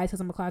maybe I'm biased because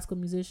I'm a classical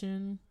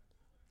musician,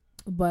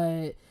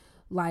 but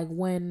like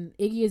when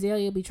Iggy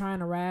Azalea be trying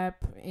to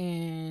rap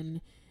and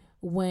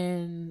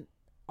when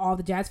all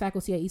the jazz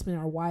faculty at Eastman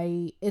are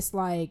white, it's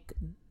like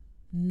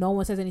no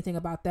one says anything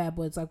about that.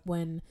 But it's like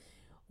when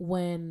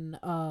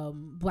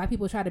black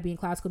people try to be in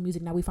classical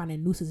music, now we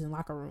finding nooses in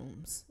locker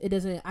rooms. It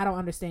doesn't. I don't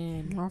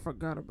understand. I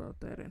forgot about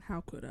that, and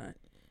how could I?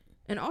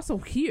 And also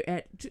here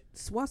at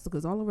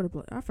swastikas all over the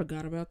place. I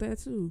forgot about that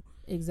too.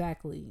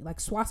 Exactly, like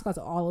swastikas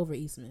are all over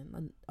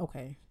Eastman.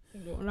 Okay.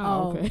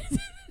 No, okay.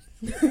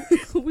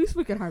 We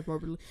speaking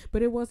hyperbole,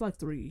 but it was like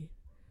 3.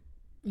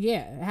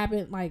 Yeah, it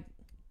happened like.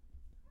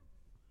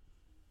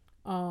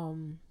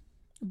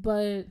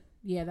 But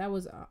yeah, that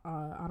was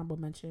honorable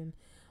mention.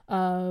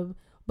 But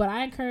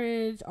I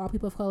encourage all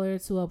people of color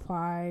to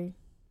apply.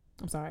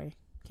 I'm sorry,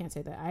 can't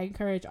say that. I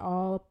encourage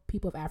all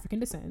people of African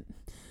descent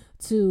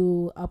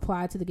to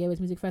apply to the Gateways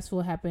Music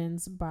Festival. It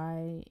happens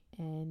by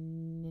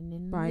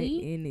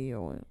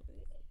Biennial.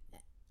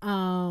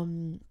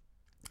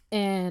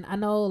 And I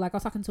know, like, I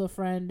was talking to a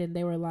friend and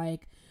they were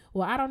like,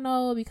 well, I don't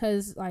know,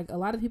 because like a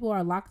lot of people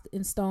are locked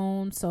in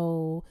stone,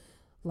 so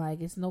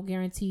like it's no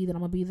guarantee that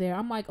I'm gonna be there.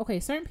 I'm like, okay,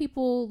 certain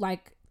people,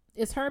 like,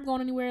 is Herb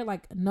going anywhere?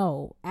 Like,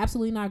 no,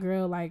 absolutely not,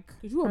 girl. Like,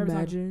 could you Herb's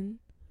imagine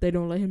they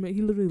don't let him in?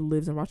 He literally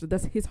lives in Rochester.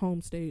 That's his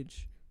home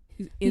stage.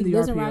 He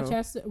lives in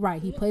Rochester,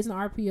 right? He plays in the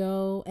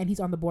RPO and he's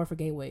on the board for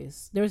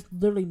Gateways. There's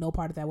literally no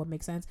part of that would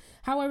make sense.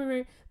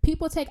 However,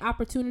 people take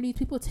opportunities.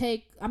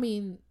 I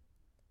mean,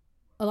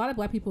 a lot of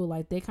black people,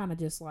 like, they kind of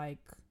just like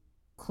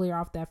clear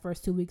off that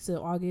first 2 weeks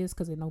of August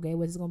because they know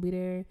Gateways is gonna be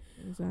there.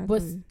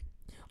 Exactly.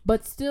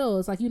 But still,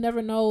 it's like you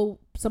never know.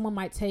 Someone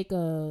might take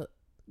another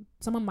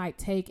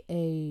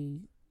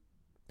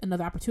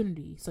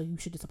opportunity, so you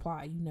should just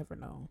apply. You never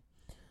know.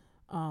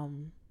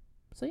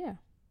 So yeah,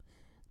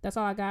 that's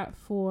all I got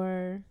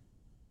for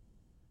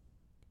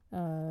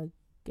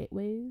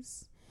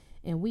Gateways,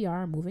 and we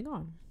are moving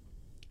on.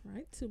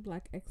 Right to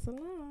Black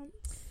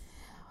Excellence.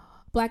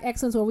 Black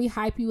Excellence, where we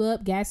hype you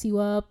up, gas you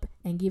up,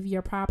 and give you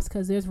your props,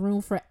 because there's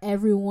room for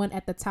everyone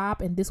at the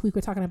top. And this week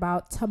we're talking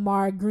about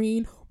Tamar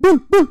Green.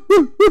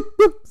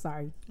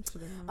 Sorry.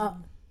 I'm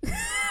gonna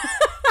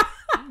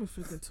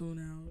freaking tune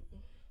out.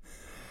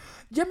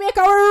 Jamaica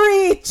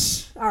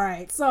Reach. All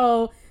right.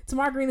 So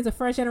Tamar Green is a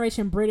first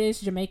generation British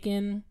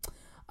Jamaican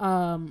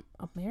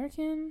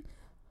American.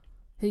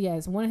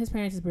 Yes, one of his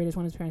parents is British,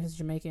 one of his parents is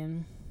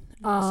Jamaican.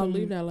 So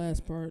leave that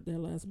last part, that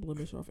last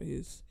blemish off of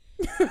his.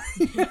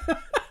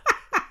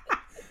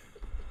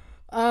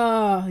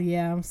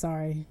 Yeah, I'm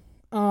sorry.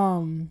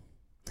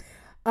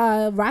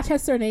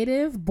 Rochester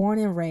native, born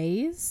and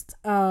raised.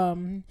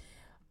 Tamar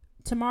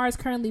is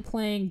currently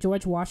playing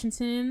George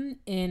Washington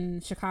in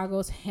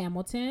Chicago's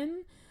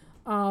Hamilton.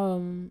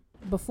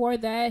 Before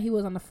that, he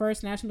was on the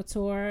first national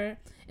tour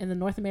and the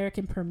North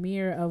American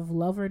premiere of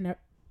Love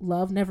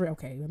Never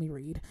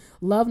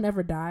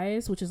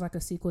Dies, which is like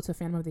a sequel to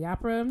Phantom of the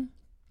Opera.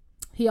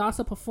 He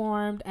also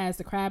performed as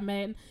the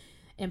Crabman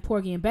and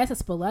Porgy and Bess at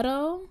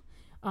Spoleto.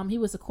 He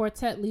was the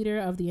quartet leader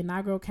of the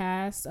inaugural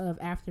cast of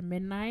After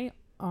Midnight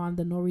on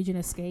the Norwegian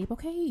Escape.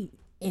 Okay,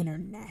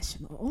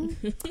 international.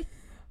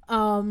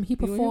 He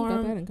performed.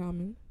 Got that in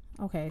common.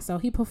 Okay, so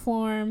he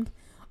performed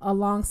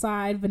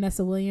alongside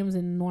Vanessa Williams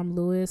and Norm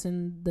Lewis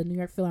in the New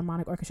York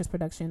Philharmonic Orchestra's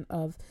production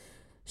of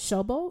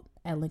Showboat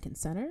at Lincoln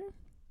Center.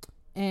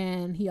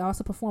 And he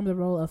also performed the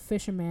role of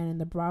Fisherman in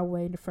the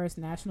Broadway the first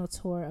national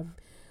tour of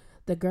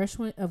the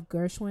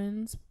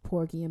Gershwin's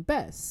Porgy and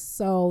Bess.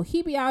 So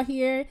he be out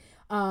here.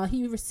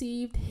 He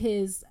received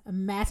his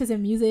master's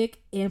in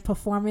music in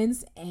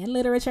performance and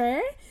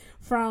literature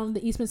from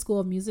the Eastman School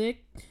of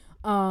Music.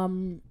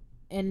 And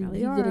Meliora.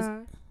 He did his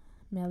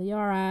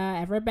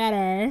Meliora, ever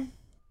better.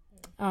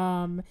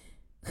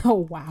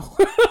 Oh wow.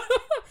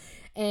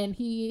 And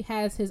he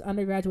has his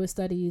undergraduate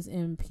studies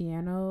in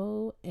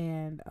piano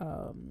and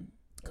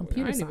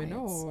computer science. I didn't even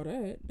know all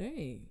that.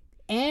 Dang.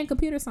 And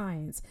computer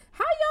science.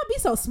 How y'all be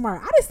so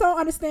smart? I just don't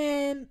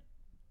understand.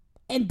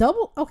 And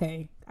double.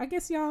 Okay, I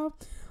guess y'all.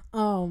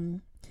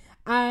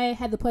 I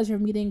had the pleasure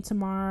of meeting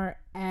Tamar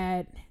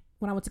when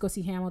I went to go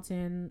see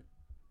Hamilton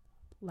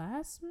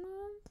last month.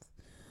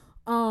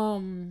 I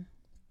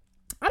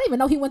didn't even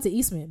know he went to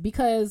Eastman,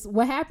 because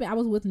what happened, I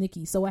was with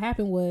Nikki. So what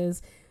happened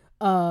was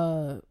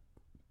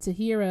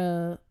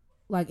Tahira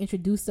like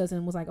introduced us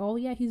and was like, oh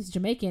yeah, he's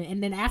Jamaican.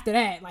 And then after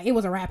that, like, it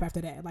was a wrap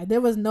after that. Like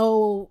there's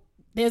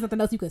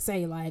nothing else you could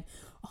say, like,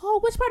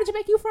 oh, which part of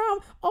Jamaica you from?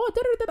 Oh,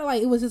 da-da-da-da.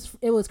 Like,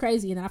 it was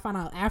crazy. And then I found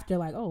out after,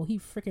 like, oh, he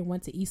freaking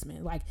went to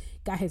Eastman, like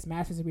got his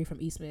master's degree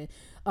from Eastman.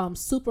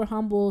 Super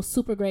humble,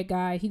 super great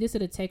guy. He just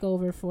did a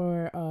takeover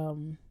for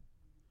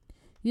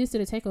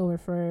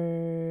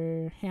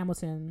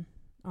Hamilton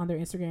on their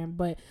Instagram,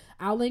 but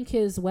I'll link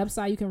his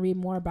website. You can read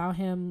more about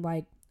him.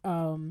 Like,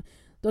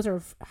 those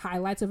are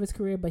highlights of his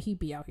career, but he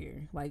be out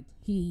here. Like,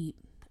 he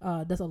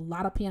does a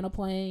lot of piano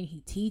playing.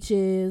 He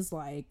teaches,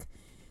 like,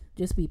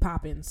 just be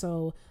popping.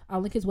 So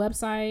I'll link his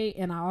website,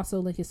 and I'll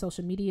also link his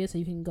social media so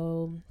you can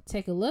go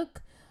take a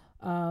look.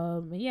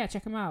 And yeah,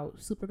 check him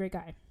out. Super great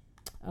guy.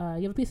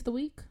 You have a piece of the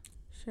week?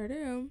 Sure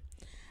do.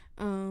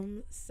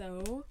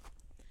 So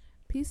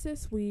piece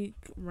this week,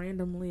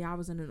 randomly, I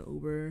was in an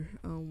Uber,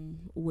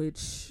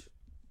 which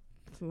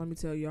let me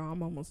tell y'all,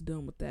 I'm almost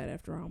done with that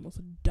after I almost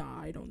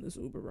died on this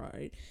Uber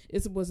ride.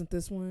 It wasn't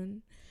this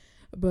one,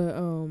 but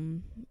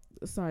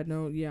side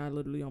note, yeah, I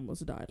literally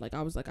almost died. Like,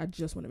 I was like, I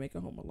just want to make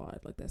it home alive.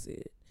 Like, that's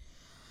it.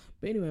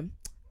 But anyway,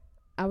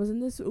 I was in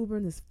this Uber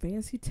in this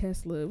fancy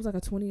Tesla. It was like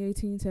a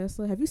 2018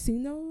 Tesla. Have you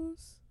seen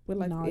those? But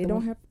like, No,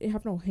 it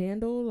have no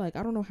handle. Like,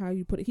 I don't know how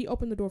you put it. He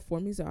opened the door for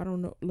me, so I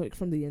don't know, like,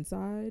 from the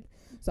inside.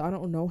 So I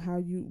don't know how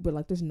you, but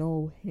like, there's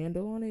no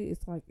handle on it.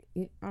 It's like,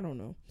 I don't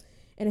know.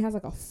 And it has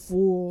like a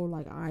full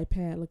like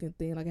iPad looking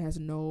thing. Like, it has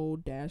no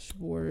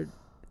dashboard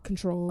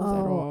controls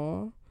at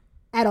all.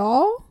 At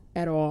all?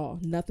 At all.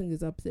 Nothing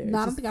is up there. No,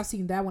 I don't think I've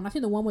seen that one. I've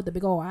seen the one with the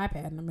big old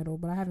iPad in the middle,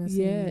 but I haven't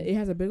seen. Yeah, it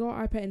has a big old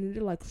iPad, and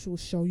it like will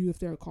show you if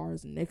there are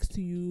cars next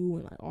to you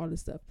and like all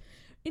this stuff.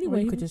 Anyway,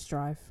 or you could just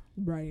drive.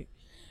 Right.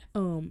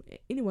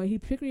 Anyway, he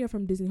picked me up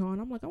from Disney Hall, and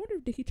I'm like, I wonder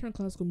if did he turn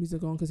classical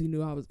music on, because he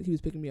knew he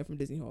was picking me up from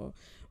Disney Hall.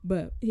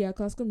 But he had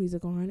classical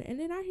music on, and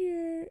then I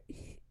hear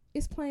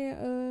it's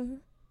playing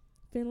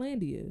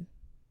Finlandia.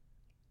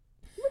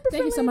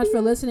 Thank you so much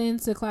for listening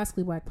to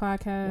Classically Black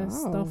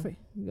Podcast. Wow. Don't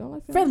y'all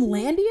like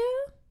Finlandia?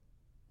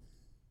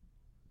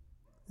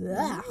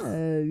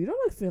 Yeah, you don't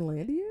like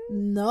Finlandia?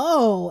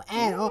 No,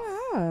 at all.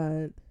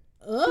 God.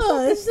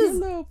 It's a just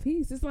little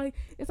piece. It's like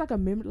a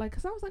memory. Like,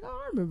 cause I was like,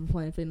 oh, I remember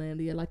playing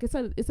Finlandia. Like,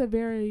 it's a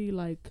very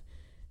like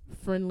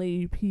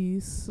friendly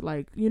piece.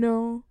 Like, you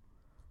know.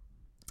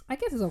 I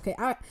guess it's okay.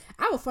 I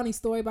have a funny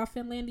story about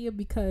Finlandia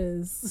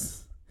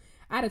because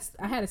I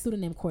had a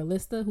student named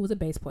Corlista who was a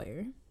bass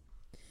player,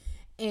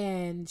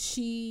 and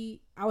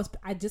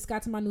I just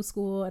got to my new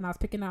school and I was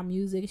picking out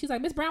music, and she's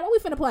like, Miss Brown, what we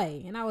finna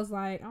play? And I was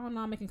like, I don't know,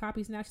 I'm making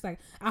copies now. She's like,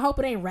 I hope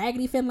it ain't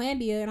Raggedy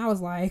Finlandia. And I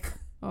was like,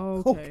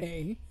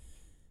 okay.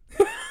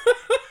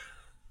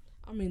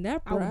 I mean,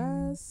 that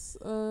brass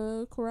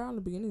chorale in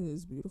the beginning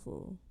is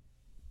beautiful.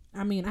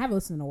 I mean, I haven't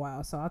listened in a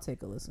while, so I'll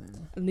take a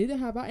listen. Neither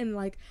have I. And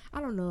like,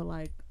 I don't know,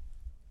 like,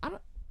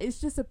 it's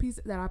just a piece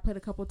that I played a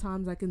couple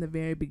times, like in the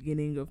very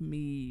beginning of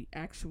me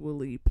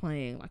actually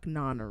playing like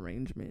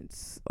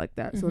non-arrangements, like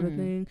that sort of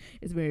thing.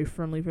 It's very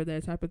friendly for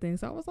that type of thing.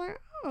 So I was like,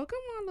 oh, come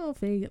on, little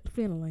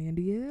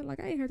Finlandia. Like,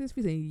 I ain't heard this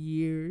piece in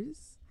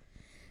years.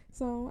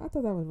 So I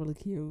thought that was really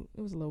cute.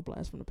 It was a little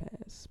blast from the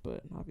past,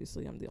 but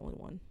obviously I'm the only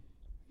one.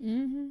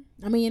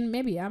 I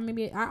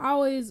mean, I'll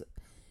always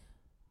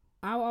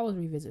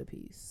revisit a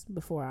piece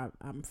before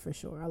I'm for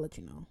sure. I'll let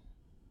you know.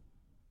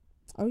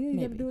 Oh yeah, you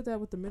got to do that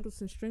with the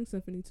Mendelssohn String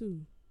Symphony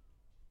too.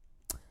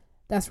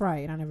 That's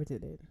right. I never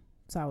did it,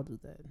 so I will do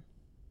that.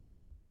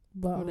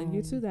 But holding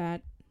you to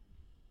that.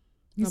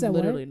 You said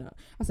literally what? not.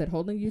 I said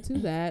holding you to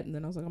that, and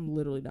then I was like, I'm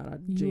literally not. I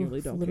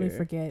genuinely don't care.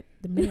 Forget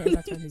the minute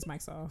I turn these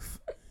mics off.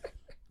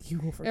 You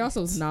will forget. It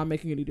also is not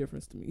making any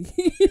difference to me.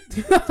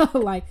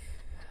 Like,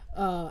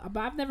 but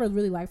I've never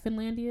really liked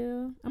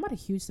Finlandia. I'm not a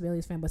huge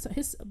Sibelius fan, but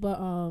his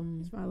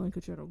Violin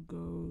Concerto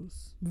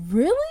goes.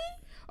 Really?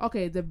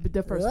 Okay, the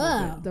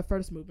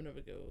first movement of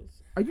it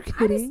goes. Are you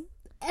kidding?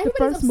 The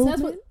first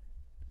movement.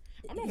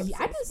 I'm not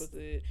obsessed with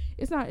it.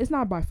 It's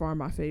not by far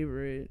my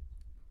favorite.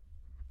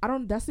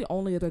 That's the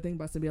only other thing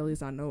by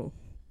Sibelius I know.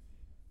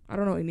 I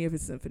don't know any of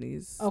his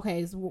symphonies.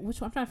 Okay, so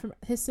which one? I'm trying to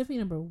remember. His symphony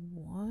number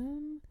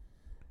 1.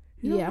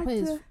 I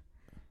played his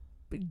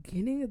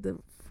beginning of the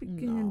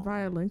freaking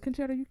Violin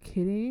Concerto. Are you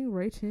kidding?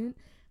 Ray Chin?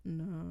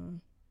 No.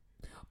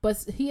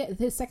 But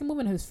his second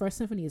movement of his first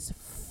symphony is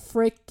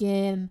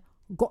freaking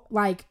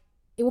like,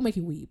 it will make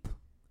you weep.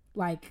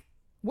 Like,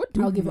 what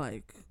do you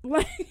like?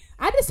 Like,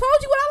 I just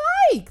told you what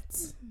I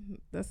liked.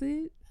 That's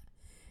it.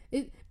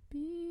 It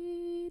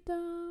be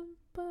dum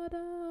ba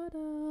da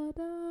da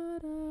da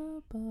da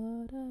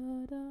ba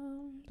da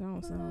dum. That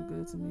don't sound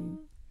good to me.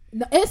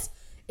 No,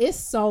 it's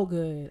so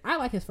good. I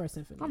like his first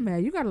symphony. I'm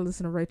mad. You gotta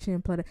listen to Ray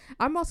Chin play that.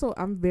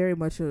 I'm very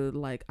much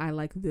I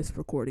like this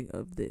recording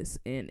of this,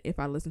 and if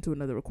I listen to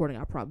another recording,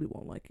 I probably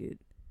won't like it.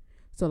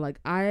 So like,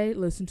 I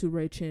listen to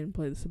Ray Chin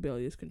play the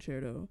Sibelius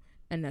Concerto,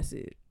 and that's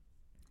it.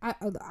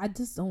 I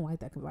just don't like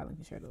that Violin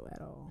Concerto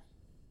at all.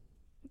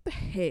 What the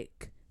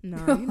heck?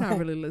 Nah, you're not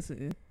really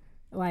listening.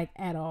 Like,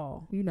 at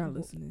all. You're not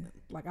listening.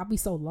 Like, I'll be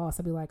so lost.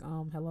 I'll be like,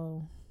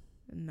 hello.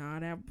 Nah.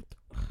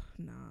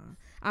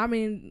 I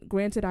mean,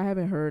 granted, I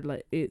haven't heard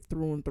like it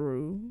through and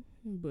through,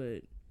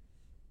 but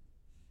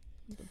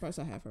the parts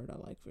I have heard, I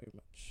like very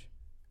much.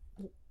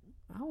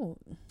 Oh,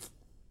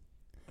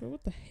 girl,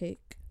 what the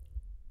heck?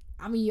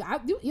 I mean,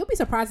 you'll be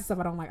surprised at stuff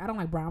I don't like. I don't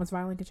like Brahms'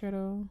 Violin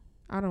Concerto.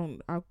 I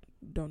don't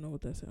know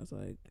what that sounds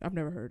like. I've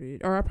never heard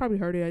it, or I probably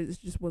heard it. It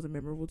just wasn't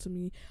memorable to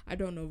me. I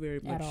don't know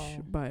very much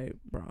by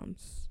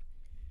Brahms.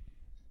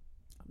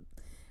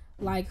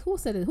 Like, who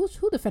said it?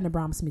 Who defended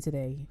Brahms to me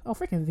today? Oh,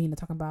 freaking Vina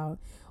talking about,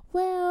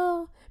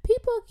 well,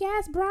 people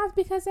gas Brahms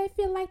because they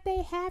feel like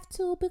they have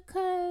to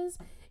because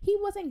he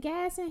wasn't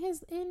gassing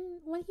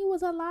when he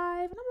was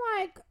alive. And I'm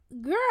like,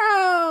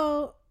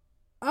 girl,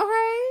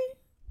 okay.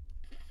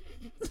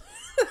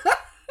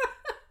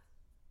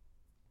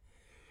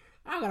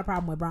 I don't got a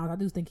problem with Brahms. I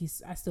do think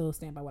I still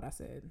stand by what I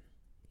said.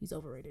 He's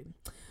overrated.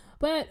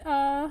 But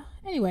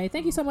anyway,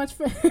 thank you so much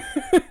for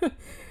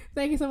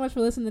Thank you so much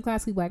for listening to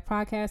Classically Black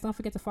Podcast. Don't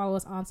forget to follow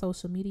us on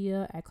social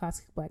media at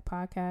Classically Black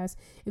Podcast.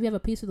 If you have a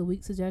piece of the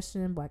week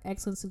suggestion, Black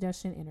excellence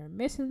suggestion,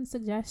 intermission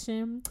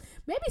suggestion,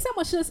 maybe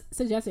someone should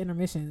suggest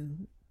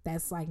intermission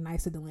that's like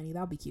nice to Delaney.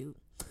 That'll be cute.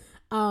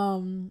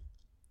 Don't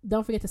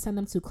forget to send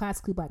them to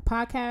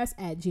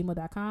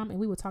classicallyblackpodcast@gmail.com, and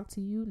we will talk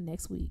to you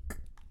next week.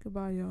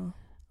 Goodbye, y'all.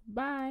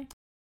 Bye.